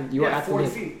at the 40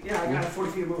 lip. feet. Yeah, I got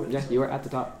 40 feet of movement. Yeah, so. you are at the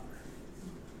top.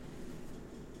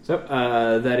 So,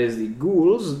 that is the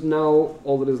ghouls. Now,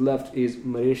 all that is left is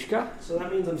Marishka. So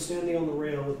that means I'm standing on the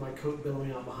rail with my coat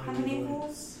billowing out How behind me. many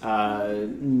ghouls?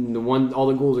 All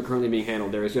the ghouls are currently being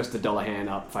handled. There is just the Dullahan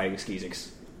up fighting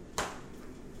Skeezix.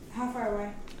 How far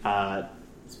away?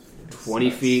 20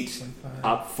 feet, 25.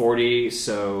 up 40,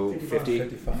 so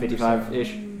 55,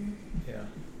 55-ish. Yeah,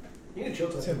 You can chill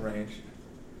it's touch. in range.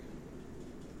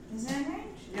 Is it in range?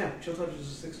 Yeah, chill touch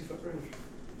is a 60-foot range.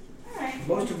 Alright.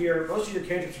 Most of your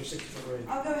cantrips are 60-foot range.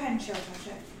 I'll go ahead and chill touch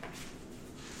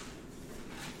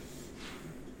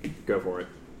it. Go for it.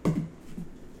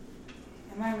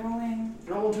 Am I rolling?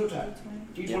 Roll to attack.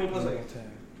 D20? D20 plus 8.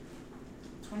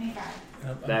 25.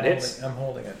 That hits. I'm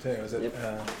holding it too. Is it? Yep.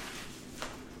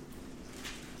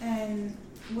 And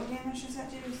what damage does that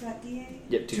do? Is that D8?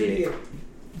 Yep, 2d8.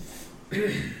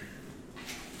 2d8.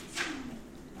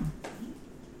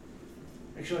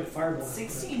 Actually, like fireball.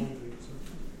 16.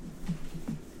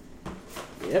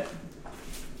 Yep.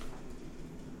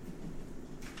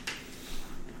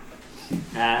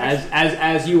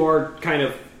 As you are kind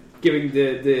of giving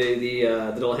the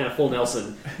Dullahan a full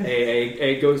Nelson,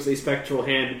 a ghostly spectral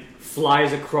hand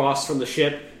flies across from the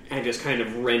ship and just kind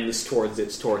of rends towards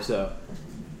its torso.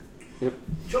 Yep.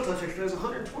 Chill touch actually has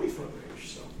 120-foot range,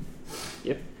 so.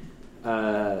 Yep.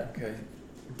 Okay.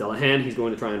 Dullahan, he's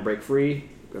going to try and break free.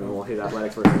 Going to roll his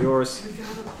athletics versus yours. We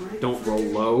gotta break Don't roll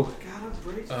free. low. Gotta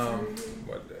break free.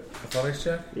 What? Athletics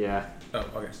check? Yeah. Oh,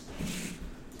 okay.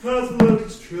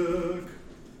 Athletics check.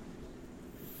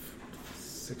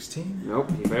 16.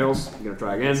 Nope, he fails. He's going to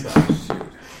try again.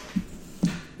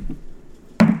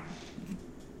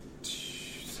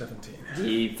 Shoot. 17.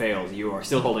 He fails. You are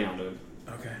still holding on to him.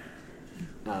 Okay.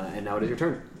 And now it is your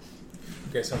turn.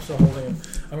 Okay, so I'm still holding him.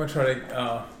 I'm going to try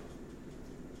to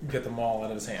get the maul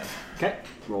out of his hand. Okay.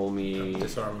 Roll me.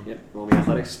 Disarm him. Yep. Roll me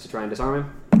athletics to try and disarm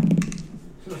him.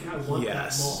 I want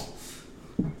Yes. that maul.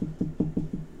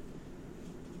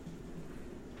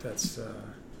 That's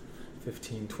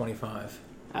 15, 25.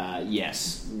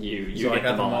 Yes. You So I hit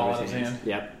got the the ball maul out out of of his his hand.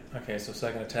 Yep. Okay, so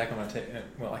second attack, I'm going to take...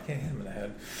 Well, I can't hit him in the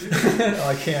head. Well,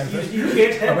 I can, but... You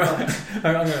can't hit I'm him.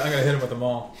 going to hit him with the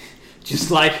maul.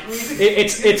 Just like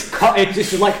it's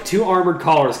just like two armored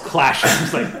collars clashing,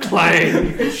 just like clang.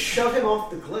 You can shove him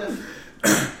off the cliff.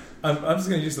 I'm just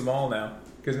going to use the maul now.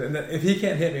 Because if he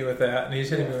can't hit me with that, and he's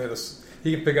hitting me with this...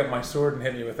 He can pick up my sword and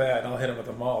hit me with that, and I'll hit him with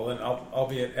the maul. Then I'll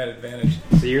be at advantage.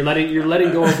 So you're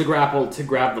letting go of the grapple to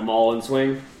grab the maul and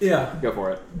swing. Yeah. Go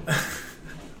for it.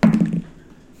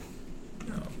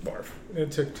 Oh, barf.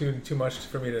 It took too much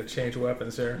for me to change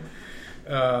weapons there.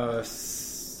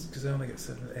 Because I only get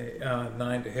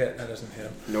 9 to hit. That doesn't hit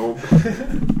him. Nope.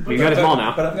 You got his maul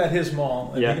now. But I've got his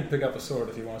maul, and Yeah. he can pick up a sword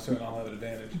if he wants to, and I'll have an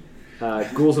advantage.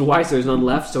 Ghouls and whites, there's none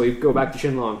left, so we go back to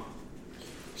Shinlong.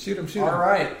 Shoot him, shoot him. All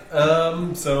right.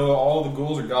 So all the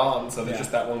ghouls are gone. So there's Yeah.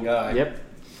 just that one guy. Yep.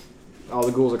 All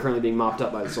the ghouls are currently being mopped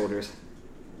up by the soldiers.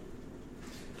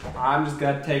 I'm just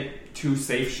gonna take 2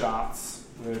 safe shots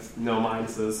with no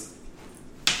minuses.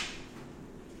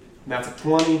 And that's a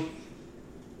 20. And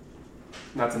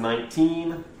that's a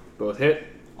 19. Both hit.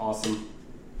 Awesome.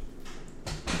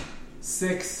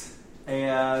 6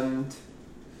 and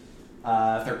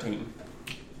 13.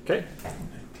 Okay.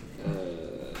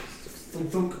 Thunk,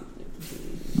 thunk.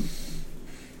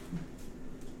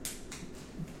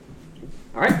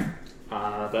 Alright.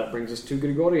 That brings us to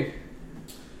Gregori.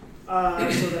 So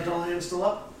that Dullahan's still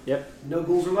up. Yep. No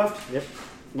ghouls are left. Yep.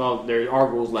 Well, there are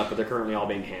ghouls left, but they're currently all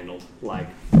being handled. Like,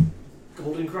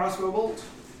 Golden crossbow bolt.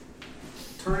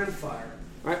 Turn and fire.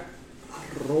 alright.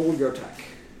 Roll your attack.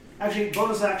 Actually,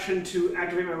 bonus action to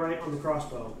activate my right on the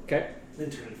crossbow. Okay. Then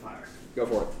turn and fire. Go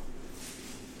for it.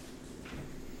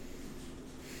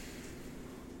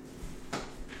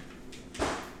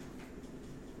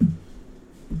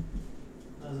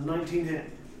 That was a 19 hit.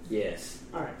 Yes.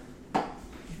 Alright.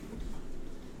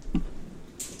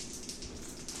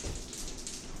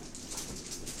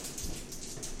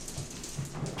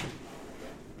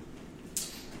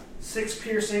 Six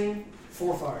piercing,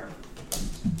 4 fire.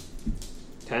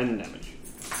 10 damage.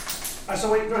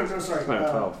 So wait, no, sorry. Oh,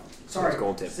 no, 12. Sorry. That's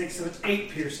gold tip. 6, 7, 8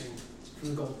 piercing from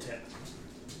the gold tip.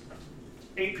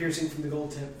 8 piercing from the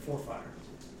gold tip, 4 fire.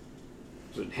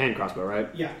 So hand crossbow, right?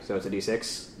 Yeah. So it's a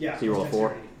d6? Yeah. So you roll a plus 4?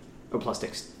 dexterity. Oh, plus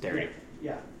dexterity.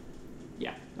 Yeah.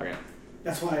 Yeah. Okay.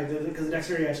 That's why, because the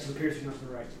dexterity adds to the piercing, not to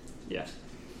the right. Yeah.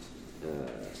 So,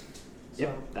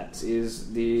 Yep. That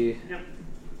is the Yep.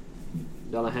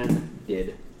 Dullahan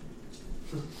did.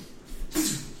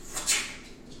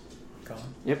 Gone.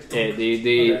 Yep.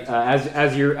 Okay.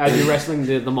 As you're wrestling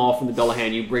the maul from the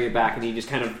Dullahan, you bring it back, and he just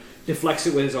kind of deflects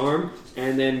it with his arm,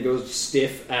 and then goes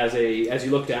stiff as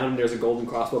you look down. And there's a golden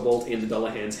crossbow bolt in the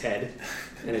Dullahan's head,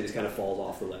 and it just kind of falls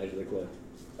off the ledge of the cliff.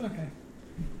 Okay.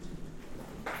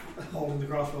 Holding the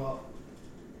crossbow up.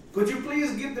 Could you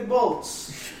please get the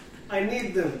bolts? I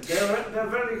need them. They're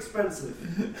very expensive.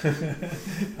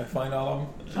 I find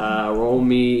all of them. Roll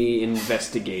me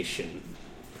investigation.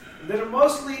 They're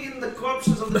mostly in the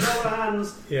corpses of the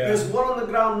Dullahans. Yeah. There's one on the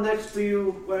ground next to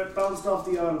you where it bounced off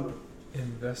the armor.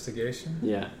 Investigation?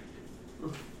 Yeah,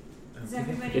 Is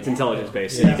everybody it's dead? intelligence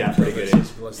based, so you got pretty good.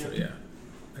 Yeah.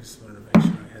 I just wanted to make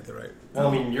sure I had the right. Well,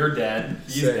 I mean, you're dead.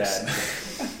 He's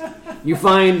 6. dead. You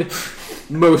find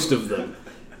most of them.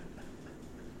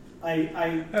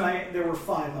 There were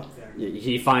 5 up there.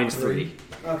 He finds 3.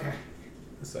 Okay.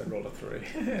 So I rolled a 3,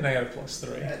 and I got a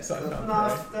 +3. So I found No,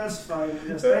 right. that's fine.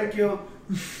 Yes, thank you.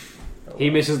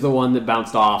 He misses the one that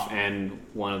bounced off and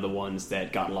one of the ones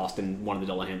that got lost in one of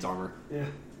the Dullahan's armor. Yeah.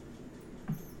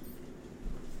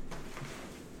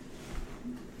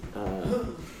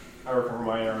 I recover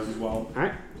my arrows as well.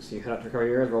 Alright, so you have to recover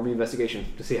your arrows. Roll me investigation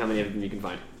to see how many of them you can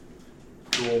find.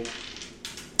 Cool.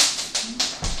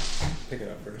 Pick it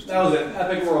up first. That was an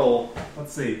epic roll.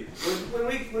 Let's see.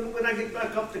 When I get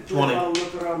back up the cliff, 20. I'll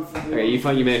look around for the... Okay, you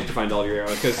managed to find all your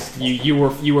arrows because you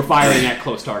were firing at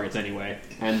close targets anyway,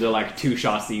 and the 2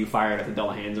 shots that you fired at the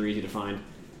Dullahans are easy to find.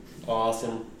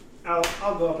 Awesome. I'll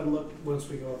go up and look once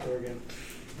we go up there again.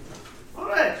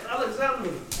 Alright, Alexander.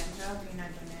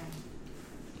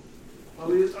 Are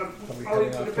we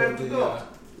prepared to go?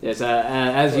 Yes,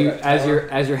 as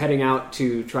you're heading out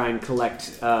to try and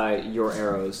collect your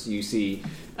arrows, you see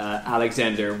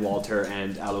Alexander, Walter,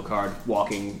 and Alucard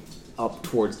walking up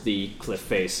towards the cliff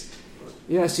face.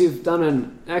 Yes, you've done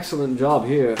an excellent job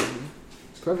here.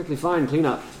 Perfectly fine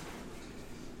cleanup.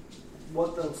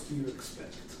 What else do you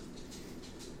expect?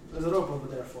 There's a rope over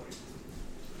there for you.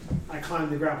 I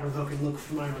climb the grappling hook and look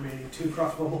for my remaining 2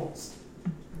 crossbow bolts.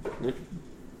 Yep.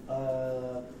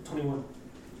 21.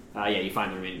 Yeah, you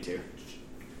find the remaining 2.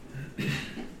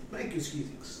 Thank you,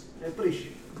 Skeezix. I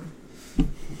appreciate it.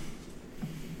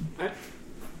 Alright.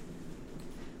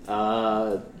 So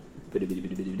I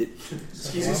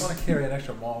want to carry an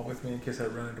extra maul with me in case I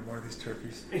run into more of these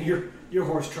turkeys. And your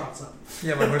horse trots up.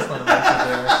 Yeah, my horse went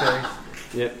actually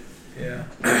there, Yep. Yeah.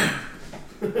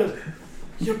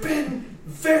 You've been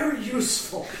very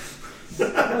useful.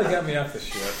 Really got me off the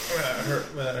ship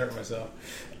when I hurt myself.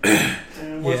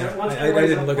 And once I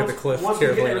didn't look at the cliff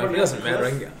carefully enough. It doesn't matter. I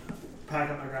can get... Pack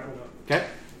up my grappling hook. Okay.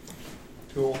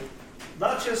 Cool.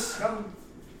 Duchess, come.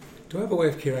 Do I have a way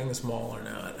of carrying this maul or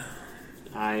not?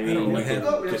 I don't mean, really you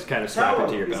have- can just kind of strap it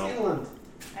to your It's belt. inland.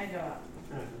 I go up.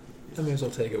 I may as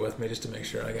well take it with me just to make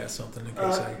sure I got something in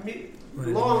case I run into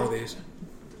Long- more of these.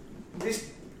 This,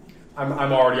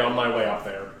 I'm already on my way up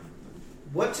there.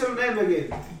 what's your name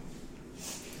again?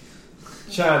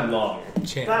 Chan Long.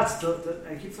 Chan. That's the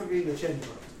I keep forgetting the chin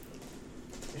part.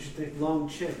 I should think long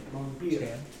chin, long beard.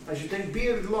 Chan. I should think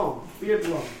beard long, chin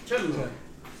long. Chan.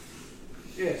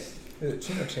 Yes. Is it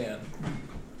Chin or Chan?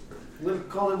 We'll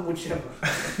call him whichever.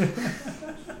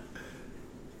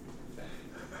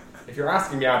 If you're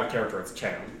asking me out of character, it's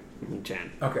Chan.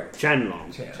 Chan. Okay.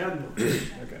 Chanlong. Chan. Chin long.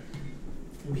 Okay.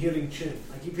 I'm hearing chin.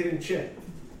 I keep hitting chin.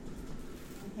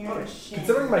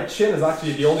 Considering my chin is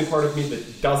actually the only part of me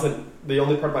that doesn't, the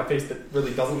only part of my face that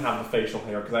really doesn't have the facial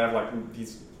hair, because I have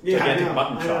these gigantic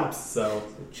mutton chops, so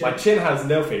my chin has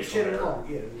no facial Chin hair. long,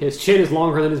 yeah. His chin is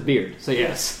longer than his beard, so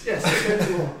yes. Yes, chin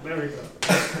long. There we go.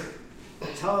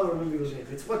 That's how I remember your name.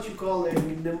 It's what you call a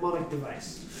mnemonic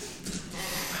device.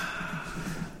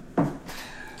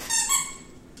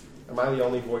 Am I the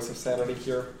only voice of sanity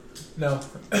here? No.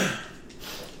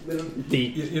 The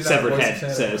You're not severed a voice head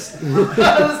of says.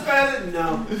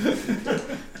 No.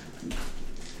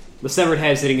 The severed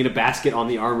head sitting in a basket on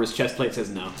the armor's chest plate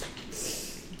says no.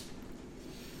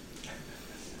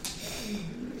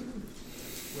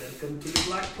 Welcome to the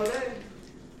Black Parade.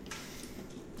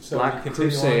 So Black we continue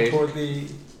Crusade. on toward the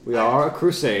We are a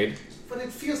crusade. But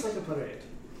it feels like a parade.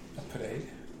 parade.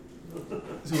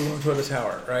 So we're going toward the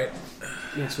tower, right?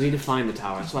 Yes, we need to find the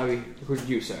tower. That's why we recruited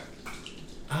you, sir.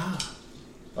 Ah.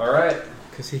 Alright.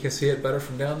 Because he can see it better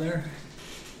from down there?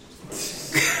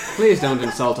 Please don't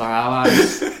insult our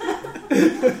allies.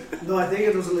 No, I think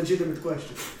it was a legitimate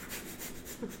question.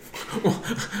 Well,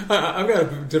 I've got a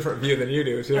different view than you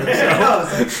do, too. So. No,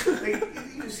 it's like,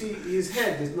 you see, his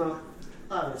head is not.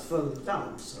 It's further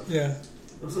down, so. Yeah.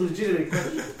 It was a legitimate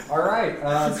question. Alright,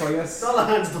 so I guess...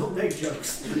 Dullahans don't make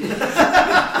jokes.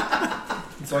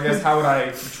 So I guess how would I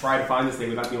try to find this thing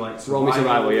without being like... Roll me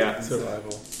survival, yeah.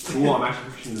 Survival. Cool, I'm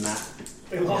actually pushing the map.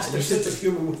 They lost their sense of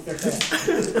humor with their head.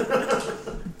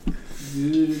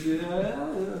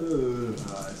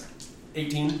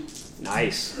 18.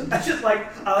 Nice. I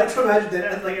like to imagine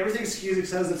that like everything Skeezix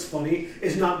says that's funny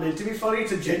is not meant to be funny.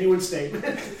 It's a genuine statement.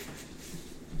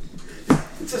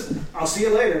 It's just, I'll see you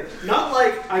later. Not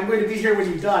like I'm going to be here when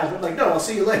you die, but like, no, I'll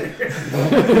see you later.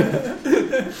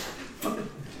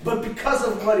 but because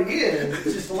of what it is,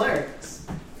 it's just hilarious.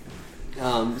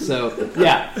 You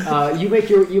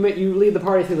lead the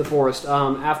party through the forest.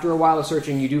 After a while of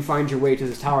searching, you do find your way to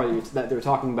this tower that they're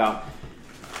talking about,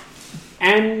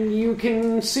 and you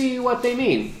can see what they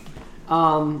mean.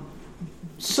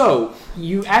 So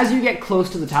as you get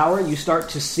close to the tower, you start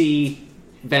to see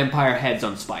vampire heads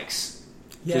on spikes.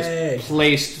 Yay. Just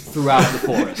placed throughout the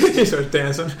forest. He starts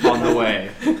dancing. On the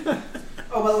way.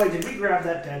 Oh, by the way, did we grab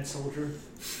that dead soldier?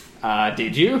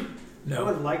 Did you? I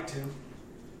would like to.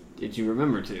 Did you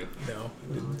remember to? No,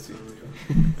 I didn't see.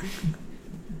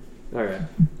 Alright.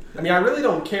 I mean, I really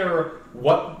don't care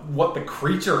what the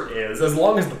creature is, as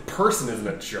long as the person isn't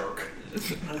a jerk.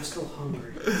 I'm still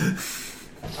hungry.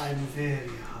 I'm very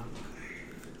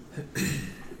hungry.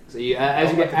 So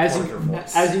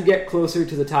as you get closer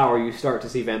to the tower, you start to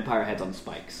see vampire heads on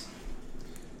spikes.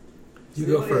 You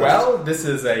go first. Well, this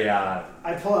is a...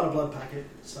 I pull out a blood packet,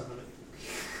 summon it.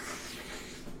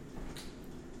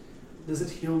 Does it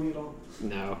heal me at all?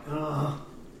 No.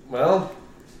 Well,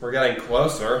 we're getting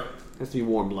closer. It has to be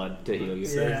warm blood to heal you.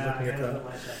 Yeah, looking at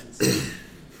that.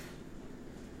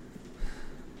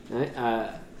 Alright,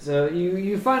 so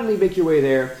you finally make your way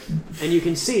there, and you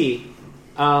can see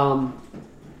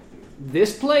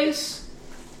this place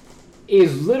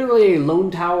is literally a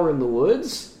lone tower in the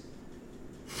woods,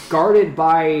 guarded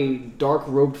by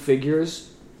dark-robed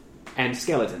figures and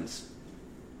skeletons.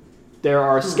 There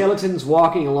are skeletons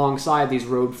walking alongside these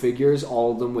robed figures,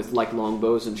 all of them with like long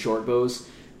bows and short bows,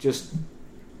 just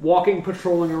walking,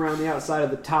 patrolling around the outside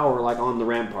of the tower like on the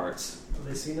ramparts. Have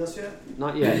they seen us yet?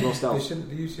 Not yet. Roll stealth.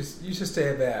 You should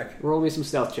stay back. Roll me some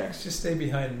stealth checks. Just stay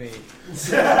behind me.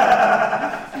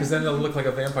 Because then they'll look like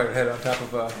a vampire head on top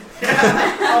of a...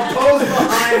 I'll pose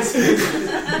behind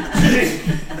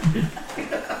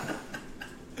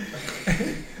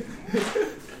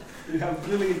You have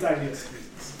brilliant ideas.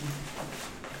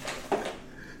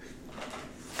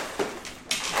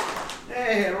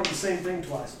 Hey, I rolled the same thing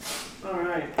twice.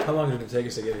 Alright. How long did it take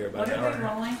us to get here? About What an are we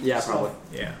hour? rolling? Yeah, probably.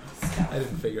 Yeah. I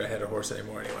didn't figure I had a horse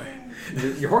anymore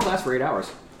anyway. Your horse lasts for 8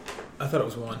 hours. I thought it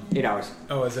was 1. 8 hours.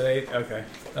 Oh, is it 8? Okay.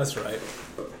 That's right.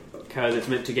 Because it's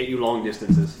meant to get you long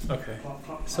distances. Okay.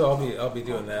 So I'll be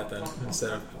doing that then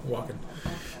instead of walking.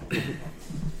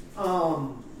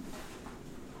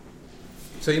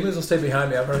 So you might as well stay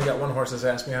behind me. I've already got one horse's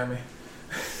ass behind me.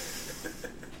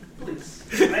 Please.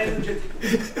 I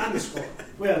am a scholar.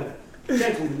 Well,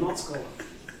 gentleman, not scholar.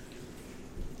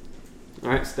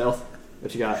 Alright, stealth.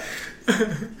 What you got?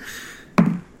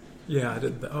 Yeah, I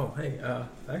did. Oh, hey,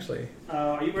 actually,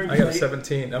 Are you wearing I got a plate?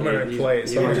 17. I'm Yeah, wearing you- plate,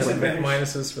 so you I'm have just like disadvantage.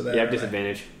 minuses for that. You have right?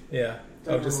 disadvantage. Yeah.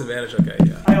 Oh, Don't disadvantage. Okay,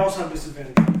 yeah. I also have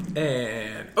disadvantage.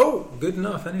 And good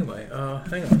enough. Anyway,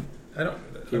 hang on. I don't.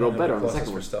 You I rolled don't better have on the pluses second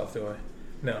for one. stealth, do I?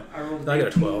 No. I rolled I got a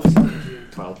 18 12. and 17.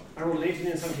 12. I rolled an 18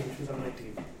 and 17, which means I'm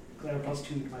 19. Because I have a plus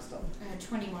 2 to my stuff.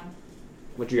 21.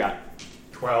 What you got?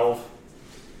 12.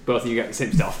 Both of you got the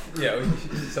same stealth. Yeah,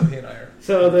 so he and I are.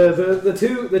 So the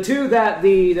two that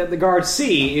the guards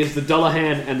see is the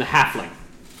Dullahan and the Halfling.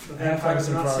 The The halflings vampires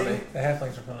in are not front of me. seen. The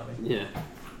halflings in front of me. Yeah.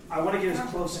 I want to get as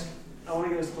close. I want to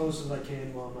get as close as I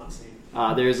can while I'm not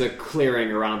seen. There's a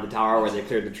clearing around the tower where they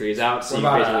cleared the trees out, so What you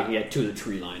about basically that? can get to the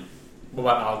tree line. What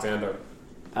about Alexander?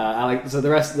 So the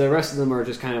rest of them are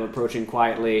just kind of approaching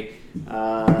quietly.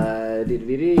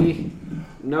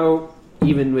 No,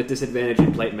 even with disadvantage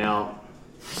in plate mail,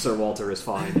 Sir Walter is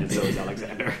fine, and so is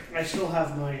Alexander. I still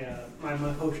have my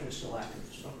my potion is still active,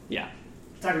 so Yeah.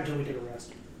 it's active until we take a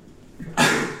rest.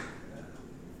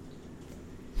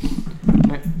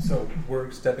 So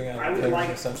we're stepping out I of the would clearing, like.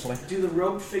 essentially. Do the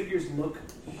robed figures look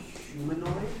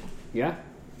humanoid? Yeah.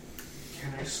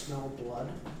 Can I smell blood?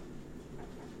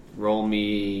 Roll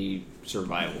me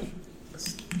survival.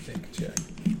 Let's think check.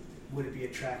 Would it be a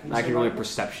tracking? I can roll me survival?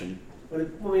 perception.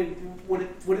 Would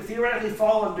it theoretically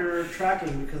fall under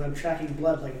tracking because I'm tracking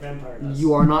blood like a vampire does?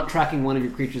 You are not tracking one of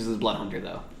your creatures as blood hunter,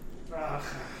 though.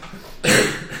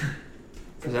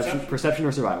 Perception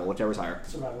or survival, whichever's higher.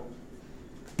 Survival.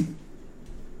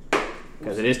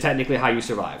 Because it is technically how you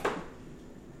survive.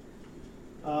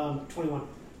 21.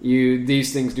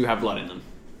 These things do have blood in them.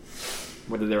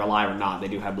 Whether they're alive or not, they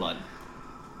do have blood.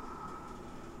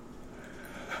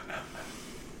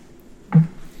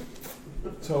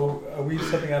 So are we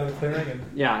stepping out of the clearing? And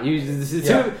Yeah,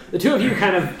 the two of you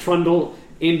kind of trundle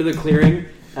into the clearing,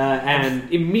 and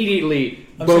immediately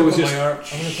I'm going bows to just.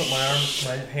 put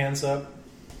my hands up,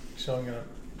 showing a.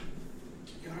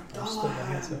 I'm just putting my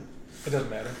hands up. It doesn't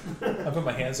matter. I put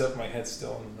my hands up. My head's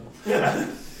still in the middle.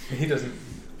 He doesn't.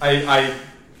 I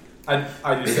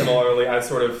do similarly. I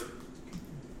sort of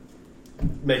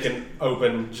make an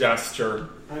open gesture.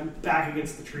 I'm back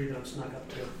against the tree that I'm snuck up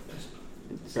to. Just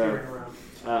staring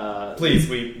around. Please,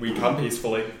 we come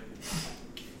peacefully.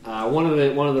 One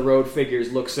of the road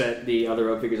figures looks at the other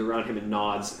road figures around him and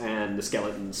nods, and the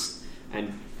skeletons,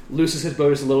 and looses his bow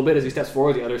just a little bit as he steps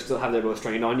forward. The others still have their bows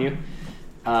trained on you,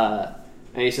 and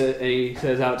he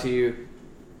says out to you,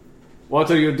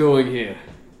 "What are you doing here?"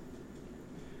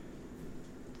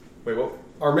 Wait, what?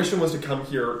 Our mission was to come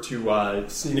here to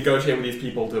negotiate with these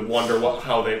people to wonder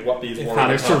how these warriors How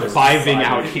they're surviving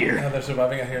out here. How they're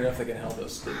surviving out here, and if they can help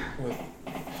us with.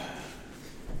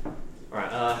 All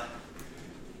right.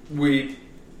 We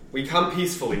come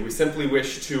peacefully. We simply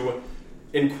wish to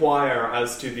inquire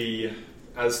as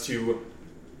to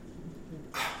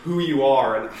who you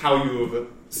are and how you have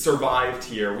survived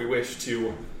here. We wish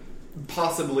to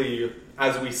possibly,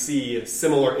 as we see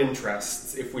similar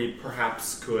interests, if we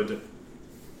perhaps could,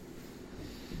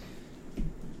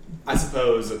 I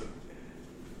suppose,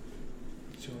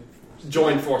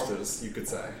 join forces, you could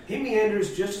say. He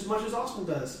meanders just as much as Austin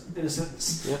does, in a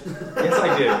sentence. Yep. Yes,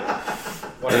 I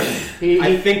do.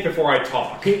 I think before I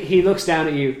talk. He looks down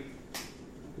at you.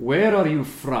 Where are you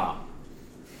from?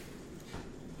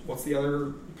 What's the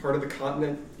other part of the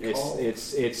continent called?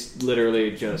 It's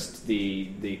literally just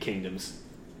the kingdoms.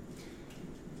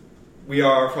 We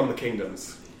are from the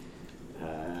kingdoms.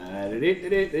 It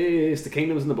is the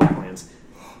kingdoms and the Blacklands.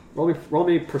 Roll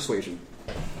me persuasion.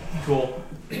 Cool.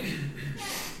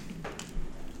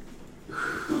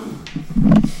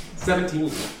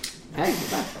 17. Hey, you're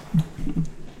back.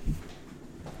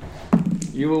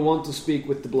 You will want to speak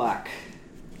with the Black.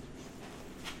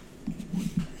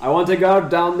 I want to go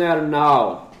down there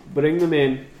now. Bring them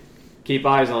in. Keep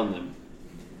eyes on them.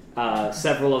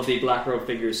 Several of the black robe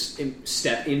figures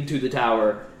step into the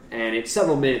tower, and it's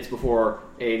several minutes before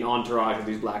an entourage of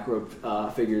these black robe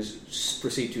figures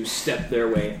proceed to step their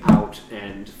way out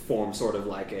and form sort of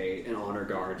like an honor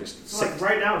guard. Just So like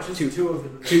right now, it's just two of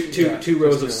them. Two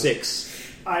rows of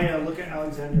 6. I look at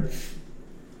Alexander and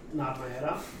nod my head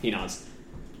up. He nods.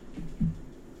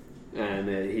 And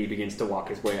he begins to walk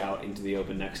his way out into the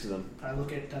open next to them. I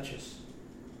look at Duchess.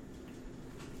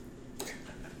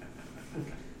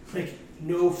 Like,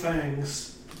 no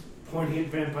fangs, pointing at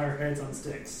vampire heads on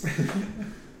sticks.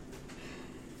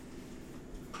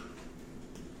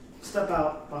 Step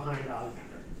out behind Alexander.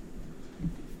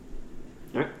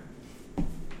 Alright.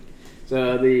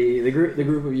 So the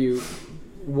group of you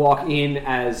walk in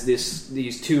as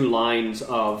these two lines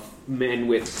of men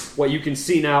with what you can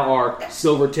see now are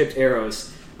silver-tipped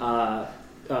arrows,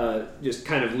 just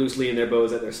kind of loosely in their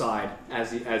bows at their side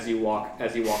as you walk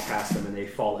past them, and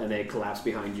they collapse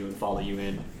behind you and follow you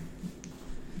in.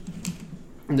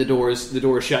 And the doors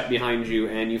shut behind you,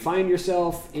 and you find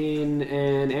yourself in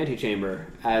an antechamber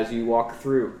as you walk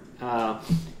through.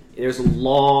 There's a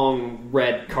long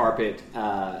red carpet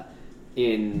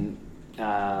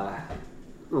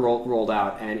rolled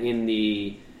out, and in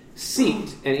the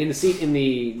seat in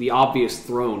the obvious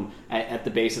throne at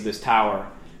the base of this tower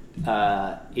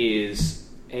is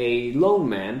a lone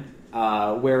man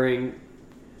wearing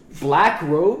black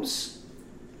robes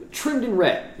trimmed in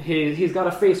red. He's got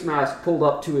a face mask pulled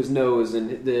up to his nose,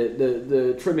 and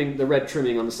the red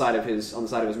trimming on the side of his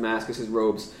mask as his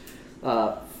robes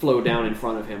flow down in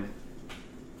front of him.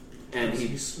 And Does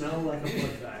he smell like a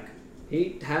blood bag?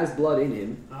 He has blood in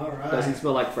him. All right. Doesn't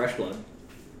smell like fresh blood.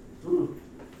 Ooh.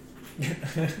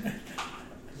 Does it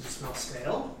smell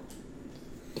stale?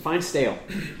 Define stale.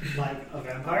 Like a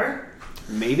vampire?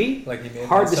 Maybe. Like he made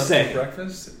hard to something say. for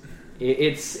breakfast.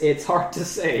 It's hard to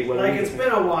say. Like it's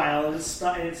been a while and it's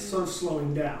sort of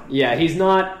slowing down. Yeah, he's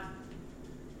not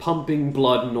pumping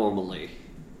blood normally.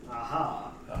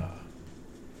 Aha.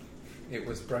 It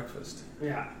was breakfast.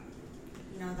 Yeah.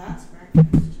 No, that's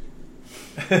breakfast.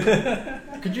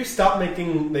 Could you stop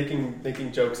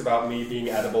making jokes about me being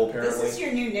edible? Apparently, This is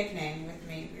your new nickname with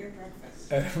me. You're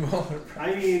breakfast.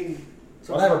 I mean,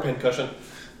 whatever, pincushion.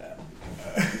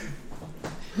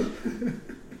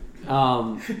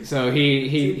 So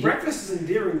he breakfast is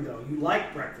endearing though. You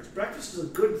like breakfast. Breakfast is a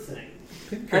good thing.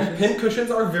 And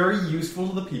pincushions are very useful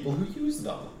to the people who use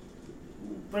them.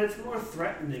 But it's more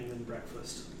threatening than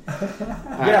breakfast.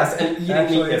 Yes, and eating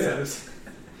meat isn't.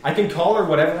 I can call her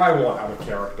whatever I want out of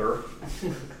character.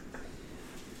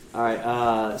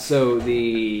 Alright, so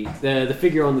the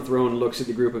figure on the throne looks at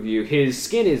the group of you. His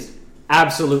skin is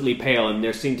absolutely pale, and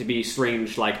there seem to be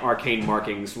strange, like, arcane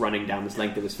markings running down this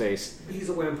length of his face. He's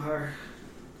a vampire.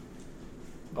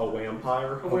 A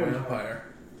vampire? A vampire.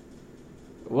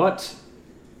 What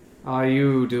are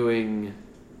you doing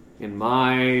in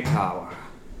my tower?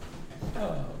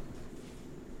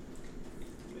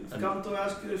 We've come to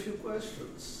ask you a few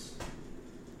questions.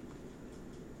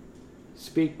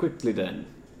 Speak quickly, then.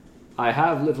 I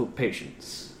have little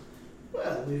patience.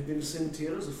 Well, we've been sent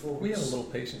here as a force. We have a little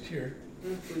patient here.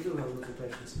 Yeah, we do have a little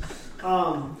patience.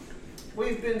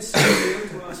 We've been sent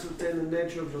here to ascertain the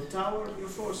nature of your tower and your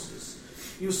forces.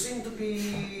 You seem to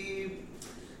be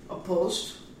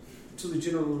opposed to the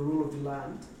general rule of the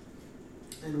land,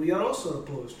 and we are also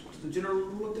opposed to the general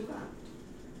rule of the land.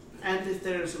 And if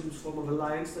there is some form of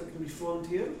alliance that can be formed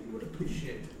here, we would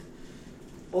appreciate it.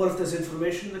 Or if there's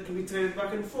information that can be traded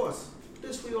back and forth,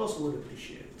 this we also would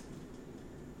appreciate.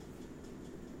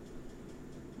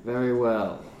 Very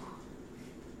well.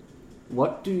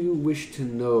 What do you wish to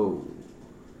know?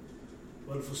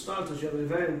 Well, for starters, you have a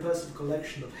very impressive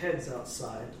collection of heads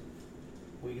outside.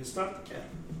 We can start there.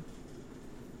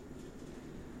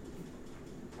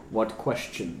 What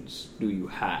questions do you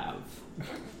have?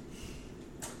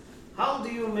 How do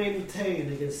you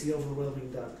maintain against the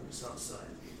overwhelming darkness outside?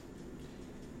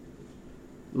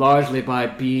 Largely by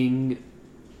being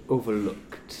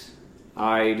overlooked.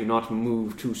 I do not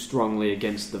move too strongly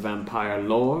against the vampire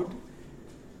lord,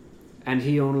 and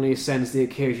he only sends the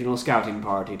occasional scouting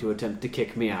party to attempt to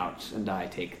kick me out, and I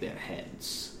take their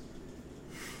heads.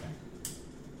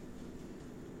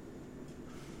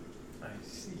 I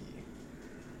see.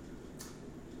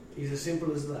 It's as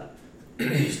simple as that.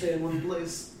 You stay in one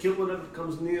place, kill whatever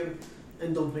comes near,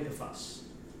 and don't make a fuss.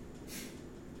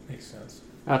 Makes sense.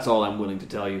 That's all I'm willing to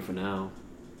tell you for now.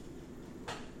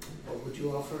 What would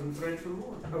you offer in trade for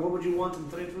more? Or what would you want in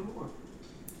trade for more?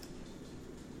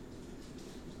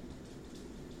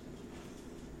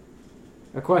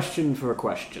 A question for a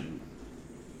question.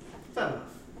 Fair enough.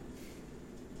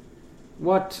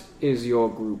 What is your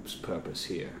group's purpose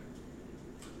here?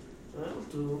 Well,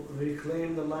 to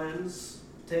reclaim the lands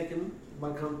taken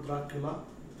by Count Dracula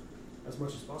as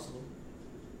much as possible.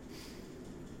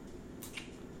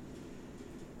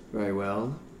 Very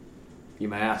well. You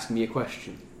may ask me a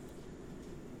question.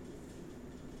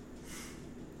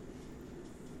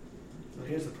 Now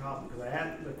here's the problem,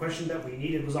 because the question that we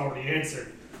needed was already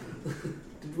answered.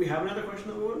 Did we have another question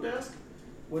that we wanted to ask?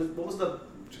 What was the...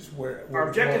 Just where Our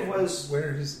objective was...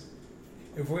 Where his...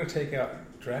 If we're going to take out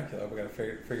Dracula, we got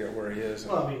to figure out where he is.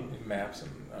 Well, and maps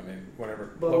and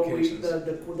whatever But locations.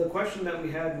 the question that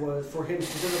we had was, for him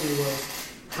specifically,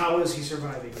 was how is he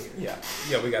surviving here?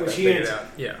 Yeah, we got Which that he figured answered. out.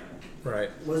 Yeah, right.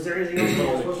 Was there anything else? But we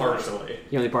were only supposed to ask? partially.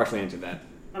 He only partially answered that.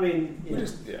 I mean, We yeah.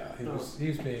 just he No. was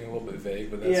being a little bit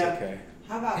vague, but that's Yeah. okay.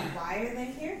 How about why are they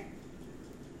here?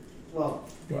 Well,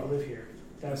 we Well, live here.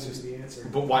 That's that's just the answer.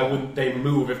 But why wouldn't they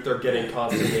move if they're getting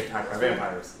constantly attacked by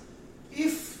vampires?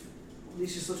 If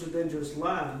this is such a dangerous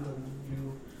land and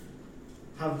you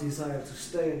have desire to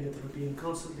stay and yet are being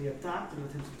constantly attacked and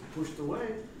attempted to pushed away,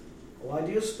 why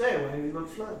do you stay? Why have you not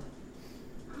fled?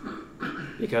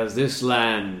 Because this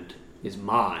land is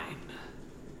mine,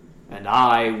 and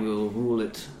I will rule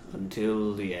it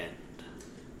until the end.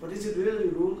 But is it really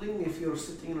ruling if you're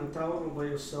sitting in a tower all by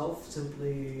yourself,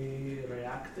 simply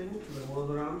reacting to the world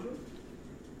around you?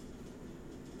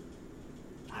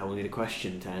 I will need a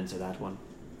question to answer that one.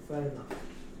 Fair enough.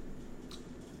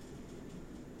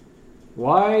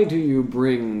 Why do you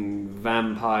bring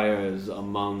vampires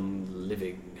among the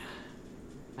living?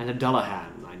 And a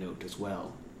Dullahan, I note as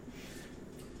well.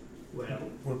 Well,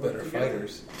 We're better together.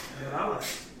 fighters. We're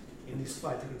allies in this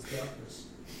fight against darkness.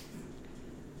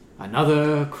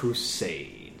 Another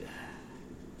crusade.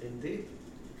 Indeed.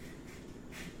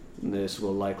 This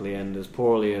will likely end as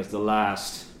poorly as the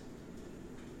last.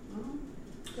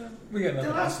 We got The nothing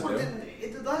else last to one do.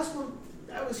 didn't. The last one,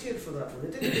 I was here for that one.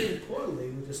 It didn't end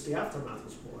poorly. Just the aftermath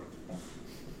was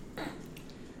poor.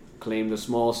 Claimed a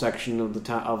small section of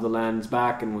the lands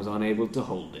back and was unable to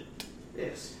hold it.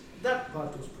 Yes, that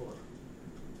part was poor.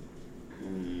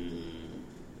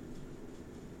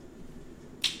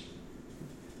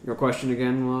 Your question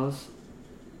again was?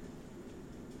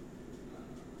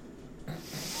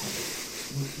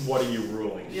 What are you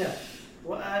ruling? Yeah.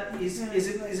 Well, is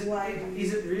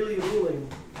it really ruling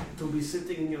to be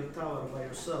sitting in your tower by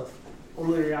yourself,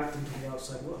 only reacting to the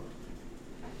outside world?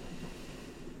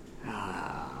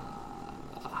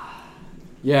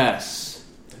 Yes,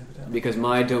 because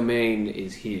my domain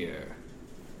is here.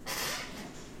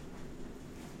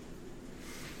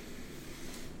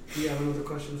 Do you have another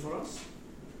question for us?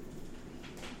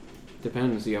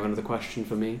 Depends. Do you have another question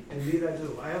for me? Indeed I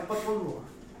do. I have but one more.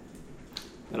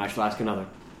 Then I shall ask another.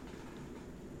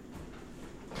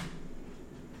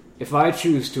 If I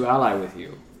choose to ally with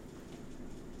you,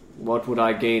 what would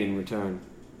I gain in return?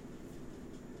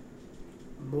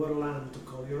 More land to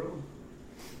call your own.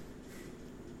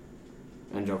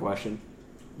 And your question?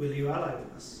 Will you ally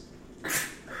with us?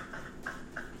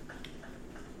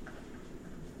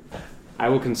 I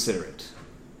will consider it.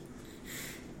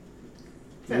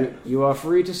 You are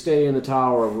free to stay in the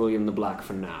Tower of William the Black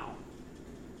for now.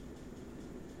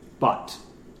 But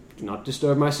do not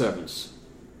disturb my servants.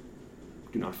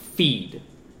 Do not feed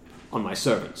on my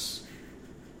servants.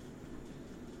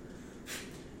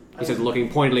 He said, looking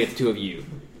pointedly at the two of you.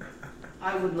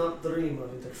 I would not dream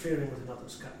of interfering with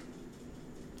another's cat.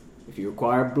 If you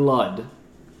require blood,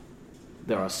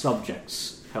 there are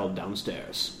subjects held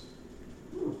downstairs.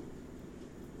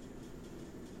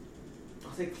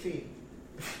 I think clean.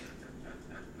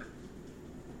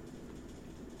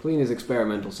 Clean as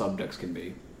experimental subjects can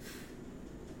be.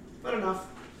 Fair enough.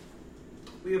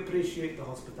 We appreciate the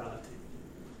hospitality.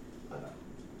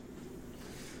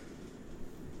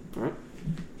 Alright.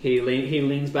 He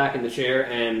leans back in the chair,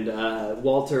 and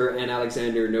Walter and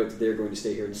Alexander note that they're going to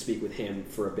stay here and speak with him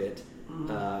for a bit,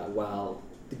 while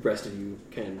the rest of you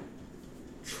can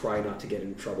try not to get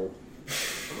in trouble.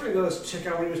 I'm going to go check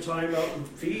out what he was talking about and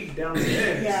feed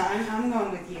downstairs. Yeah, I'm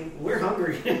going with you. We're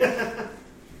hungry.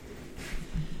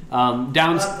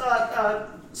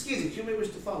 Skeezix, you may wish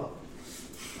to follow.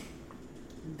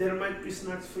 There might be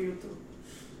snacks for you too.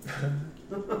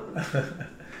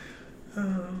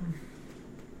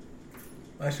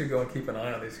 I should go and keep an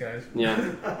eye on these guys.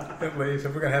 Yeah. At least,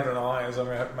 if we're going to have an alliance, I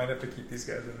might have to keep these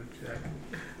guys in check.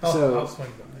 I'll swing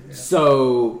by. Yeah.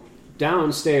 So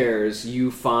downstairs,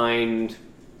 you find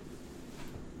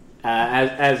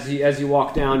as you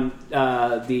walk down,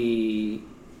 the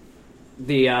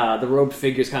robed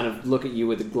figures kind of look at you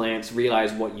with a glance,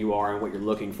 realize what you are and what you're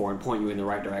looking for, and point you in the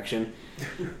right direction.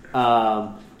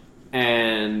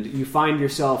 And you find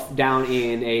yourself down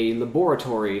in a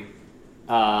laboratory.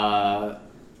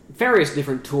 Various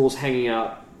different tools hanging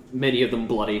out, many of them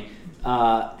bloody,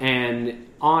 and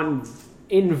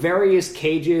in various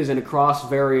cages and across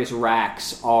various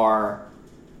racks are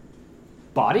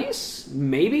bodies,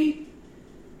 maybe?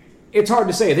 It's hard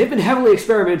to say. They've been heavily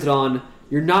experimented on.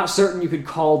 You're not certain you could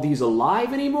call these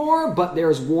alive anymore, but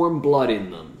there's warm blood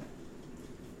in them.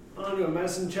 I'll do a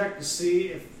medicine check to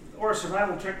see or a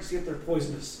survival check to see if they're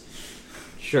poisonous.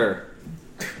 Sure.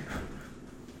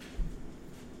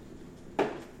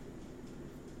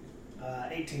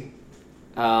 18.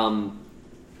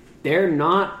 They're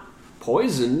not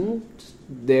poisoned.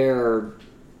 You're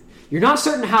not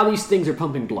certain how these things are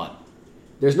pumping blood.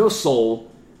 There's no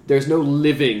soul. There's no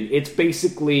living. It's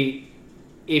basically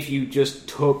if you just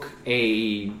took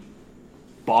a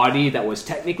body that was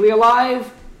technically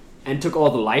alive and took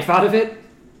all the life out of it.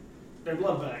 They're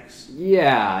blood bags.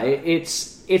 Yeah,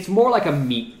 it's more like a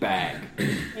meat bag.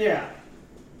 Yeah.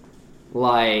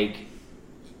 Like,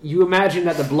 you imagine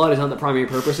that the blood is not the primary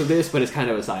purpose of this, but it's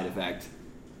kind of a side effect.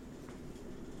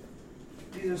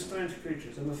 These are strange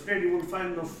creatures. I'm afraid you will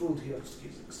find no food here,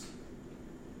 Skeezix.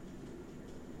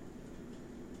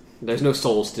 There's no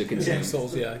souls to consume. Yeah,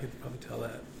 souls, yeah, I could probably tell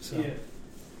that. So. Yeah.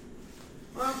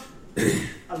 Well,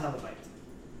 I'll have a bite.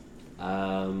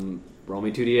 Roll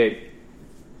me 2d8.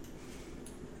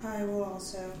 I will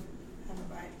also have a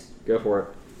bite. Go for it.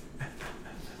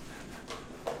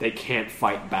 They can't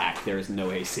fight back. There is no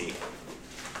AC.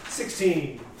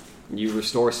 16. You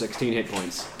restore 16 hit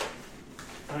points.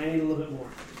 I need a little bit more.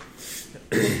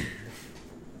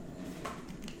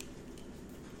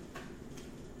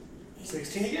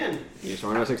 16 again. You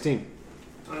restore another 16.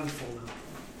 I'm full now.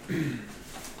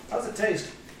 How's it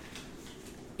taste?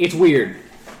 It's weird.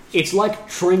 It's like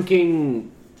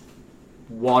drinking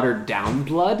watered down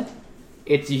blood.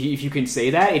 It's, if you can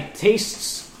say that. It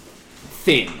tastes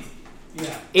thin.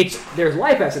 Yeah. There's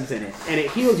life essence in it, and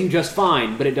it heals you just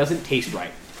fine, but it doesn't taste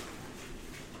right.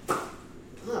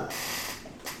 Huh.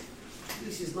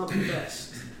 This is not the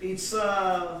best. It's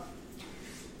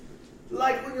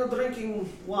like when you're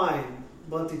drinking wine,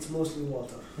 but it's mostly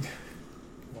water.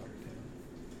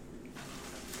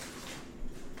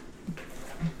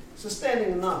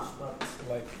 Sustaining enough, but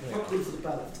not good for the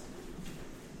palate.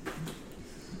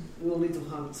 We will need to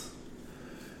hunt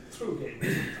through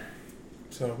games.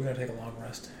 So we're going to take a long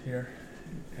rest here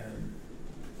and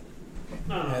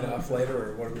No. head off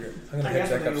later, or what are we? I'm going to head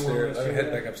back upstairs. I'm going to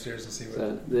head back upstairs and see what.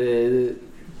 So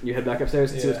you head back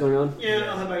upstairs and see what's going on?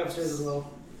 Yeah, I'll head back upstairs as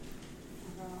well.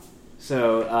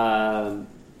 So,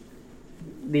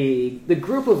 the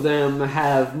group of them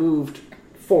have moved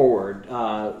forward.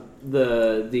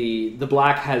 The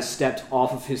black has stepped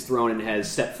off of his throne and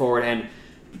has stepped forward, and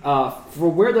for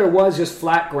where there was just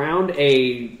flat ground,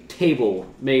 a table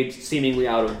made seemingly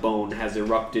out of bone has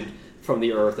erupted from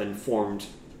the earth and formed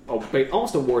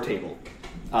almost a war table,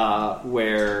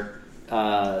 where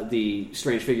the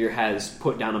strange figure has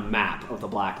put down a map of the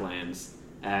Blacklands,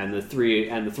 and the three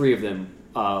of them,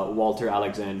 Walter,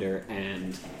 Alexander,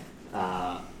 and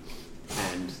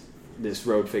this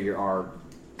road figure, are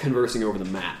conversing over the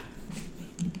map.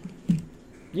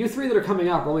 You three that are coming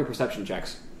out, roll me perception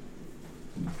checks.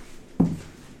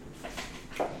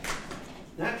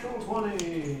 Natural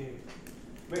 20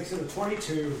 makes it a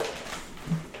 22.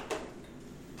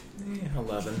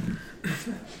 11.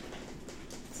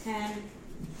 10.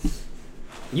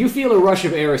 You feel a rush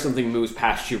of air as something moves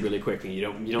past you really quickly. You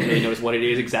don't really notice what it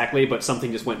is exactly, but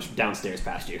something just went downstairs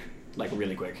past you, like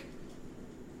really quick.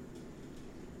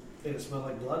 Did it smell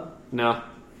like blood? No.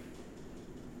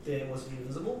 Did it wasn't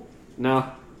invisible?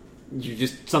 No.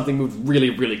 Something moved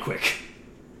really, really quick.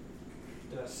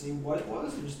 Did I see what it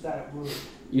was, or just that it moved?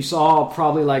 You saw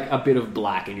probably like a bit of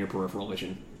black in your peripheral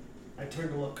vision. I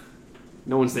turned to look.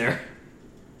 No one's there.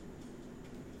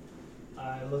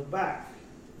 I look back.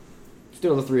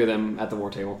 Still the three of them at the war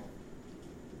table.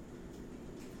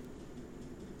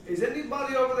 Is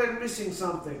anybody over there missing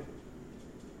something?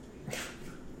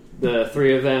 The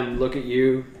three of them look at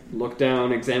you, look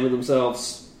down, examine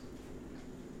themselves.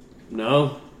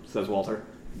 No, says Walter.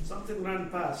 Something ran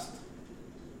past.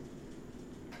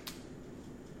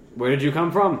 Where did you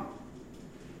come from?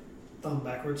 Thumb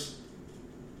backwards.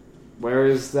 Where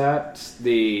is that?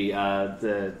 The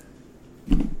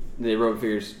road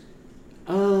figures.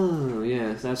 Oh,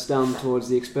 yes, that's down towards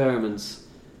the experiments.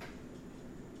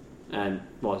 And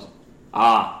what?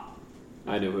 I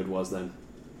knew who it was then.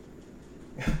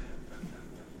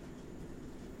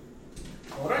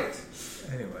 Alright.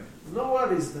 Anyway. No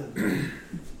worries then.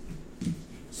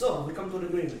 So, we come to an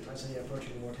agreement, I say,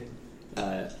 approaching the war table.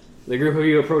 The group of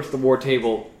you approach the war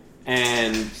table,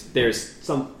 and there's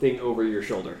something over your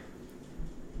shoulder.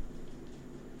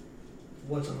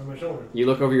 What's over my shoulder? You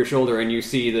look over your shoulder, and you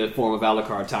see the form of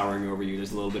Alucard towering over you.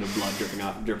 There's a little bit of blood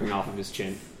dripping off of his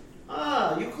chin.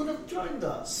 Ah, you could have joined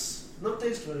us. Not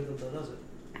taste very good though, does it?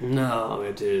 No,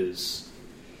 it is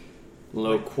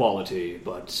low quality,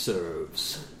 but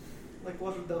serves. Like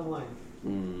watered down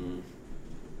wine.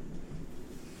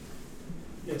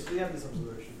 Yes, we have this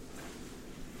observation.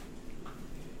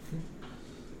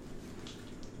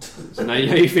 So now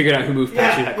you figured out who moved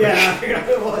past you that quick. Yeah, I figured out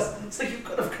who it was. It's like you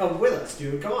could have come with us,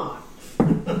 dude. Come on.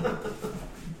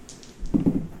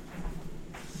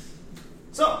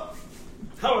 So,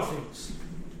 how are things?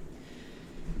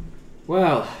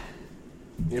 Well,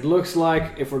 it looks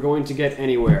like if we're going to get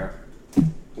anywhere,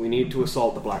 we need to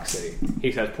assault the Black City.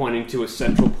 He says, pointing to a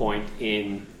central point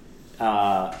in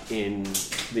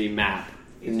the map,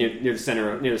 near the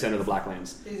center of the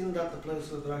Blacklands. Isn't that the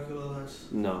place where Dracula lives?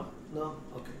 No. No?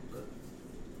 Okay, good.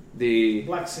 The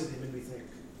Black City made me think.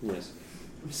 Yes.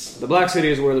 The Black City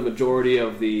is where the majority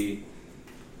of the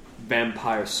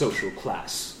vampire social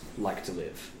class like to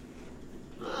live.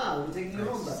 Ah, we're taking you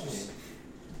home, Duchess.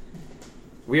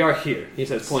 We are here, he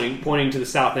says, pointing to the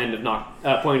south end of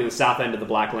pointing to the south end of the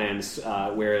Blacklands,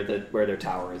 where their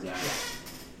tower is at.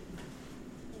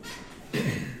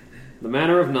 The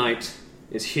Manor of Night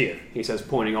is here, he says,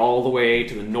 pointing all the way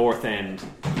to the north end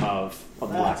of the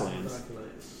Blacklands. Okay.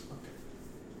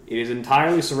 It is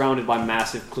entirely surrounded by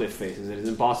massive cliff faces. It is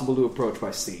impossible to approach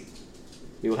by sea.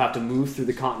 We will have to move through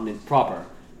the continent proper,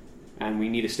 and we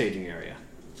need a staging area.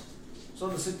 So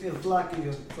the City of Black is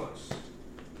your choice.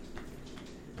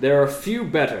 There are few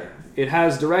better. It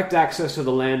has direct access to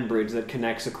the land bridge that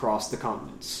connects across the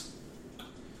continents.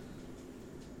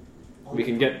 We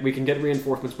can get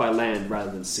reinforcements by land rather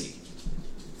than sea.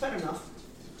 Fair enough.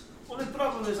 Only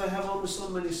problem is I have only so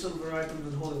many silver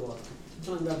items and holy water.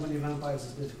 Killing that many vampires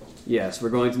is difficult. Yes, we're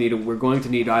going to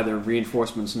need either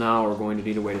reinforcements now or we're going to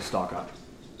need a way to stock up.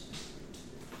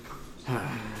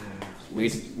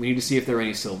 We need to see if there are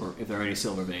any silver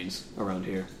veins around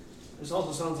here. This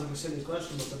also sounds like a silly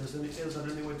question, but is there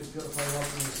any way to purify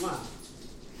water in this land?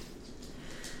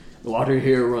 The water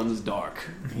here runs dark.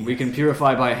 We can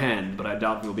purify by hand, but I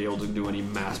doubt we'll be able to do any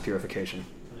mass purification.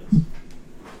 Yes.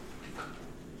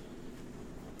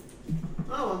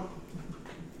 Oh well.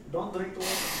 Don't drink the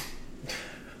water.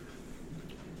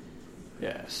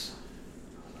 Yes.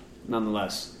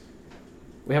 Nonetheless,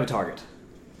 we have a target.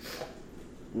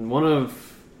 And one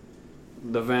of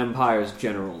the vampire's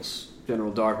generals,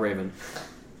 General Darkraven,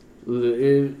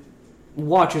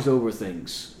 watches over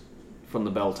things from the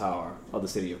bell tower of the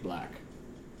City of Black.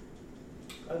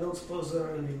 I don't suppose there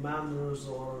are any manors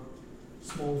or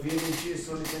small villages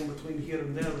or anything between here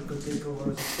and there that could take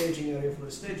over as a staging area for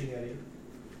the staging area.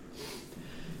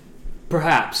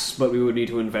 Perhaps, but we would need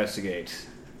to investigate.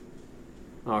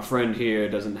 Our friend here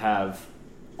doesn't have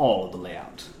all of the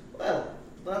layout. Well,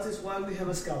 that is why we have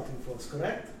a scouting force,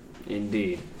 correct?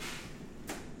 Indeed.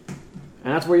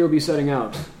 And that's where you'll be setting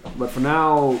out. But for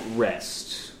now,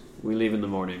 rest. We leave in the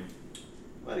morning.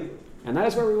 Very good. And that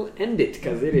is where we will end it,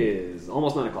 because it is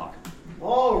almost 9 o'clock.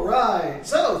 All right.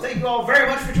 So, thank you all very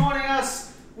much for joining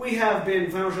us. We have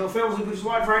been Final Show Films. We produce a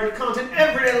wide variety of content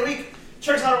every day of the week.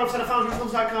 Check us out on our website at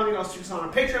FinalShowFilms.com. You can also check us out on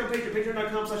our Patreon page at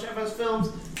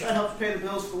patreon.com/FSFilms. That helps pay the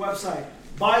bills for the website.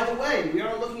 By the way, we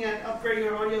are looking at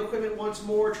upgrading our audio equipment once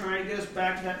more, trying to get us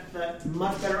back to that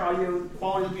much better audio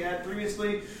quality that we had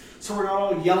previously, so we're not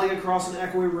all yelling across an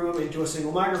echoey room into a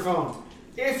single microphone.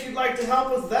 If you'd like to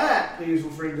help with that, please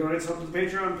feel free to donate something to the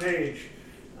Patreon page.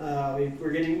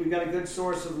 We've got a good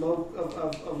source of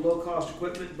low cost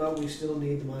equipment, but we still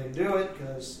need the money to do it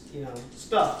because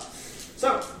stuff.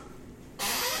 So.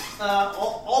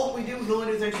 All that we do, we can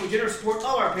only do thanks to the generous support of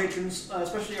our patrons,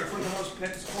 especially our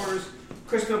 $20 supporters,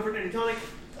 Chris Comfort and Tonic.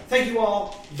 Thank you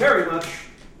all very much.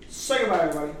 Say goodbye,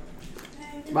 everybody.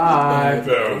 Bye.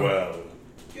 Farewell.